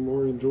congregating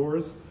more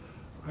indoors,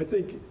 I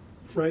think,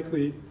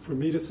 frankly, for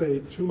me to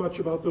say too much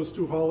about those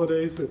 2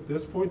 holidays at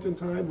this point in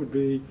time would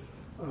be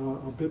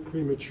a bit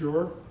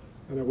premature,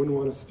 and I wouldn't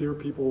want to steer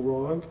people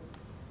wrong.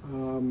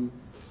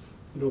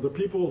 The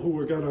people who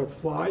are going to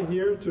fly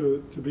here to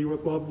be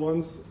with loved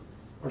ones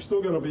are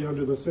still going to be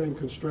under the same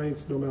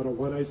constraints no matter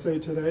what I say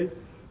today,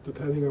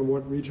 depending on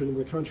what region of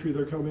the country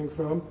they're coming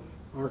from.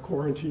 Our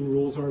quarantine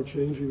rules aren't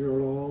changing at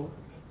all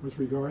with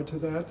regard to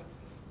that.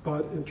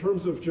 But in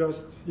terms of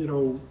just,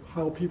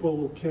 how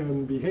people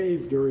can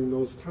behave during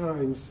those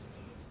times,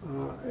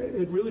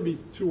 it'd really be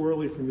too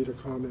early for me to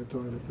comment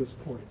on at this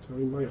point. I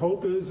mean, my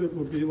hope is it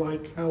would be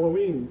like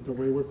Halloween, the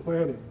way we're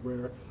planning,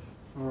 where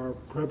our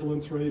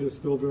prevalence rate is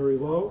still very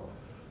low.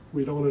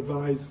 We don't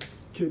advise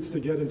kids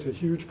to get into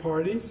huge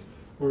parties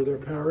or their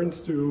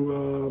parents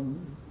to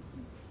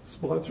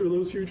sponsor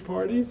those huge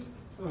parties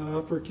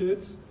for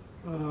kids,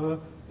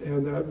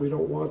 and that we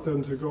don't want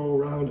them to go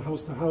around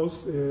house to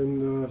house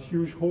in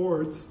huge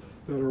hordes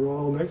that are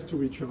all next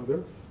to each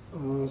other,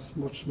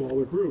 much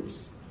smaller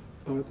groups.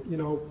 But,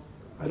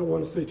 I don't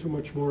want to say too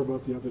much more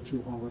about the other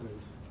 2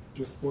 holidays.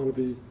 Just want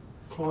to be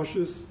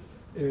cautious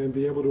and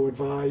be able to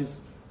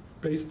advise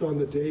based on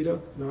the data,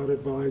 not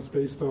advise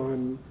based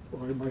on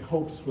my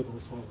hopes for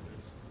those holidays.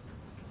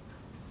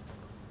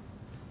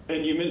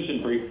 And you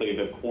mentioned briefly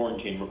the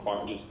quarantine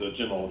requirements, just the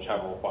general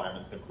travel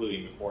requirements,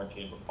 including the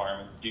quarantine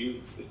requirements.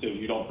 So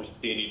you don't foresee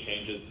any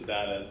changes to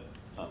that, as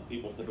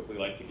people typically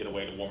like to get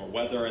away to warmer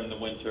weather in the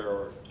winter,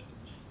 or just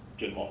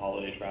general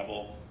holiday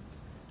travel?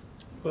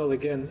 Well,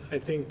 again, I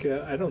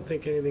don't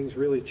think anything's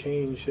really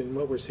changed in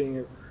what we're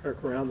seeing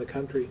around the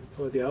country,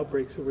 or the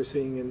outbreaks that we're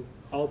seeing in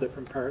all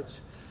different parts,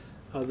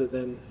 other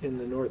than in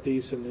the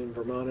Northeast and in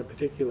Vermont in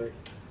particular.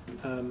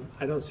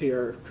 I don't see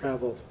our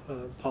travel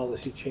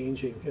policy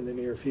changing in the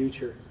near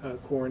future.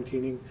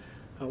 Quarantining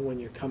when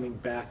you're coming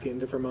back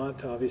into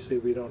Vermont, obviously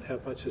we don't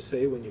have much to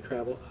say when you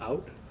travel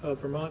out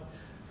of Vermont,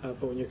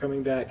 but when you're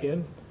coming back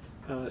in,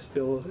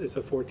 still it's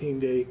a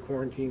 14-day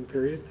quarantine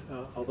period,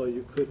 although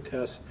you could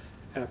test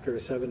after a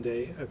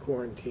 7-day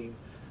quarantine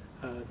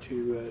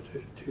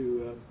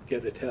to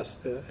get a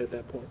test at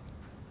that point.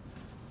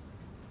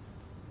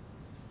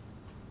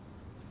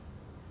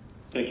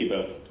 Thank you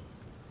both.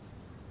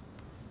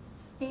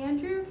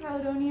 Andrew,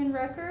 Caledonian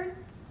Record.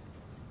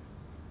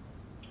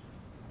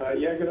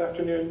 Yeah, good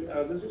afternoon.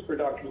 This is for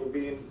Dr.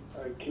 Levine.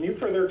 Can you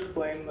further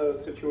explain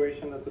the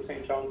situation at the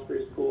St.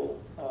 Johnsbury School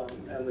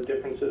and the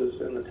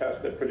differences in the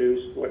test that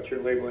produced what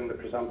you're labeling the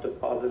presumptive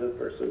positive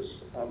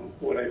versus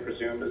what I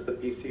presume is the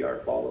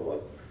PCR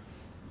follow-up?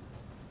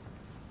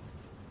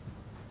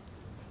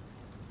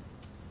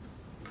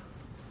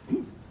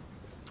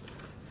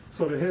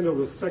 So to handle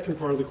the second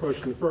part of the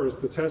question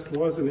first, the test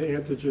was an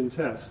antigen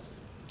test.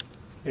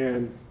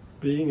 And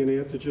being an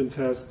antigen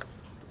test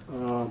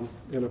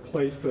in a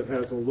place that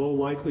has a low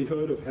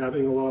likelihood of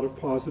having a lot of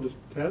positive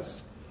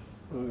tests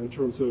in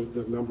terms of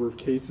the number of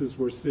cases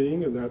we're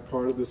seeing in that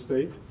part of the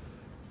state,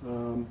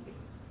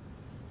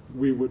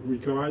 we would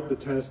regard the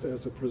test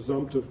as a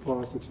presumptive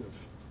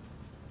positive.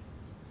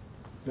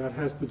 That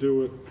has to do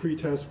with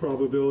pre-test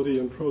probability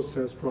and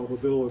post-test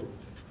probability,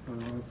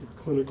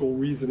 clinical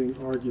reasoning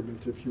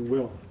argument, if you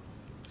will.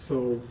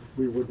 So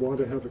we would want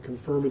to have a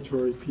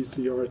confirmatory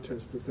PCR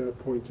test at that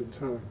point in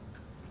time.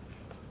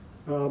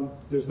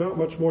 There's not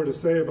much more to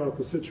say about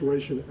the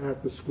situation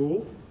at the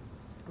school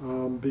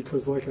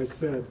because, like I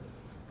said,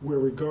 we're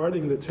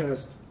regarding the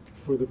test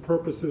for the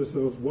purposes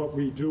of what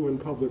we do in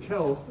public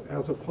health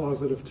as a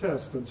positive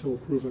test until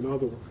proven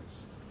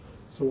otherwise.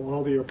 So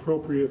all the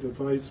appropriate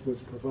advice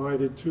was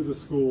provided to the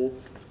school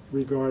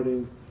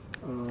regarding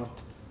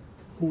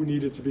who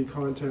needed to be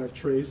contact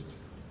traced,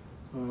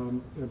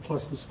 and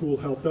plus the school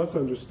helped us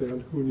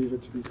understand who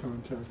needed to be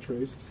contact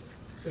traced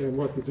and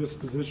what the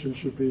disposition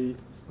should be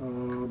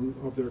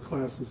of their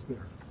classes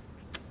there.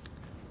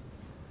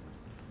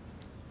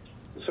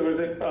 So is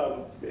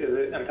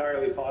it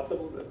entirely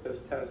possible that this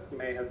test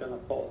may have been a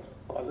false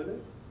positive?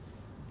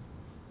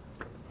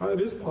 It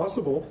is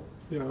possible.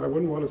 Yeah, I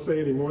wouldn't want to say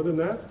any more than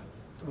that.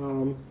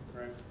 Right.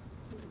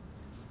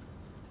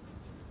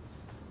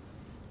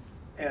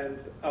 And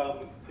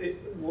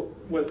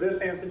was this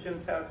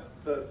antigen test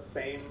the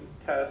same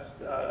test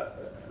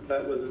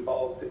that was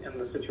involved in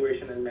the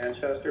situation in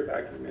Manchester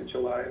back in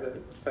mid-July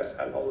that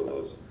had all of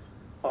those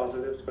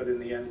positives, but in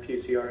the end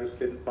PCRs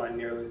didn't find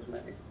nearly as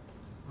many?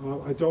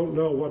 I don't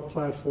know what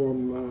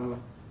platform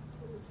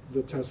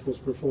the test was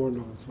performed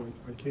on, so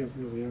I can't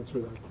really answer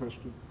that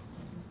question.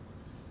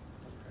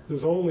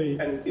 There's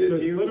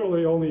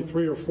literally only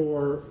 3 or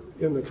 4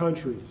 in the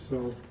country,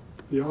 so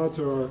the odds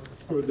are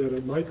good that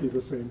it might be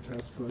the same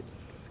test, but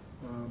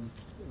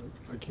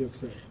I can't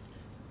say.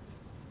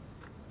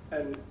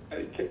 And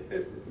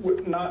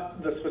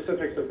not the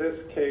specifics of this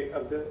case,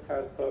 of this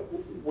test, but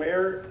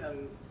where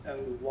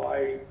and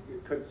why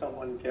could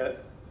someone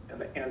get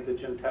an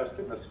antigen test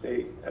in the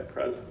state at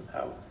present?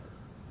 How?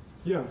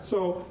 Yeah,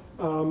 so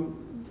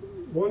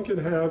one can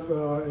have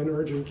an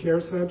urgent care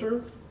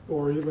center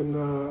or even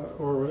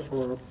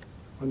or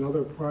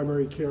another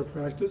primary care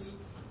practice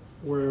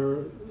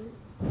where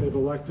they've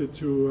elected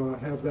to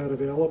have that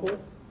available,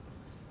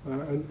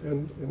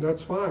 and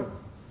that's fine.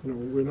 You know,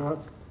 we're not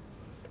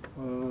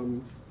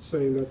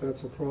saying that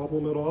that's a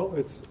problem at all.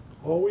 It's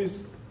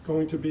always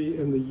going to be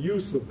in the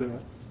use of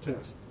that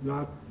test,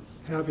 not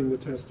having the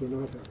test or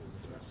not having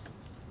the test.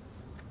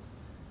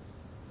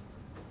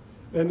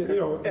 And you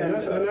know,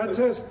 and that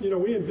test, you know,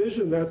 we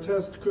envision that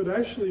test could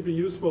actually be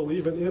useful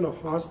even in a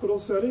hospital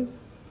setting.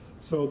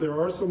 So there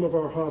are some of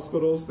our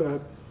hospitals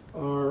that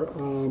are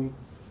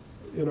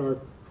in our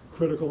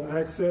critical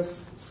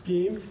access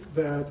scheme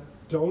that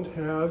don't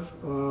have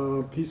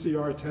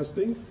PCR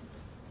testing,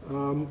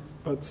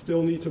 but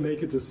still need to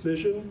make a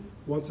decision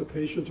once a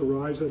patient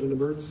arrives at an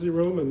emergency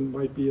room and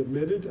might be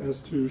admitted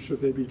as to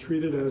should they be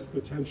treated as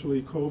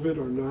potentially COVID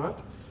or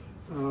not.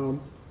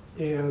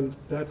 And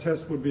that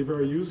test would be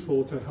very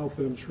useful to help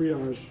them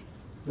triage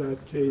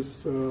that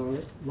case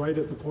right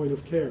at the point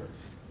of care.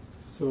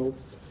 So,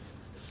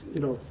 you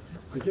know,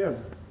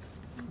 again,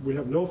 we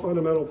have no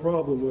fundamental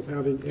problem with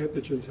having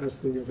antigen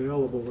testing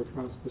available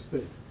across the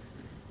state.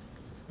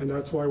 And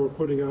that's why we're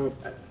putting out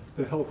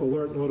the health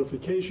alert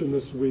notification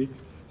this week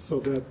so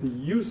that the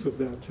use of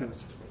that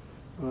test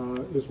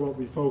is what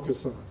we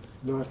focus on,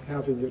 not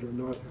having it or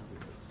not having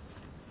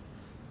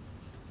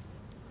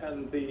it.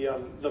 And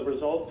the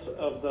results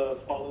of the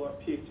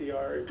follow-up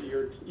PCR,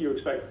 you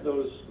expect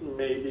those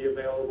may be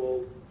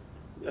available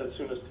as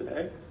soon as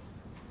today?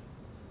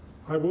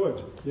 I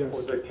would,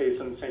 yes. For the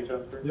case in St.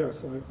 Johnsbury?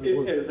 Yes, I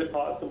would. Is it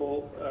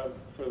possible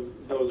for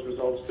those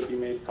results to be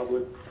made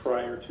public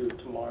prior to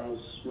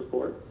tomorrow's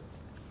report,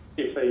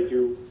 if they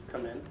do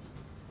come in?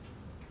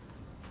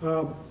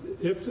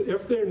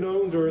 If they're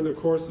known during the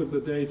course of the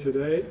day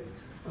today,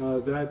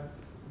 that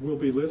will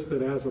be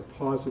listed as a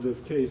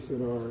positive case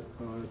in our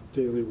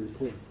daily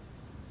report.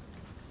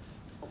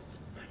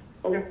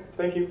 Okay,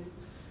 thank you.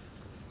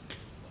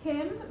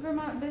 Tim,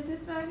 Vermont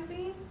Business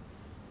Magazine.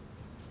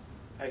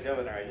 Hi,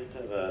 Governor. I just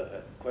have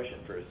a question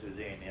for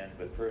Suzanne Yen,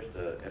 but first,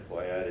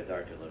 FYI to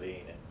Dr.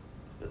 Levine.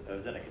 I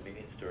was in a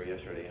convenience store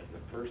yesterday, and it was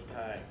the first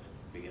time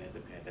since the beginning of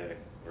the pandemic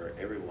where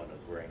everyone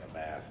was wearing a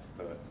mask.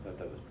 So I thought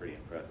that was pretty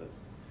impressive.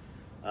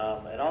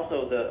 And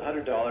also the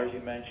 $100 you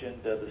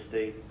mentioned, the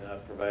state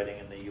providing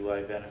in the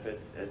UI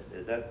benefits,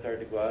 is that started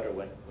to go out, or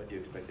when do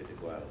you expect it to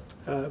go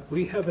out?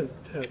 We haven't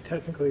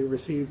technically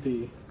received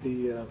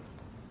the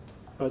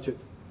budget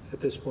at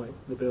this point,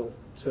 the bill,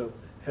 so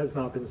it has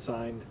not been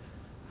signed,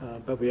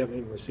 but we haven't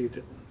even received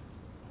it.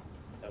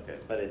 Okay,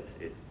 but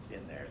it's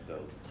in there, so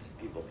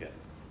people can.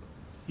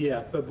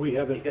 Yeah, but we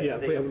haven't. We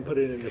haven't put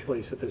it into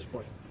place at this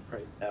point,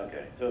 right?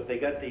 Okay, so if they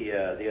got the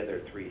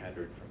other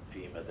 300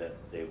 from FEMA,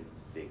 then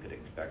they could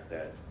expect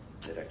that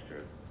extra.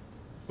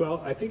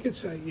 Well, I think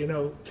it's you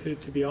know, to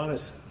be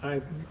honest,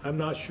 I'm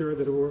not sure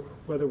that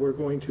whether we're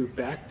going to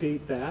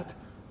backdate that,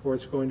 or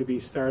it's going to be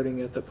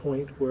starting at the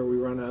point where we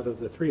run out of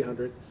the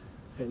 300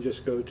 and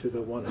just go to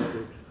the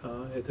 100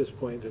 at this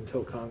point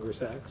until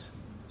Congress acts.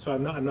 So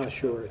I'm not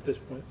sure at this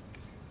point.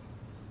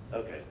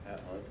 Okay, well,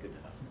 that's good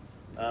to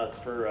know.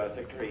 For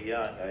Secretary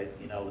Young,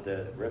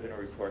 the revenue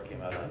report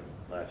came out on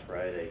last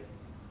Friday,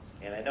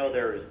 and I know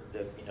the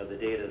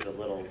data is a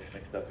little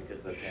mixed up because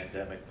of the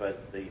pandemic,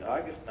 but the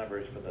August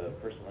numbers for the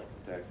personal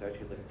income tax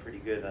actually look pretty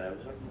good, and I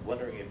was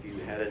wondering if you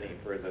had any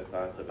further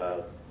thoughts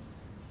about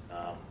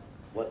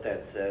what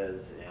that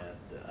says, and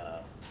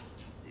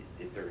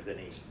if there's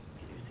any,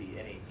 can you see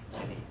any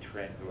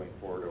trend going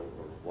forward, or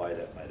why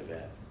that might have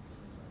been?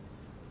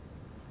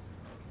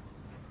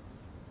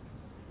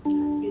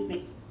 Excuse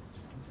me.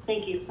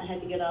 Thank you. I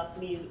had to get off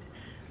mute.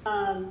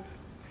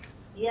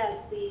 Yes,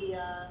 the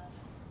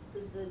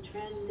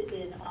trend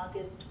in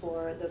August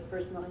for the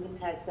personal income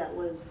tax, that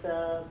was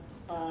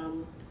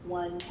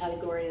one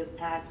category of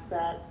tax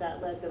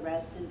that led the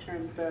rest in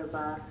terms of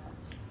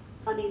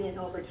coming in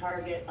over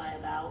target by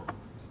about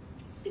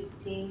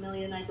 16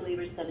 million, I believe,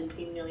 or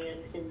 17 million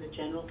in the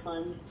general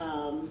fund.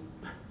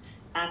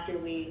 After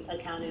we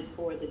accounted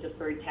for the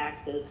deferred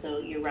taxes. So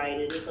you're right,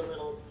 it is a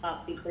little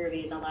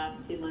topsy-turvy in the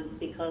last 2 months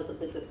because of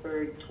the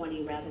deferred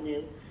 20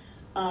 revenue.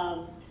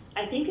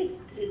 I think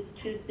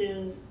it's too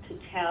soon to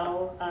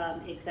tell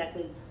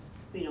exactly,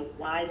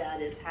 why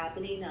that is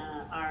happening.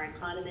 Our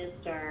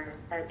economists are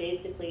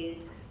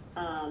basically,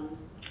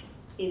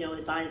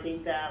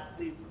 advising that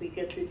we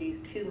get through these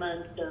 2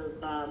 months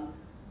of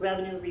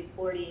revenue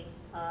reporting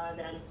that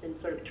has been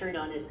sort of turned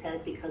on its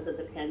head because of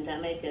the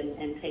pandemic,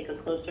 and take a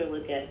closer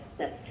look at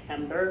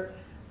September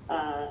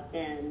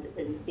and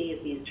see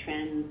if these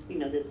trends,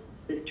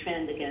 this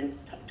trend against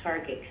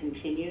target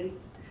continues.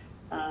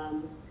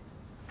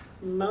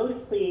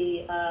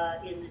 Mostly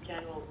in the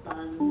general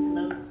fund,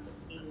 most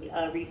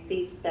of the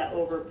receipts that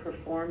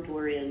overperformed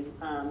were in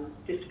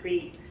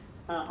discrete,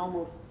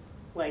 almost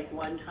like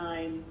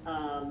one-time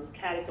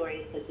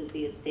categories such as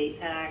the estate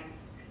tax,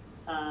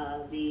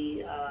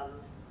 the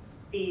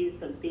fees,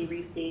 some fee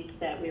receipts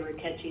that we were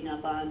catching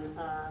up on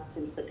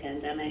since the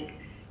pandemic,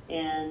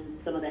 and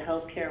some of the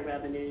healthcare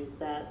revenues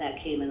that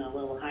came in a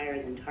little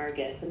higher than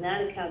target, and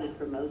that accounted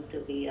for most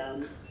of the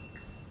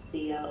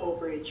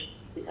overage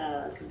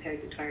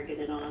compared to target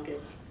in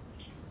August.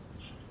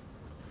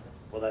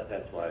 Well,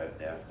 that's why I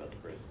asked about the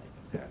personal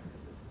income tax,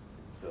 because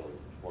it's still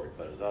important,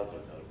 but it's also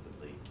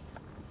noticeably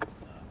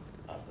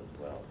up as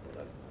well. So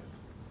that's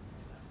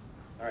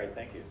why. All right,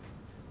 thank you.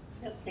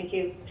 Yep, thank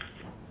you.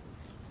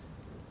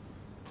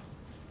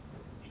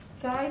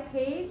 Guy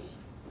Page.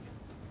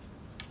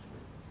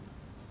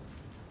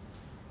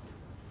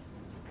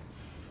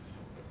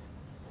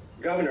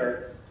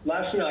 Governor,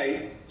 last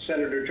night,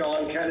 Senator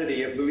John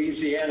Kennedy of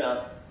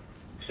Louisiana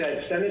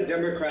said Senate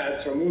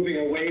Democrats are moving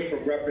away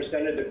from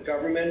representative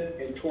government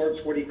and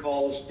towards what he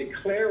calls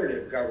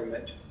declarative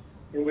government,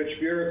 in which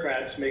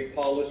bureaucrats make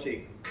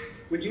policy.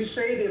 Would you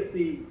say that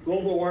the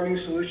Global Warming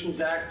Solutions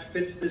Act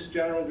fits this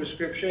general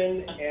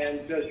description,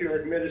 and does your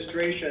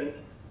administration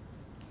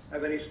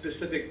have any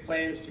specific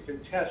plans to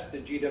contest the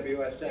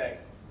GWSA?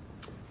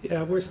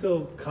 Yeah, we're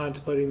still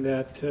contemplating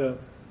that,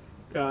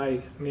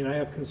 Guy. I mean, I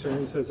have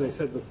concerns, as I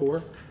said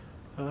before,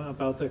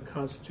 about the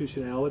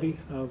constitutionality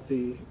of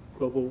the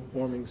Global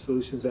Warming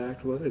Solutions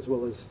Act, as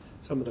well as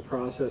some of the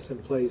process in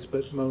place,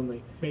 but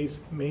mainly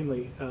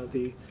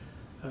the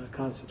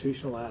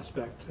constitutional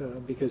aspect,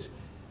 because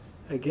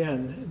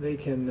again, they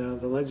can,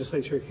 the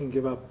legislature can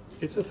give up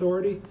its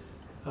authority,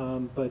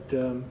 and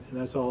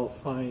that's all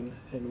fine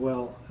and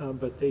well,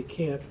 but they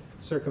can't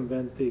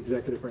circumvent the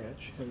executive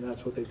branch, and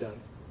that's what they've done.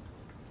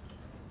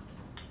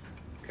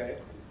 Okay,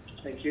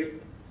 thank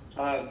you.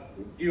 Do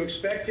you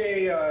expect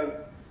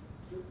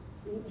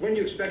when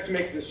do you expect to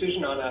make a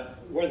decision on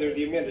whether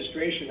the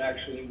administration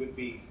actually would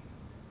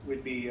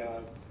be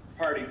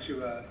party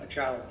to a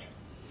challenge?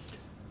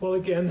 Well,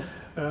 again,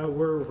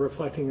 we're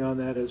reflecting on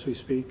that as we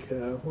speak.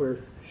 We're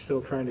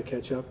still trying to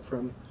catch up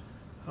from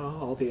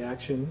all the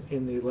action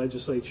in the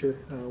legislature,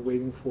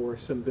 waiting for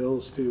some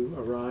bills to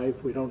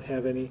arrive. We don't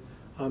have any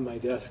on my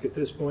desk at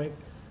this point,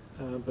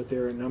 but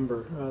there are a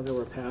number that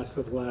were passed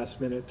at the last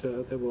minute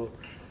that will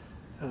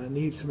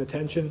need some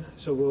attention.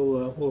 So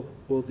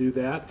we'll do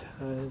that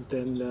and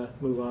then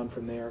move on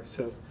from there.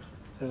 So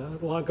a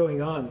lot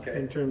going on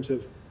in terms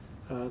of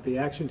the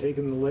action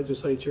taken in the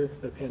legislature,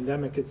 the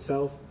pandemic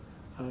itself,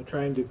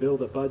 trying to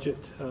build a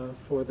budget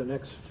for the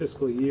next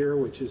fiscal year,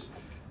 which is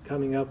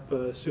coming up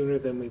sooner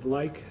than we'd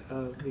like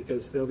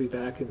because they'll be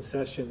back in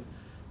session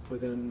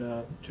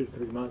within 2 to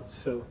 3 months.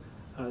 So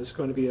it's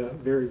going to be a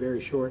very,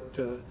 very short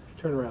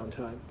turnaround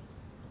time.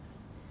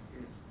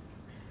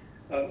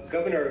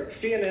 Governor,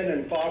 CNN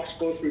and Fox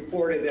both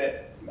reported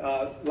that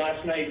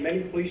last night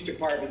many police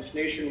departments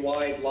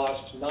nationwide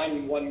lost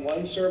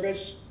 911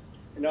 service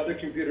and other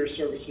computer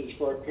services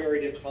for a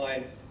period of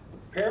time,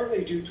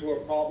 apparently due to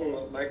a problem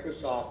at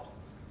Microsoft.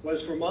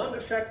 Was Vermont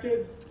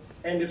affected?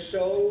 And if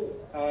so,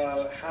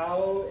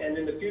 how? And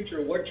in the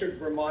future, what should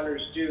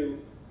Vermonters do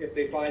if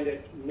they find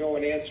that no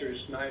one answers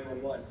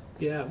 911?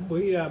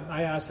 Yeah,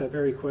 I asked that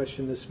very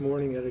question this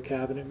morning at a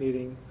cabinet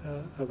meeting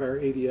of our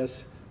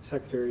ADS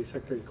Secretary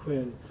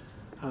Quinn.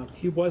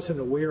 He wasn't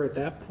aware at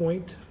that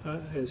point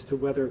as to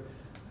whether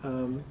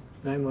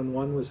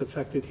 911 was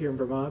affected here in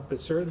Vermont, but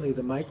certainly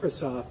the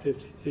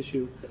Microsoft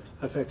issue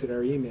affected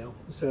our email.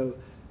 So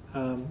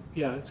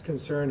yeah, it's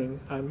concerning.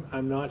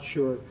 I'm not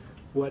sure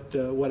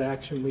what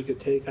action we could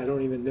take. I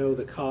don't even know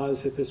the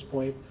cause at this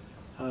point.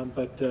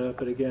 But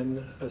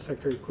again,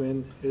 Secretary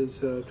Quinn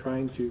is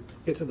trying to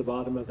get to the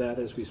bottom of that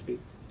as we speak.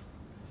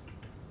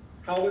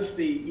 How was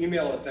the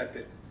email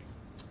affected?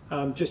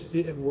 Just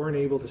weren't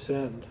able to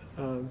send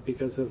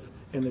because of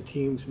in the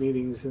Teams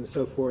meetings and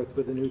so forth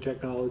with the new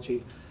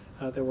technology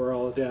that we're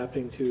all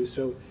adapting to.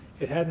 So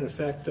it had an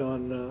effect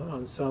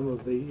on some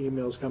of the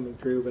emails coming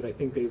through, but I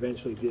think they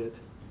eventually did.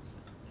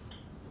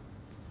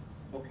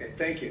 Okay,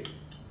 thank you.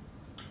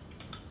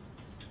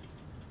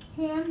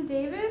 Pam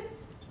Davis.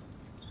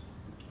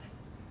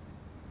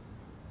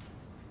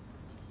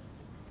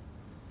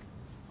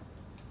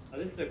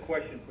 This is a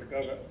question for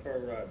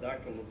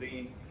Dr.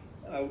 Levine.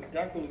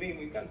 Dr. Levine,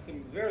 we've got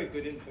some very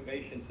good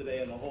information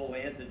today on the whole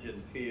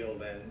antigen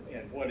field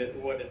and what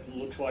it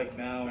looks like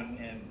now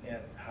and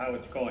how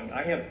it's going.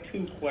 I have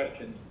 2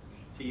 questions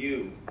to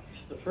you.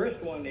 The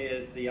first one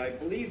is I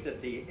believe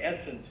that the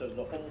essence of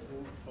the whole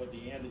group for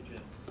the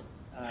antigen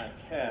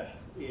test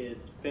is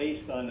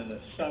based on an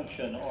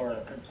assumption or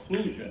a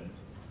conclusion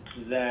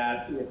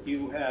that if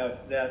you have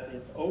that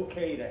it's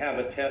okay to have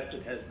a test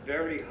that has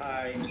very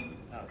high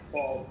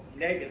false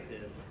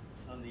negatives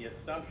on the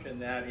assumption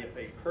that if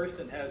a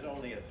person has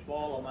only a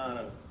small amount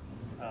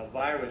of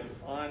virus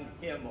on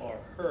him or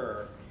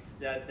her,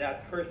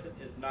 that person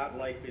is not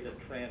likely to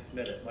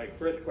transmit it. My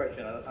first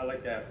question, I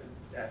like to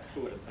ask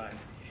 2 at a time.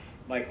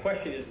 My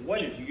question is,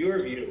 what is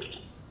your view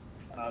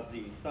of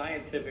the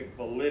scientific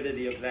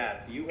validity of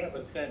that? Do you have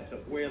a sense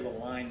of where the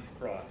lines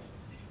cross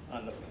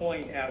on the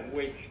point at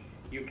which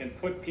you can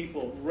put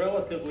people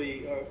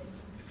relatively or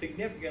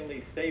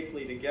significantly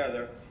safely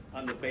together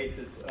on the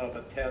basis of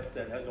a test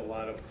that has a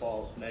lot of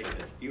false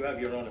negatives? You have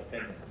your own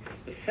opinion.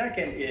 The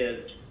second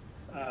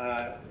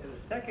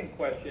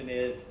question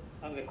is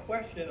on the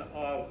question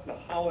of the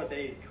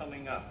holidays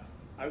coming up.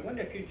 I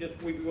wonder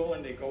if would be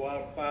willing to go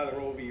out farther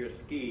over your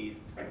skis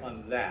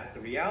on that.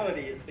 The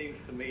reality, it seems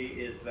to me,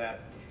 is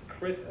that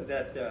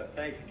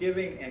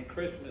Thanksgiving and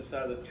Christmas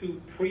are the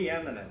 2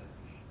 preeminent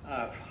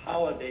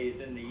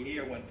holidays in the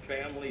year when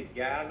families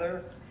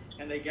gather,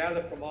 and they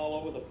gather from all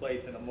over the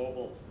place in a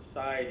mobile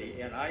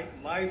society. And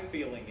my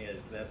feeling is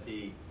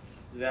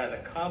that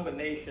a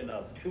combination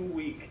of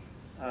 2-week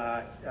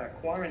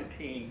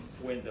quarantine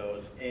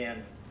windows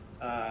and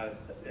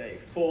a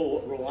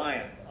full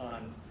reliance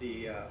on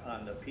the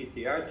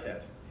PCR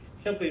test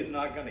simply is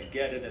not going to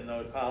get it in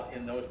those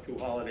 2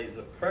 holidays.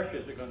 The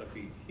pressures are going to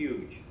be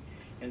huge.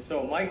 And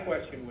so my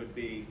question would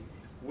be,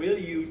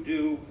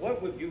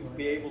 what would you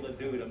be able to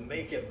do to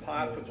make it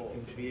possible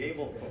to be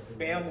able for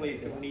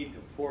families who need to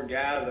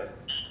foregather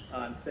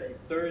on, say,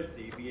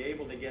 Thursday, be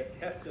able to get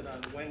tested on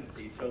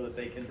Wednesday so that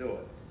they can do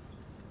it?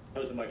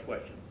 Those are my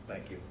questions.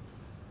 Thank you.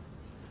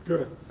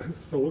 Good.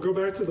 So we'll go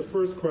back to the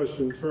first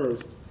question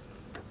first.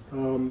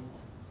 I'm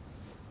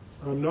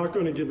not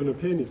going to give an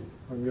opinion.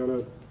 I'm going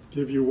to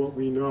give you what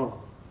we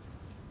know.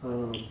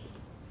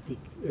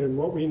 And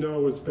what we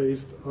know is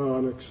based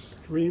on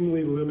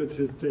extremely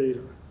limited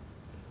data.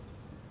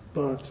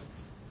 But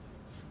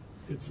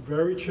it's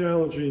very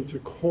challenging to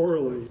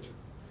correlate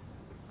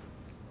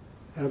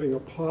having a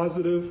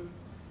positive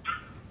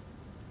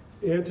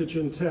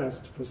antigen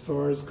test for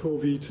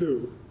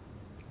SARS-CoV-2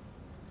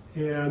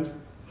 and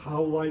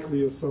how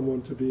likely is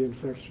someone to be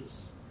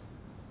infectious.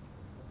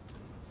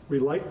 We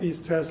like these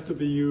tests to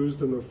be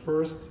used in the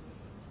first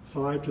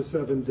 5 to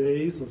 7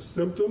 days of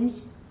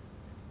symptoms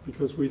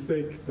because we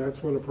think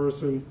that's when a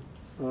person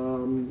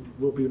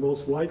will be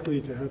most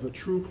likely to have a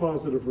true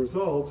positive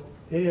result,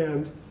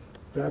 and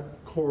that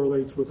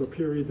correlates with a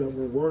period that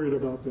we're worried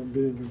about them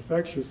being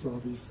infectious,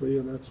 obviously,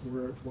 and that's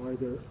why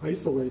they're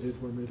isolated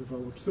when they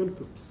develop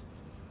symptoms.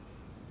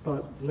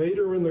 But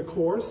later in the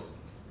course,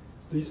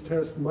 these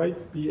tests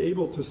might be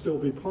able to still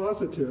be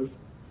positive,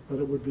 but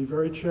it would be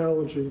very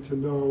challenging to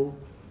know,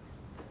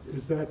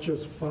 is that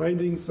just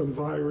finding some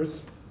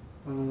virus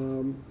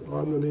on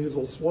the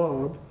nasal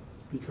swab,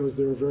 because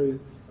they're very,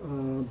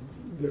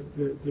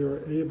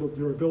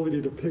 their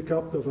ability to pick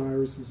up the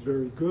virus is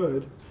very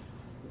good,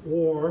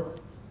 or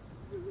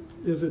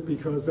is it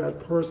because that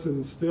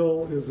person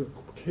still is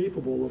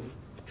capable of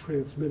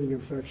transmitting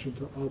infection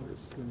to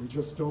others, and we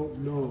just don't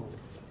know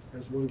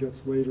as one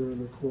gets later in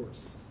the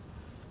course.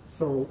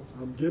 So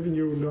I'm giving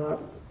you not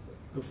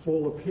the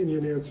full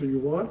opinion answer you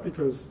want,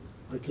 because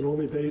I can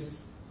only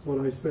base what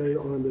I say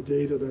on the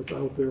data that's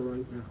out there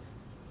right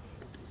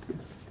now.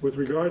 With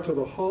regard to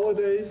the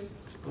holidays,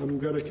 I'm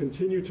going to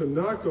continue to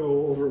not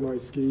go over my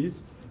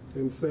skis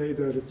and say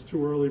that it's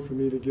too early for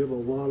me to give a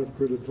lot of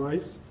good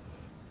advice.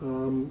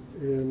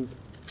 And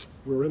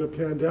we're in a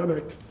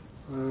pandemic,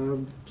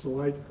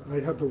 so I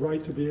have the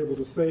right to be able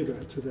to say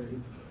that today.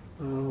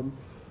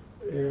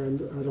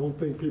 And I don't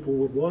think people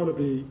would want to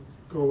be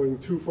going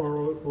too far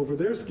over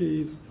their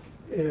skis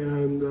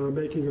and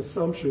making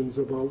assumptions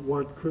about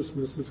what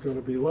Christmas is going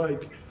to be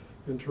like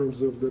in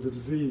terms of the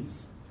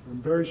disease.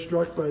 I'm very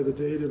struck by the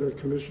data that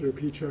Commissioner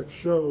Pichek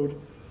showed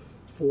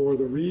for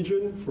the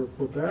region, for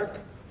Quebec,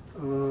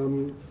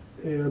 and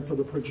for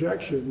the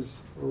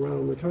projections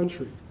around the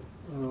country.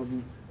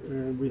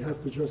 And we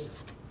have to just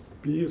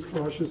be as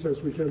cautious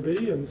as we can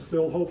be and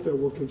still hope that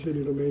we'll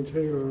continue to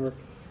maintain our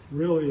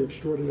really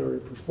extraordinary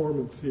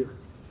performance here.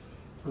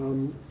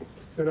 And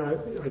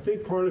I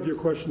think part of your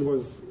question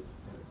was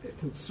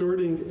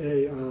inserting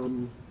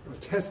a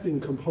testing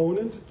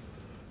component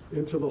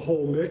into the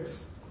whole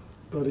mix.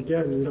 But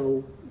again, you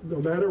know, no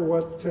matter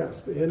what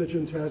test,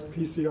 antigen test,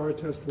 PCR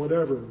test,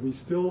 whatever, we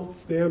still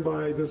stand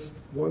by this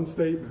one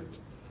statement.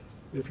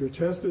 If your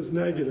test is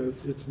negative,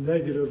 it's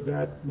negative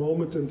that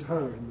moment in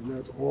time, and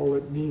that's all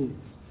it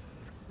means.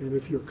 And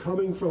if you're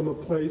coming from a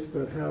place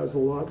that has a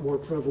lot more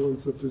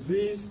prevalence of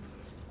disease,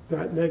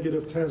 that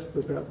negative test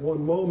at that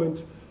one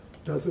moment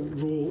doesn't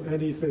rule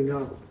anything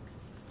out.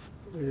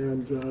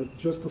 And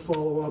just to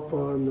follow up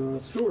on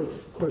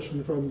Stuart's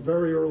question from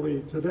very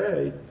early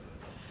today,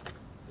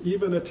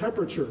 even a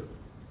temperature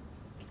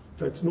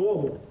that's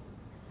normal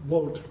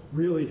won't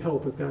really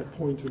help at that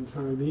point in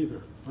time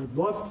either. I'd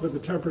love for the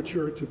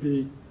temperature to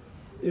be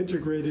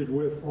integrated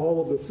with all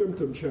of the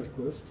symptom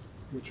checklist,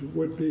 which it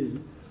would be,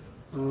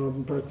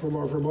 but from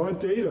our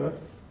Vermont data,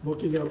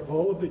 looking at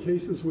all of the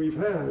cases we've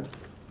had,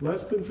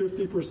 less than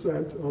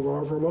 50% of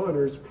our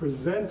Vermonters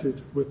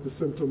presented with the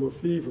symptom of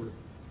fever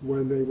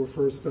when they were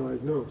first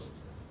diagnosed.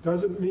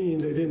 Doesn't mean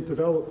they didn't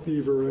develop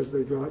fever as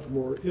they got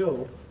more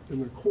ill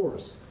in the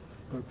course,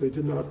 but they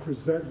did not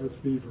present with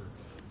fever.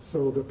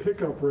 So the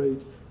pickup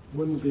rate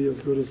wouldn't be as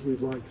good as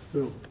we'd like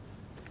still.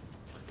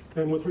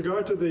 And with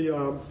regard to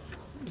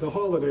the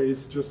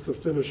holidays, just to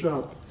finish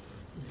up,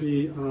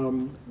 the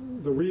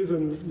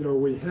reason, you know,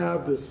 we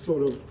have this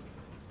sort of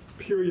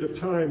period of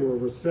time where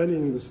we're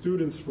sending the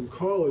students from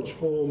college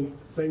home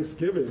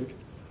Thanksgiving,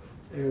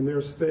 and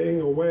they're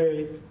staying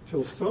away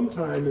till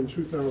sometime in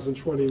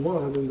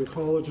 2021, and the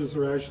colleges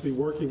are actually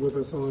working with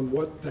us on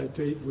what that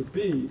date would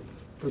be,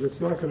 but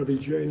it's not going to be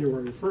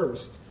January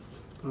 1st.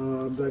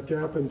 That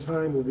gap in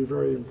time will be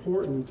very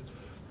important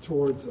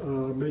towards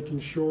making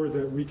sure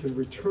that we can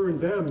return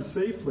them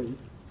safely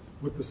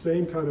with the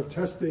same kind of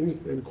testing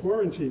and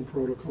quarantine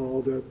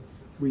protocol that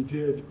we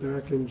did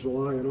back in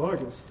July and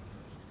August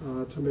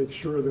to make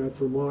sure that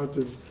Vermont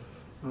is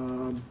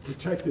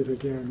protected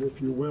again,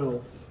 if you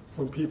will,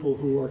 from people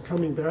who are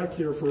coming back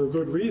here for a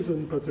good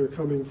reason, but they're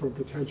coming from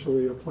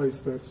potentially a place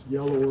that's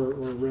yellower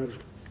or redder.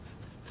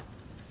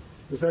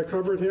 Has that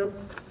covered him?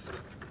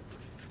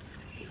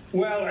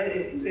 Well,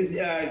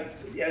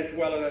 as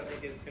well as I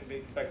think it can be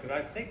expected.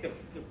 I think the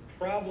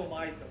problem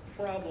I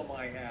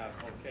have,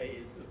 okay,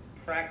 is the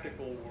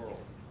practical world.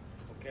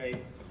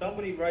 Okay,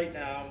 somebody right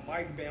now,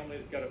 my family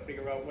has got to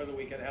figure out whether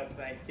we can have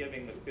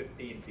Thanksgiving with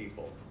 15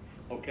 people.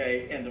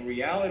 Okay, and the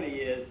reality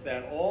is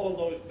that all of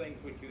those things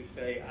which you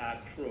say are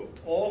true.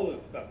 All of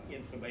the stuff,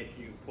 information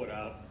you put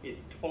out is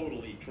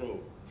totally true.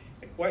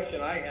 The question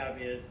I have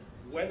is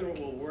whether it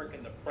will work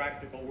in the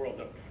practical world.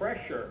 The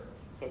pressure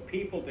for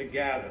people to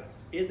gather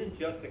isn't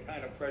just the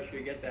kind of pressure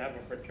you get to have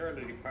a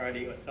fraternity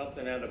party or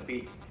something at a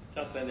beach,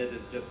 something that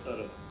is just sort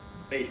of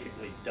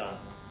basically done.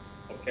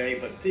 Okay,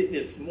 but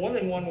it's more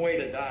than one way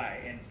to die,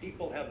 and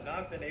people have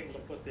not been able to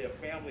put their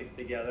families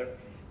together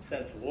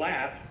since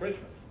last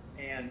Christmas.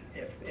 And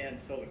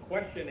so the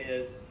question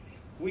is,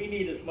 we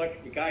need as much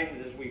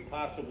guidance as we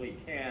possibly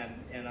can,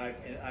 and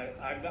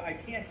I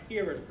can't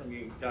hear it from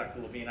you,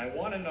 Dr. Levine. I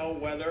want to know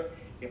whether,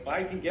 if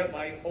I can get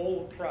my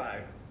whole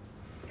tribe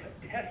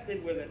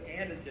tested with an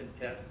antigen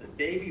test the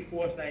day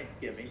before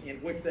Thanksgiving, in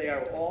which they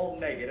are all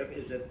negative,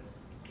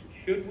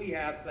 should we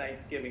have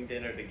Thanksgiving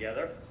dinner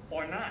together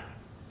or not?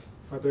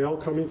 Are they all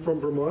coming from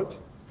Vermont?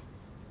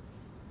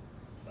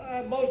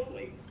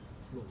 Mostly.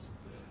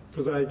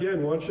 Because I,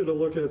 again, want you to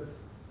look at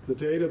the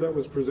data that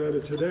was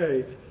presented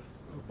today.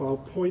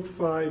 About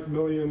 0.5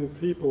 million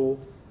people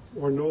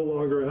are no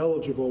longer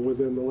eligible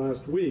within the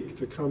last week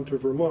to come to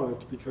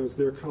Vermont because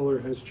their color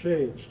has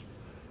changed.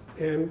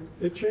 And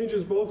it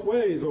changes both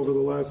ways over the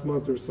last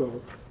month or so,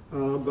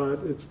 but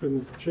it's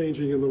been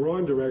changing in the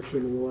wrong direction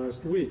in the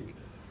last week.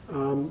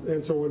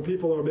 And so when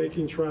people are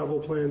making travel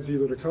plans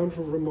either to come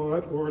from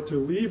Vermont or to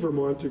leave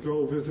Vermont to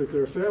go visit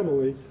their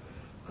family,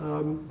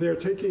 they're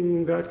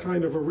taking that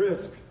kind of a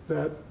risk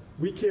that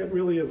we can't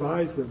really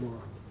advise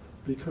them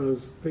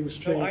because things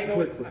No, change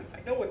quickly.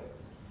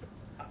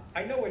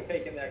 I know we're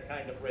taking that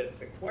kind of risk.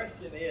 The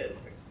question is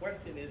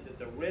that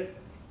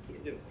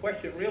the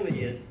question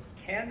really is,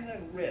 can the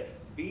risk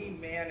be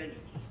managed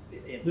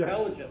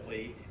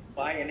intelligently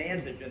by an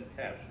antigen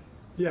test?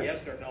 Yes.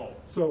 Yes or no?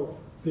 So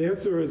the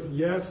answer is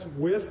yes,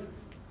 with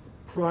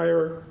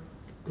prior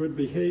good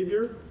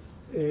behavior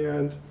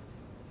and,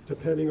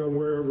 depending on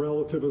where a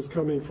relative is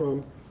coming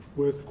from,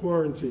 with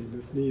quarantine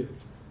if needed.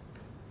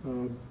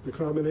 The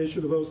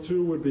combination of those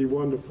two would be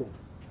wonderful.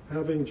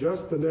 Having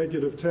just the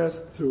negative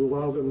test to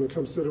allow them to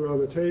come sit around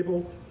the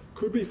table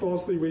could be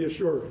falsely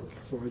reassuring.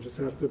 So I just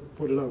have to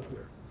put it out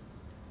there.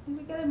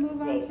 We got to move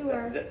on to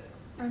our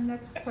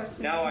next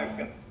question. Now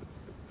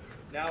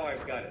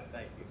I've got it.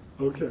 Thank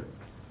you. Okay.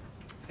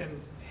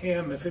 And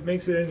Ham, if it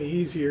makes it any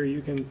easier,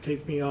 you can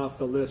take me off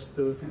the list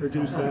to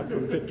reduce that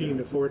from 15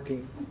 to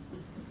 14.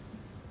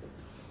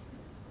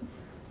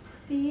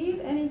 Steve,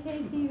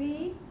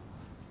 NEKTV?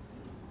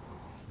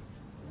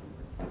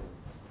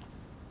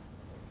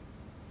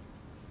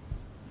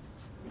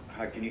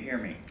 Hi, can you hear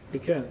me? We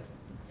can.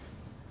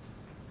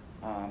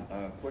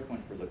 A quick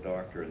one for the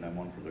doctor and then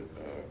one for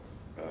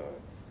the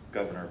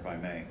governor, if I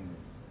may.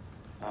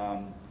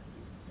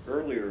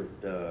 Earlier,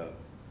 the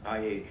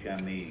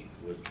IHME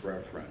was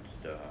referenced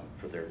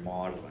for their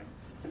modeling.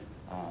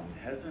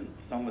 Hasn't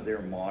some of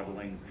their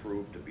modeling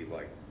proved to be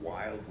like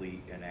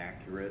wildly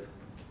inaccurate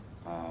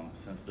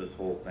since this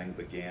whole thing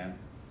began?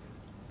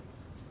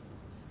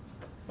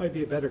 Might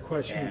be a better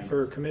question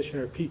for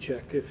Commissioner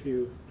Pichek, if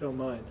you don't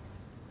mind.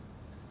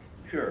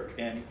 Sure,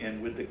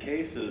 and with the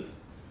cases,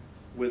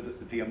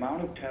 with the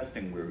amount of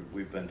testing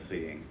we've been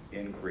seeing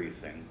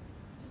increasing,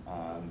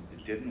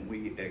 didn't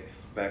we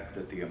expect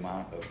that the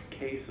amount of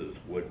cases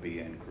would be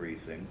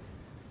increasing?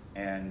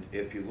 And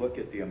if you look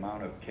at the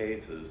amount of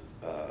cases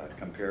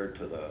compared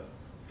to the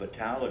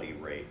fatality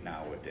rate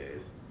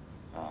nowadays,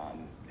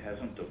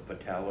 hasn't the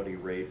fatality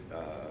rate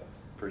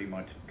pretty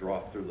much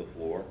dropped through the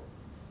floor?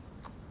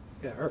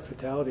 Yeah, our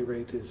fatality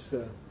rate is,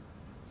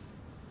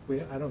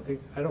 I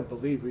don't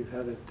believe we've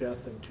had a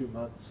death in 2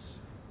 months.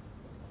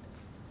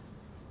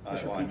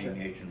 Well, I mean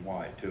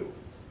nationwide too.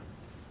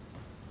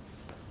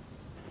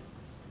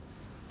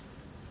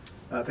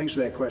 Thanks for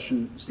that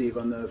question, Steve.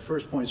 On the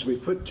first point, so we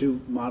put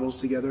two models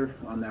together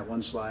on that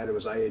one slide. It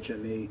was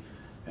IHME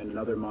and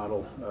another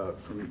model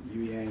from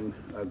Yang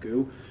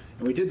Gu.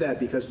 And we did that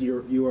because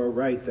you are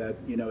right that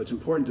it's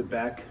important to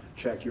back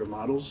check your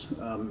models.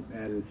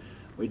 And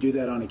we do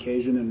that on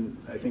occasion, and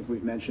I think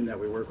we've mentioned that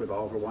we work with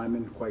Oliver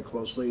Wyman quite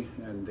closely,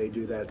 and they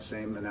do that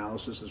same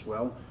analysis as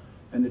well.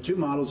 And the two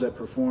models that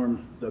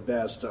perform the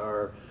best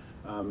are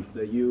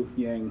the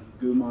Yang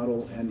Gu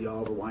model and the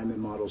Oliver Wyman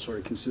model, sort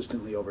of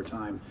consistently over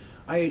time.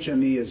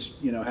 IHME has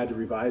had to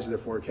revise their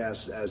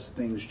forecasts as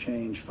things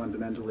change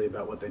fundamentally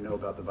about what they know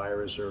about the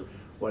virus or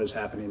what is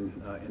happening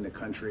in the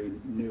country,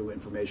 new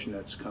information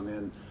that's come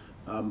in.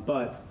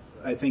 But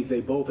I think they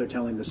both are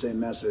telling the same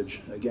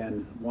message.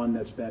 Again, one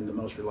that's been the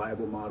most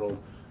reliable model,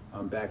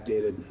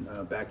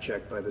 backdated,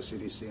 back-checked by the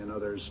CDC and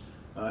others,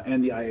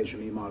 and the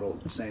IHME model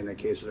saying that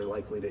cases are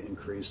likely to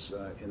increase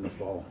in the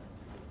fall.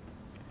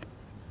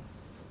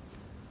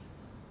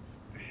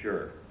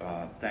 Sure,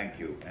 thank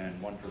you.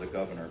 And one for the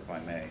governor, if I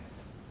may.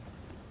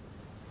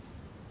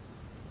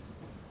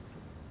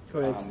 Go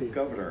ahead, Steve.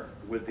 Governor,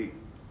 with the,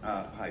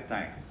 hi,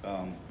 thanks.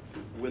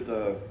 With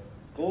the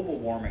Global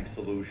Warming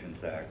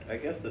Solutions Act, I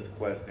guess this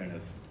question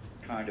is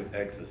kind of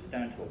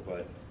existential,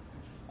 but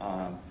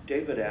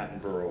David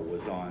Attenborough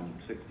was on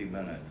 60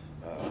 Minutes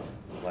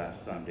last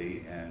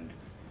Sunday, and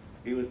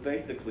he was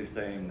basically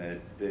saying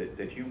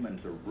that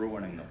humans are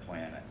ruining the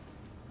planet.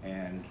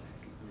 And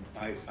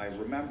I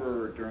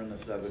remember during the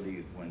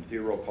 70s when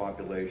zero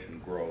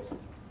population growth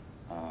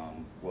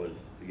was,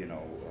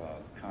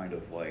 kind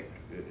of like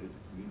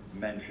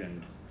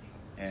mentioned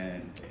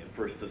and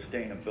for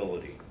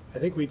sustainability. I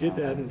think we did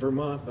that in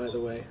Vermont, by the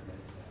way.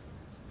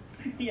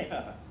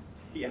 Yeah.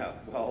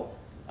 Well,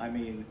 I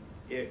mean,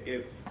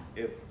 if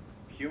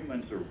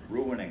humans are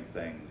ruining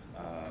things,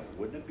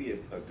 wouldn't it be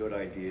a good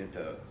idea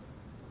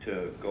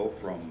to go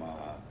from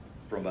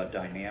a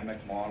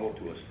dynamic model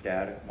to a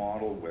static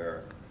model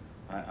where,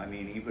 I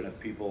mean, even if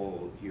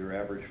your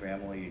average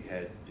family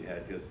had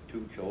just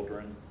 2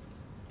 children,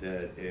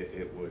 that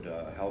it would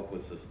help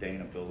with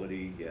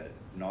sustainability, yet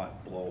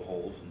not blow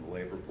holes in the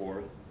labor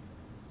force?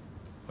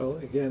 Well,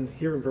 again,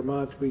 here in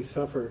Vermont, we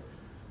suffer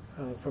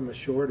from a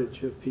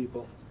shortage of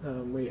people.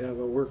 We have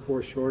a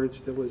workforce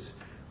shortage that was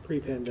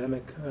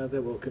pre-pandemic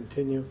that will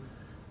continue.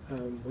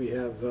 We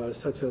have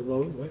such a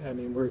low,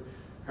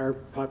 our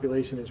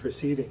population is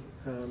receding,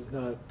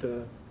 not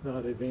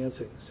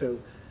advancing. So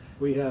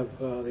we have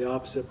the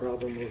opposite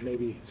problem with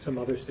maybe some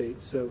other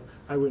states. So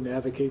I wouldn't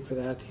advocate for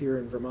that here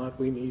in Vermont.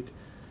 We need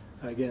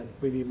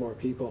more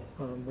people.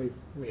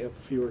 We have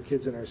fewer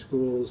kids in our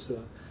schools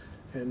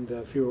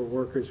and fewer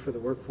workers for the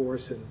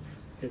workforce, and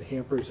it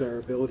hampers our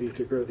ability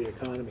to grow the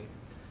economy.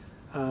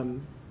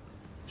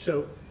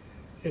 So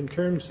in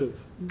terms of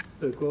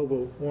the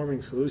Global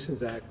Warming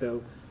Solutions Act,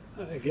 though,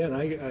 again,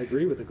 I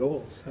agree with the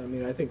goals. I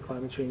mean, I think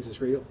climate change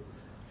is real,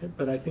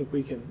 but I think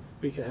we can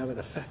have an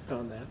effect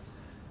on that.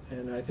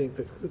 And I think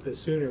the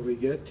sooner we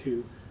get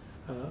to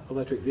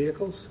electric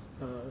vehicles,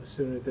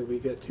 sooner that we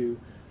get to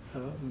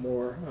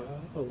more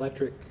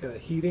electric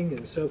heating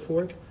and so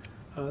forth,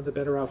 the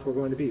better off we're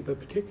going to be. But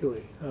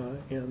particularly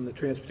in the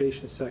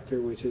transportation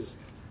sector, which is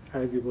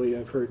arguably,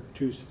 I've heard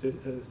two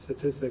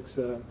statistics,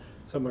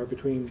 somewhere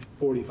between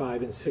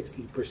 45 and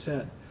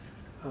 60%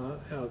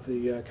 of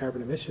the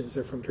carbon emissions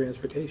are from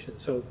transportation.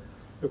 So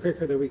the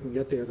quicker that we can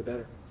get there, the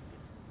better.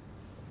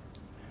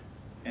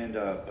 And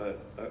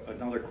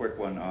another quick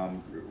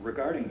one,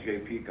 regarding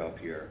JP up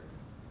here,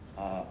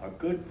 a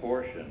good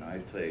portion,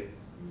 I'd say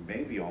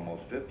maybe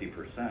almost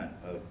 50%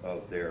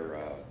 of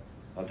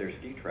their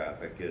ski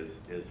traffic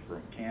is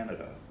from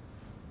Canada.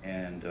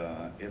 And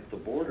if the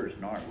border's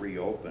not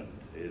reopened,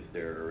 is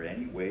there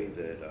any way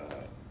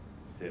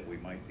that we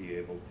might be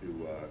able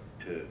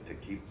to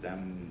keep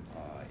them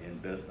in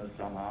business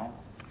somehow?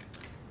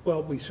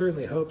 Well, we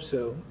certainly hope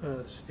so,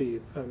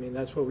 Steve. I mean,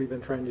 that's what we've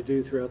been trying to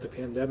do throughout the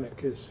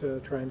pandemic, is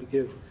trying to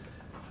give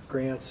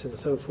grants and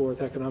so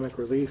forth, economic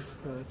relief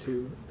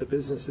to the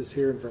businesses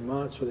here in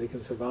Vermont so they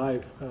can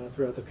survive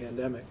throughout the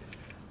pandemic.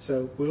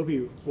 So we'll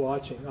be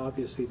watching,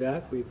 obviously,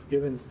 that. We've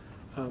given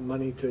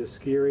money to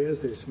ski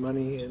areas. There's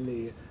money in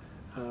the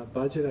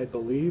budget, I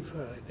believe.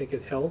 I think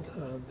it held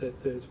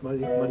that there's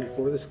money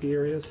for the ski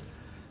areas,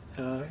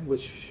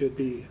 which should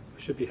be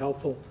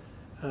helpful.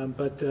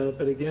 But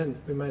again,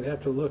 we might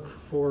have to look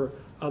for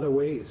other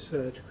ways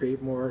to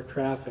create more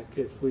traffic.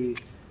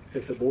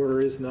 If the border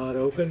is not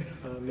open,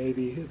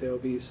 maybe there'll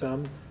be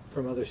some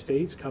from other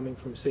states coming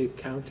from safe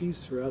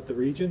counties throughout the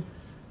region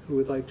who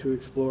would like to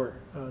explore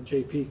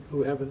JP,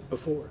 who haven't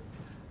before,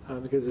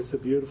 because it's a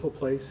beautiful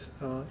place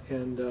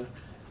and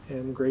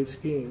great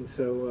skiing.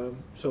 So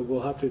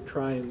we'll have to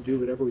try and do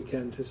whatever we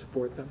can to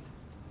support them.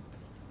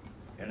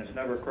 And it's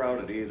never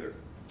crowded either.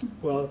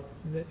 Well,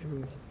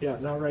 yeah,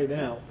 not right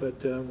now,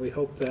 but we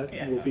hope that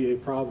will be a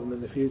problem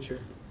in the future.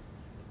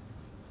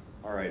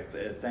 All right,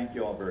 thank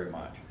you all very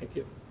much. Thank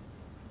you.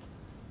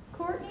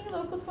 Courtney,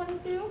 Local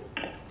 22.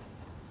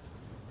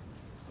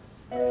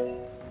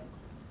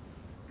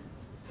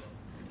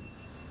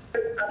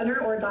 Governor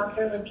or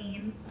Dr.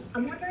 Levine,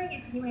 I'm wondering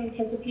if you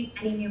anticipate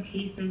any new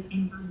cases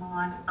in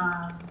Vermont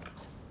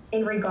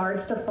in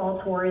regards to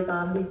fall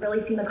tourism. We've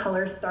really seen the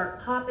colors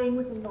start popping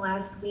within the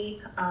last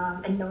week,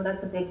 and know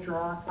that's a big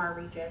draw for our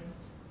region.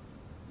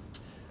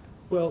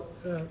 Well,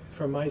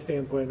 from my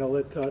standpoint, I'll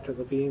let Dr.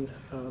 Levine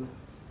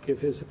give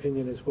his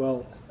opinion as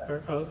well,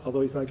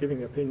 although he's not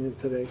giving opinions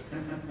today.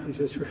 He's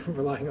just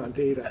relying on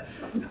data.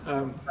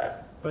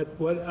 But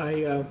what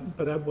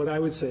I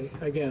would say,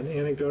 again,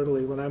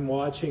 anecdotally, when I'm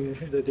watching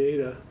the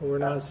data, we're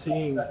not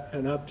seeing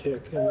an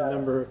uptick in the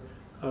number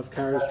of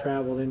cars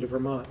traveled into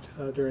Vermont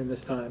during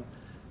this time.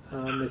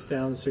 It's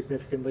down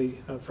significantly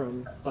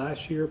from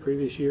last year,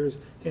 previous years,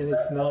 and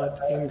it's not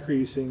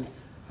increasing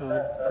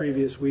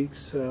previous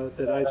weeks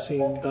that I've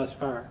seen thus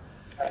far.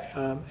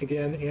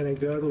 Again,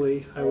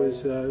 anecdotally, I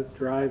was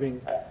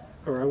driving,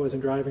 or I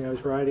wasn't driving, I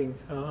was riding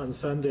on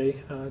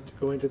Sunday to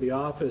go into the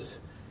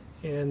office,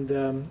 and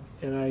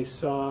I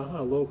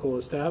saw a local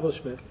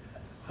establishment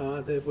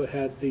that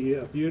had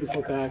the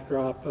beautiful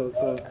backdrop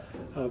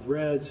of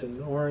reds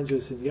and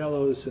oranges and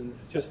yellows, and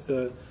just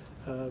a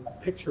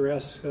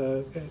picturesque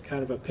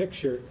kind of a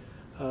picture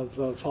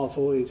of fall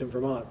foliage in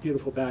Vermont.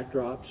 Beautiful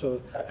backdrop.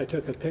 So I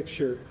took a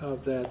picture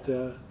of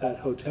that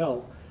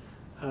hotel.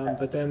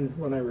 But then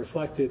when I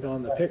reflected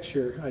on the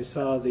picture, I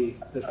saw the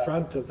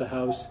front of the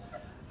house,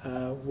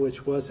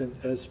 which wasn't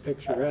as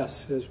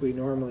picturesque as we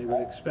normally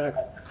would expect,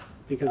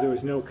 because there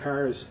was no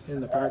cars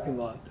in the parking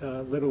lot,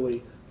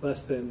 literally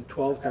less than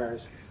 12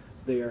 cars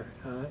there.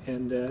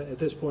 And at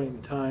this point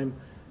in time,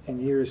 in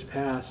years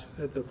past,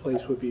 the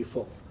place would be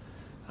full.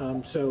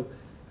 So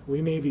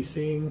we may be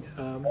seeing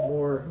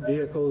more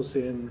vehicles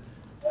in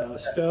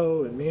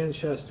Stowe and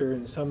Manchester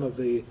and some of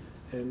the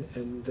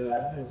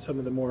some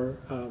of the more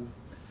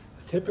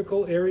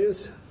typical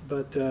areas,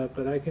 but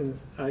I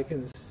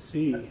can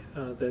see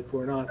that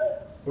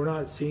we're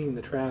not seeing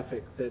the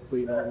traffic that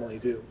we normally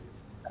do.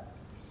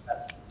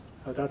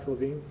 Dr.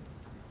 Levine?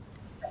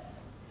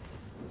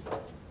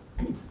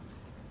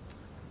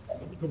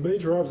 The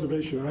major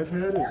observation I've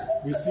had is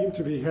we seem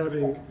to be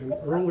having an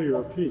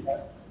earlier peak.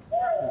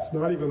 It's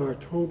not even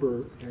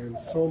October, and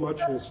so much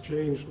has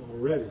changed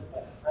already.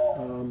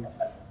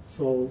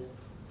 So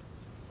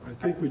I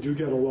think we do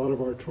get a lot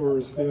of our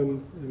tourists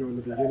in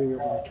the beginning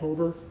of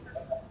October,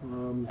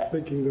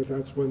 thinking that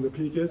that's when the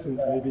peak is, and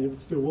maybe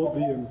it still will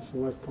be in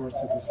select parts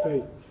of the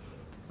state.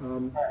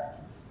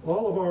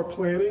 All of our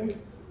planning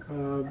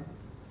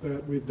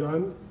that we've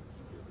done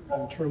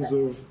in terms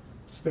of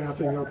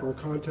staffing up our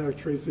contact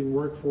tracing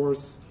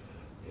workforce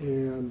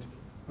and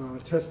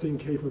testing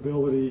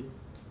capability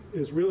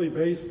is really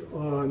based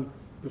on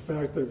the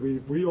fact that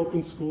we've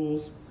reopened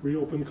schools,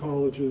 reopened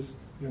colleges,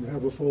 and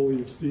have a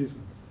foliage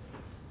season.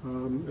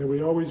 And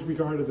we always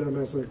regarded them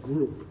as a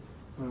group.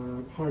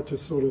 hard to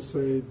sort of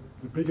say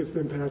the biggest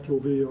impact will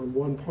be on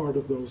one part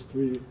of those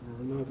three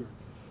or another.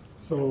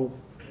 So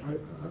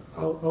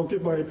I'll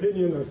give my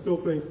opinion. I still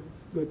think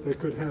that they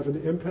could have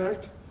an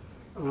impact,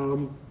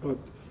 but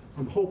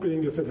I'm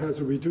hoping if it has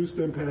a reduced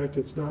impact,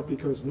 it's not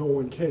because no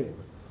one came,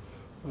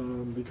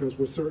 because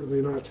we're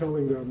certainly not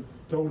telling them,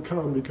 don't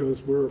come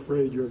because we're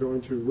afraid you're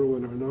going to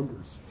ruin our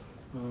numbers.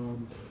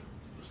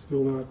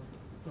 Still not,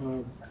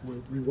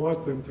 we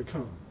want them to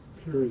come,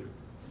 period.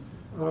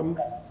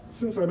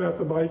 Since I'm at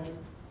the mic,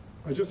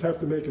 I just have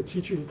to make a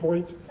teaching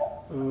point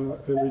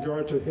in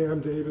regard to Ham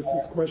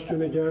Davis's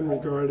question again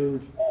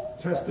regarding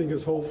testing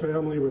his whole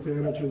family with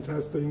antigen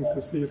testing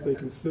to see if they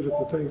can sit at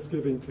the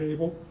Thanksgiving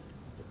table.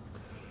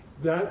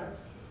 That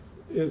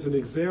is an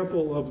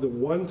example of the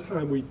one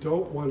time we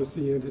don't want to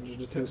see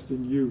antigen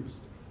testing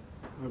used.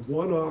 A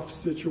one-off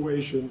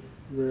situation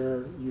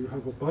where you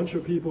have a bunch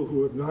of people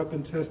who have not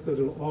been tested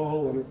at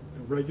all on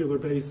a regular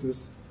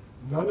basis,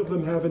 none of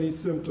them have any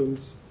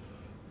symptoms,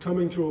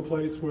 coming to a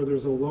place where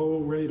there's a low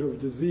rate of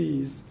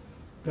disease.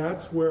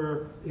 That's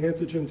where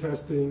antigen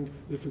testing,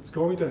 if it's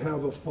going to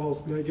have a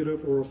false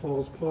negative or a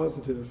false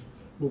positive,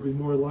 will be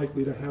more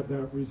likely to have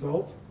that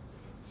result.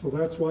 So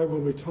that's why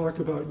when we talk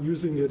about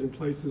using it in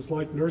places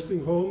like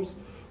nursing homes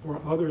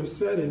or other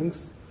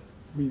settings,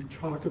 we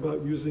talk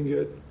about using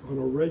it on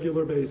a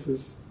regular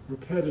basis,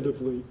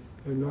 repetitively,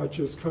 and not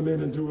just come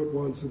in and do it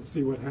once and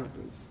see what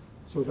happens.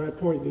 So that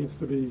point needs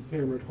to be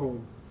hammered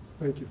home.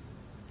 Thank you.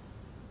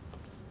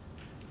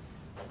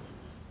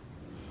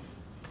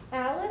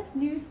 Alec,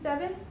 News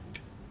 7.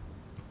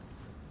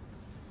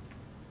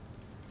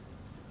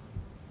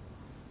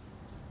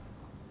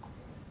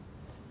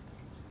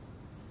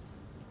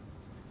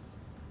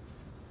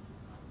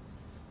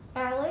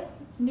 Alec,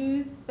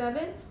 News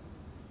 7.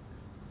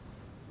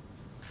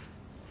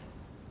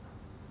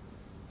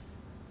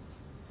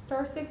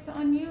 *6 to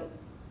unmute.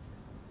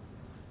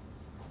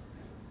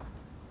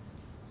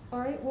 All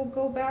right, we'll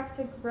go back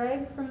to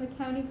Greg from the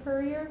County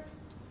Courier.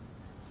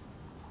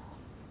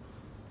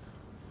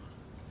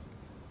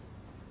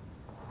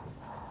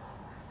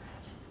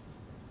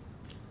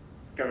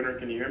 Governor,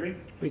 can you hear me?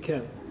 We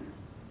can.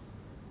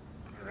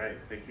 All right,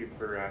 thank you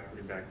for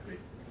coming back to me.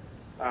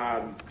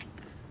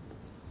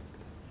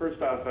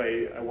 First off,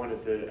 I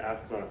wanted to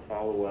ask about a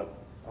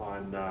follow-up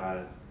on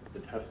the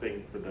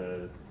testing for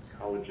the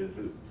colleges.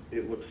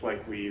 It looks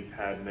like we've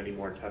had many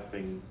more tests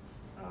being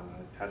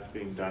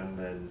done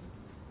than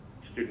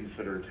students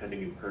that are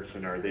attending in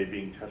person. Are they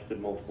being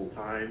tested multiple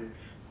times?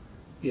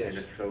 Yes. And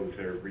if so, is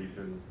there a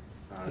reason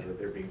that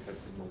they're being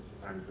tested multiple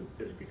times?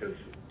 Is it because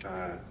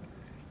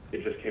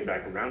it just came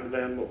back around to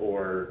them,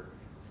 or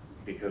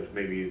because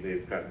maybe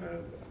they've gotten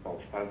a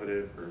false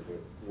positive, or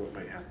what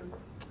might happen?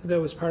 That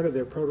was part of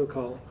their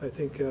protocol. I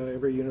think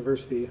every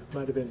university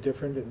might have been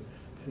different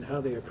in how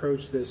they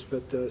approach this,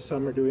 but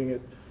some are doing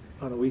it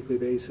on a weekly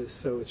basis,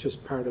 so it's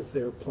just part of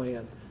their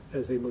plan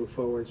as they move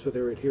forward, so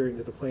they're adhering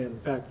to the plan. In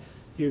fact,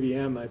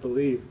 UVM, I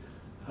believe,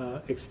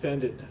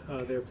 extended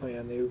their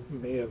plan. They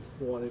may have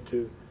wanted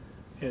to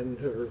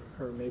end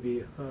or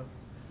maybe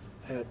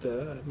had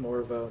more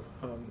of a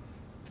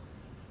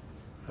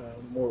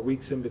more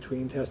weeks in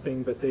between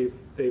testing, but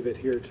they've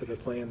adhered to the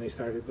plan they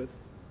started with.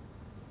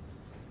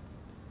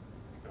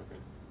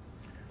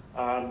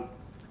 Okay.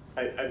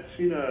 I've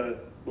seen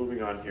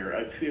moving on here,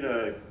 I've seen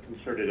a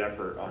concerted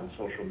effort on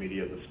social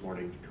media this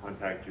morning to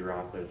contact your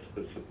office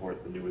to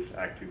support the newest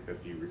Act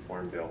 250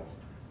 reform bill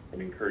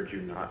and encourage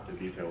you not to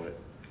veto it.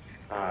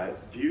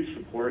 Do you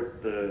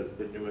support the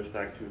newest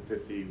Act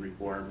 250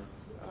 reform,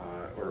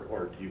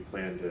 or do you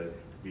plan to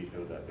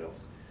veto that bill?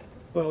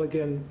 Well,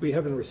 again, we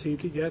haven't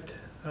received it yet,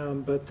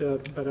 but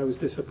I was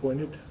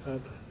disappointed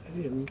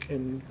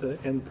in the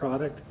end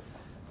product.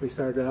 We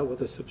started out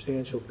with a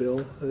substantial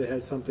bill that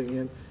had something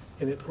in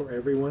it for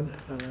everyone,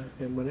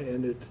 and when it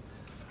ended,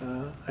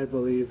 I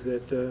believe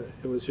that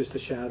it was just a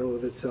shadow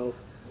of itself,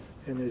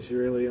 and there's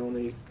really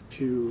only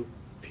two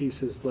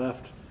pieces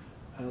left,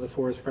 the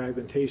forest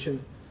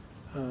fragmentation,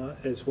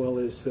 as well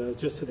as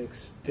just an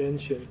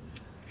extension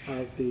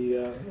of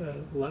the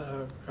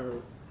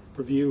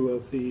review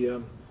of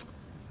the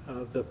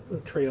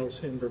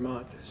trails in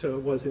Vermont. So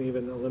it wasn't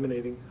even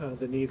eliminating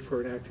the need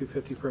for an Act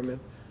 250 permit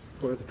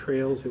for the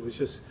trails. It was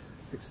just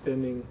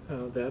extending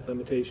that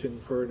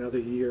limitation for another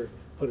year,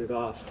 put it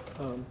off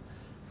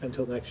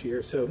until next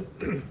year. So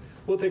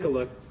we'll take a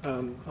look.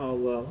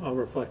 I'll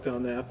reflect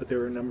on that, but there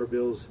were a number of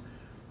bills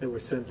that were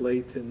sent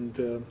late, and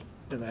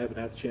I haven't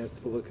had a chance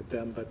to look at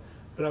them, but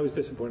I was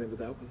disappointed with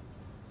that one.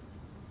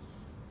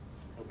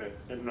 Okay,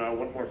 and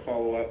one more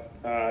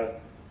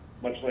follow-up.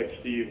 Much like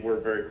Steve, we're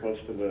very close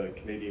to the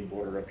Canadian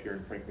border up here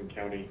in Franklin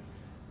County,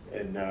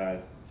 and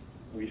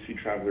we see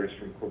travelers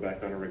from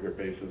Quebec on a regular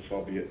basis,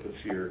 albeit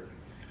this year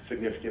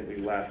significantly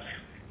less,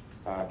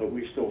 but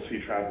we still see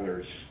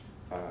travelers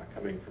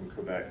coming from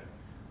Quebec.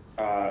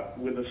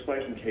 With the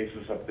spike in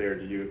cases up there,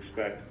 do you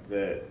expect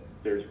that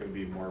there's going to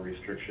be more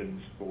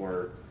restrictions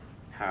for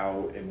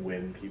how and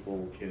when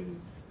people can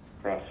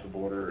across the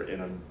border,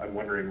 and I'm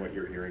wondering what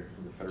you're hearing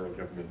from the federal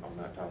government on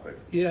that topic.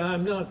 Yeah,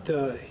 I'm not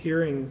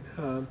hearing,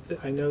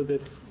 I know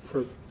that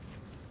for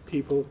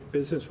people,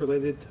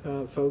 business-related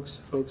folks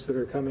that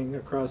are coming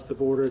across the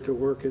border to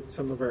work at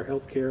some of our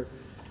healthcare,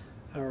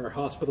 our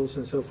hospitals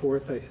and so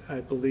forth, I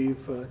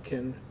believe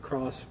can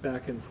cross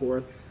back and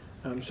forth.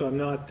 So I'm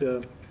not,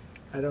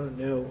 I don't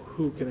know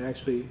who can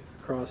actually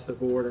cross the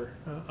border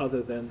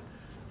other than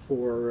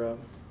for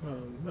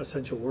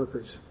essential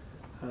workers.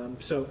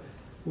 So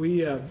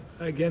we,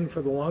 again,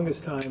 for the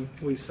longest time,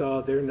 we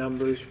saw their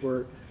numbers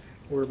were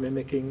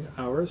mimicking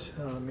ours,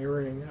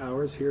 mirroring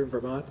ours here in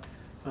Vermont.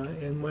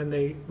 And when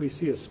we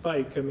see a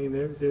spike, I mean,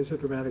 there's a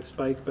dramatic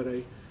spike, but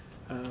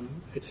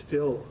it's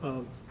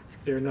still,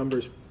 their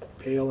numbers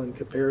pale in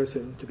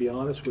comparison, to be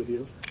honest with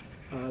you,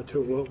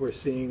 to what we're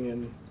seeing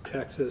in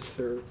Texas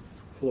or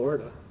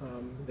Florida.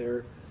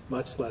 They're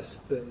much less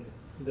than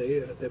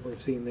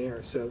we've seen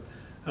there. So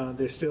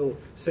they're still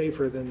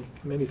safer than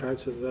many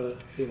parts of the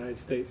United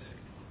States.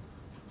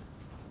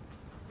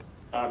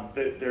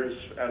 There's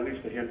at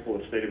least a handful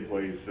of state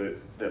employees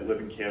that live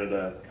in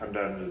Canada, come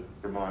down to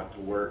Vermont to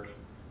work.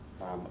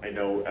 I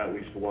know at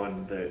least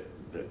one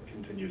that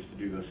continues to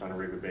do this on a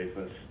regular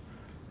basis.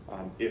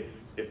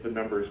 If the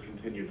numbers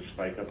continue to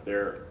spike up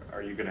there,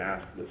 are you going to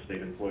ask the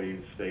state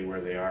employees stay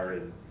where they are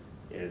and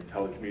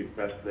telecommute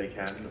best they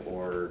can,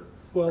 or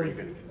are you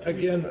going to continue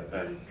again, to let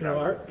them you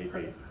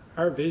know,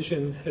 our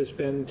vision has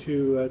been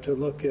to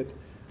look at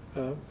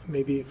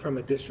maybe from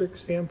a district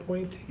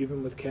standpoint,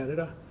 even with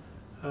Canada,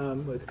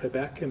 with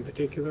Quebec in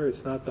particular.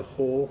 It's not the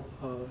whole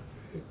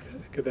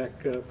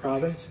Quebec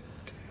province,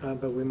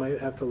 but we might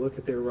have to look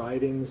at their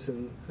ridings,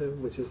 and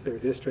which is their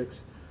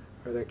districts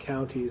or their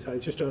counties. I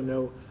just don't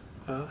know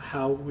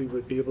how we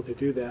would be able to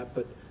do that,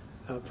 but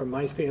from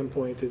my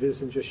standpoint, it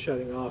isn't just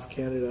shutting off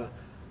Canada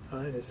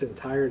in its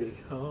entirety,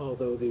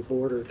 although the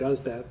border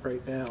does that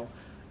right now,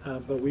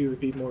 but we would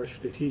be more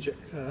strategic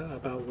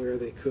about where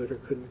they could or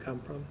couldn't come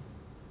from.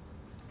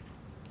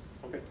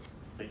 Okay.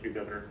 Thank you,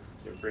 Governor.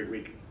 You have a great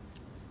week.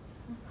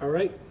 All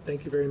right.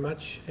 Thank you very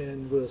much,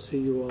 and we'll see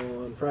you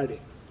all on Friday.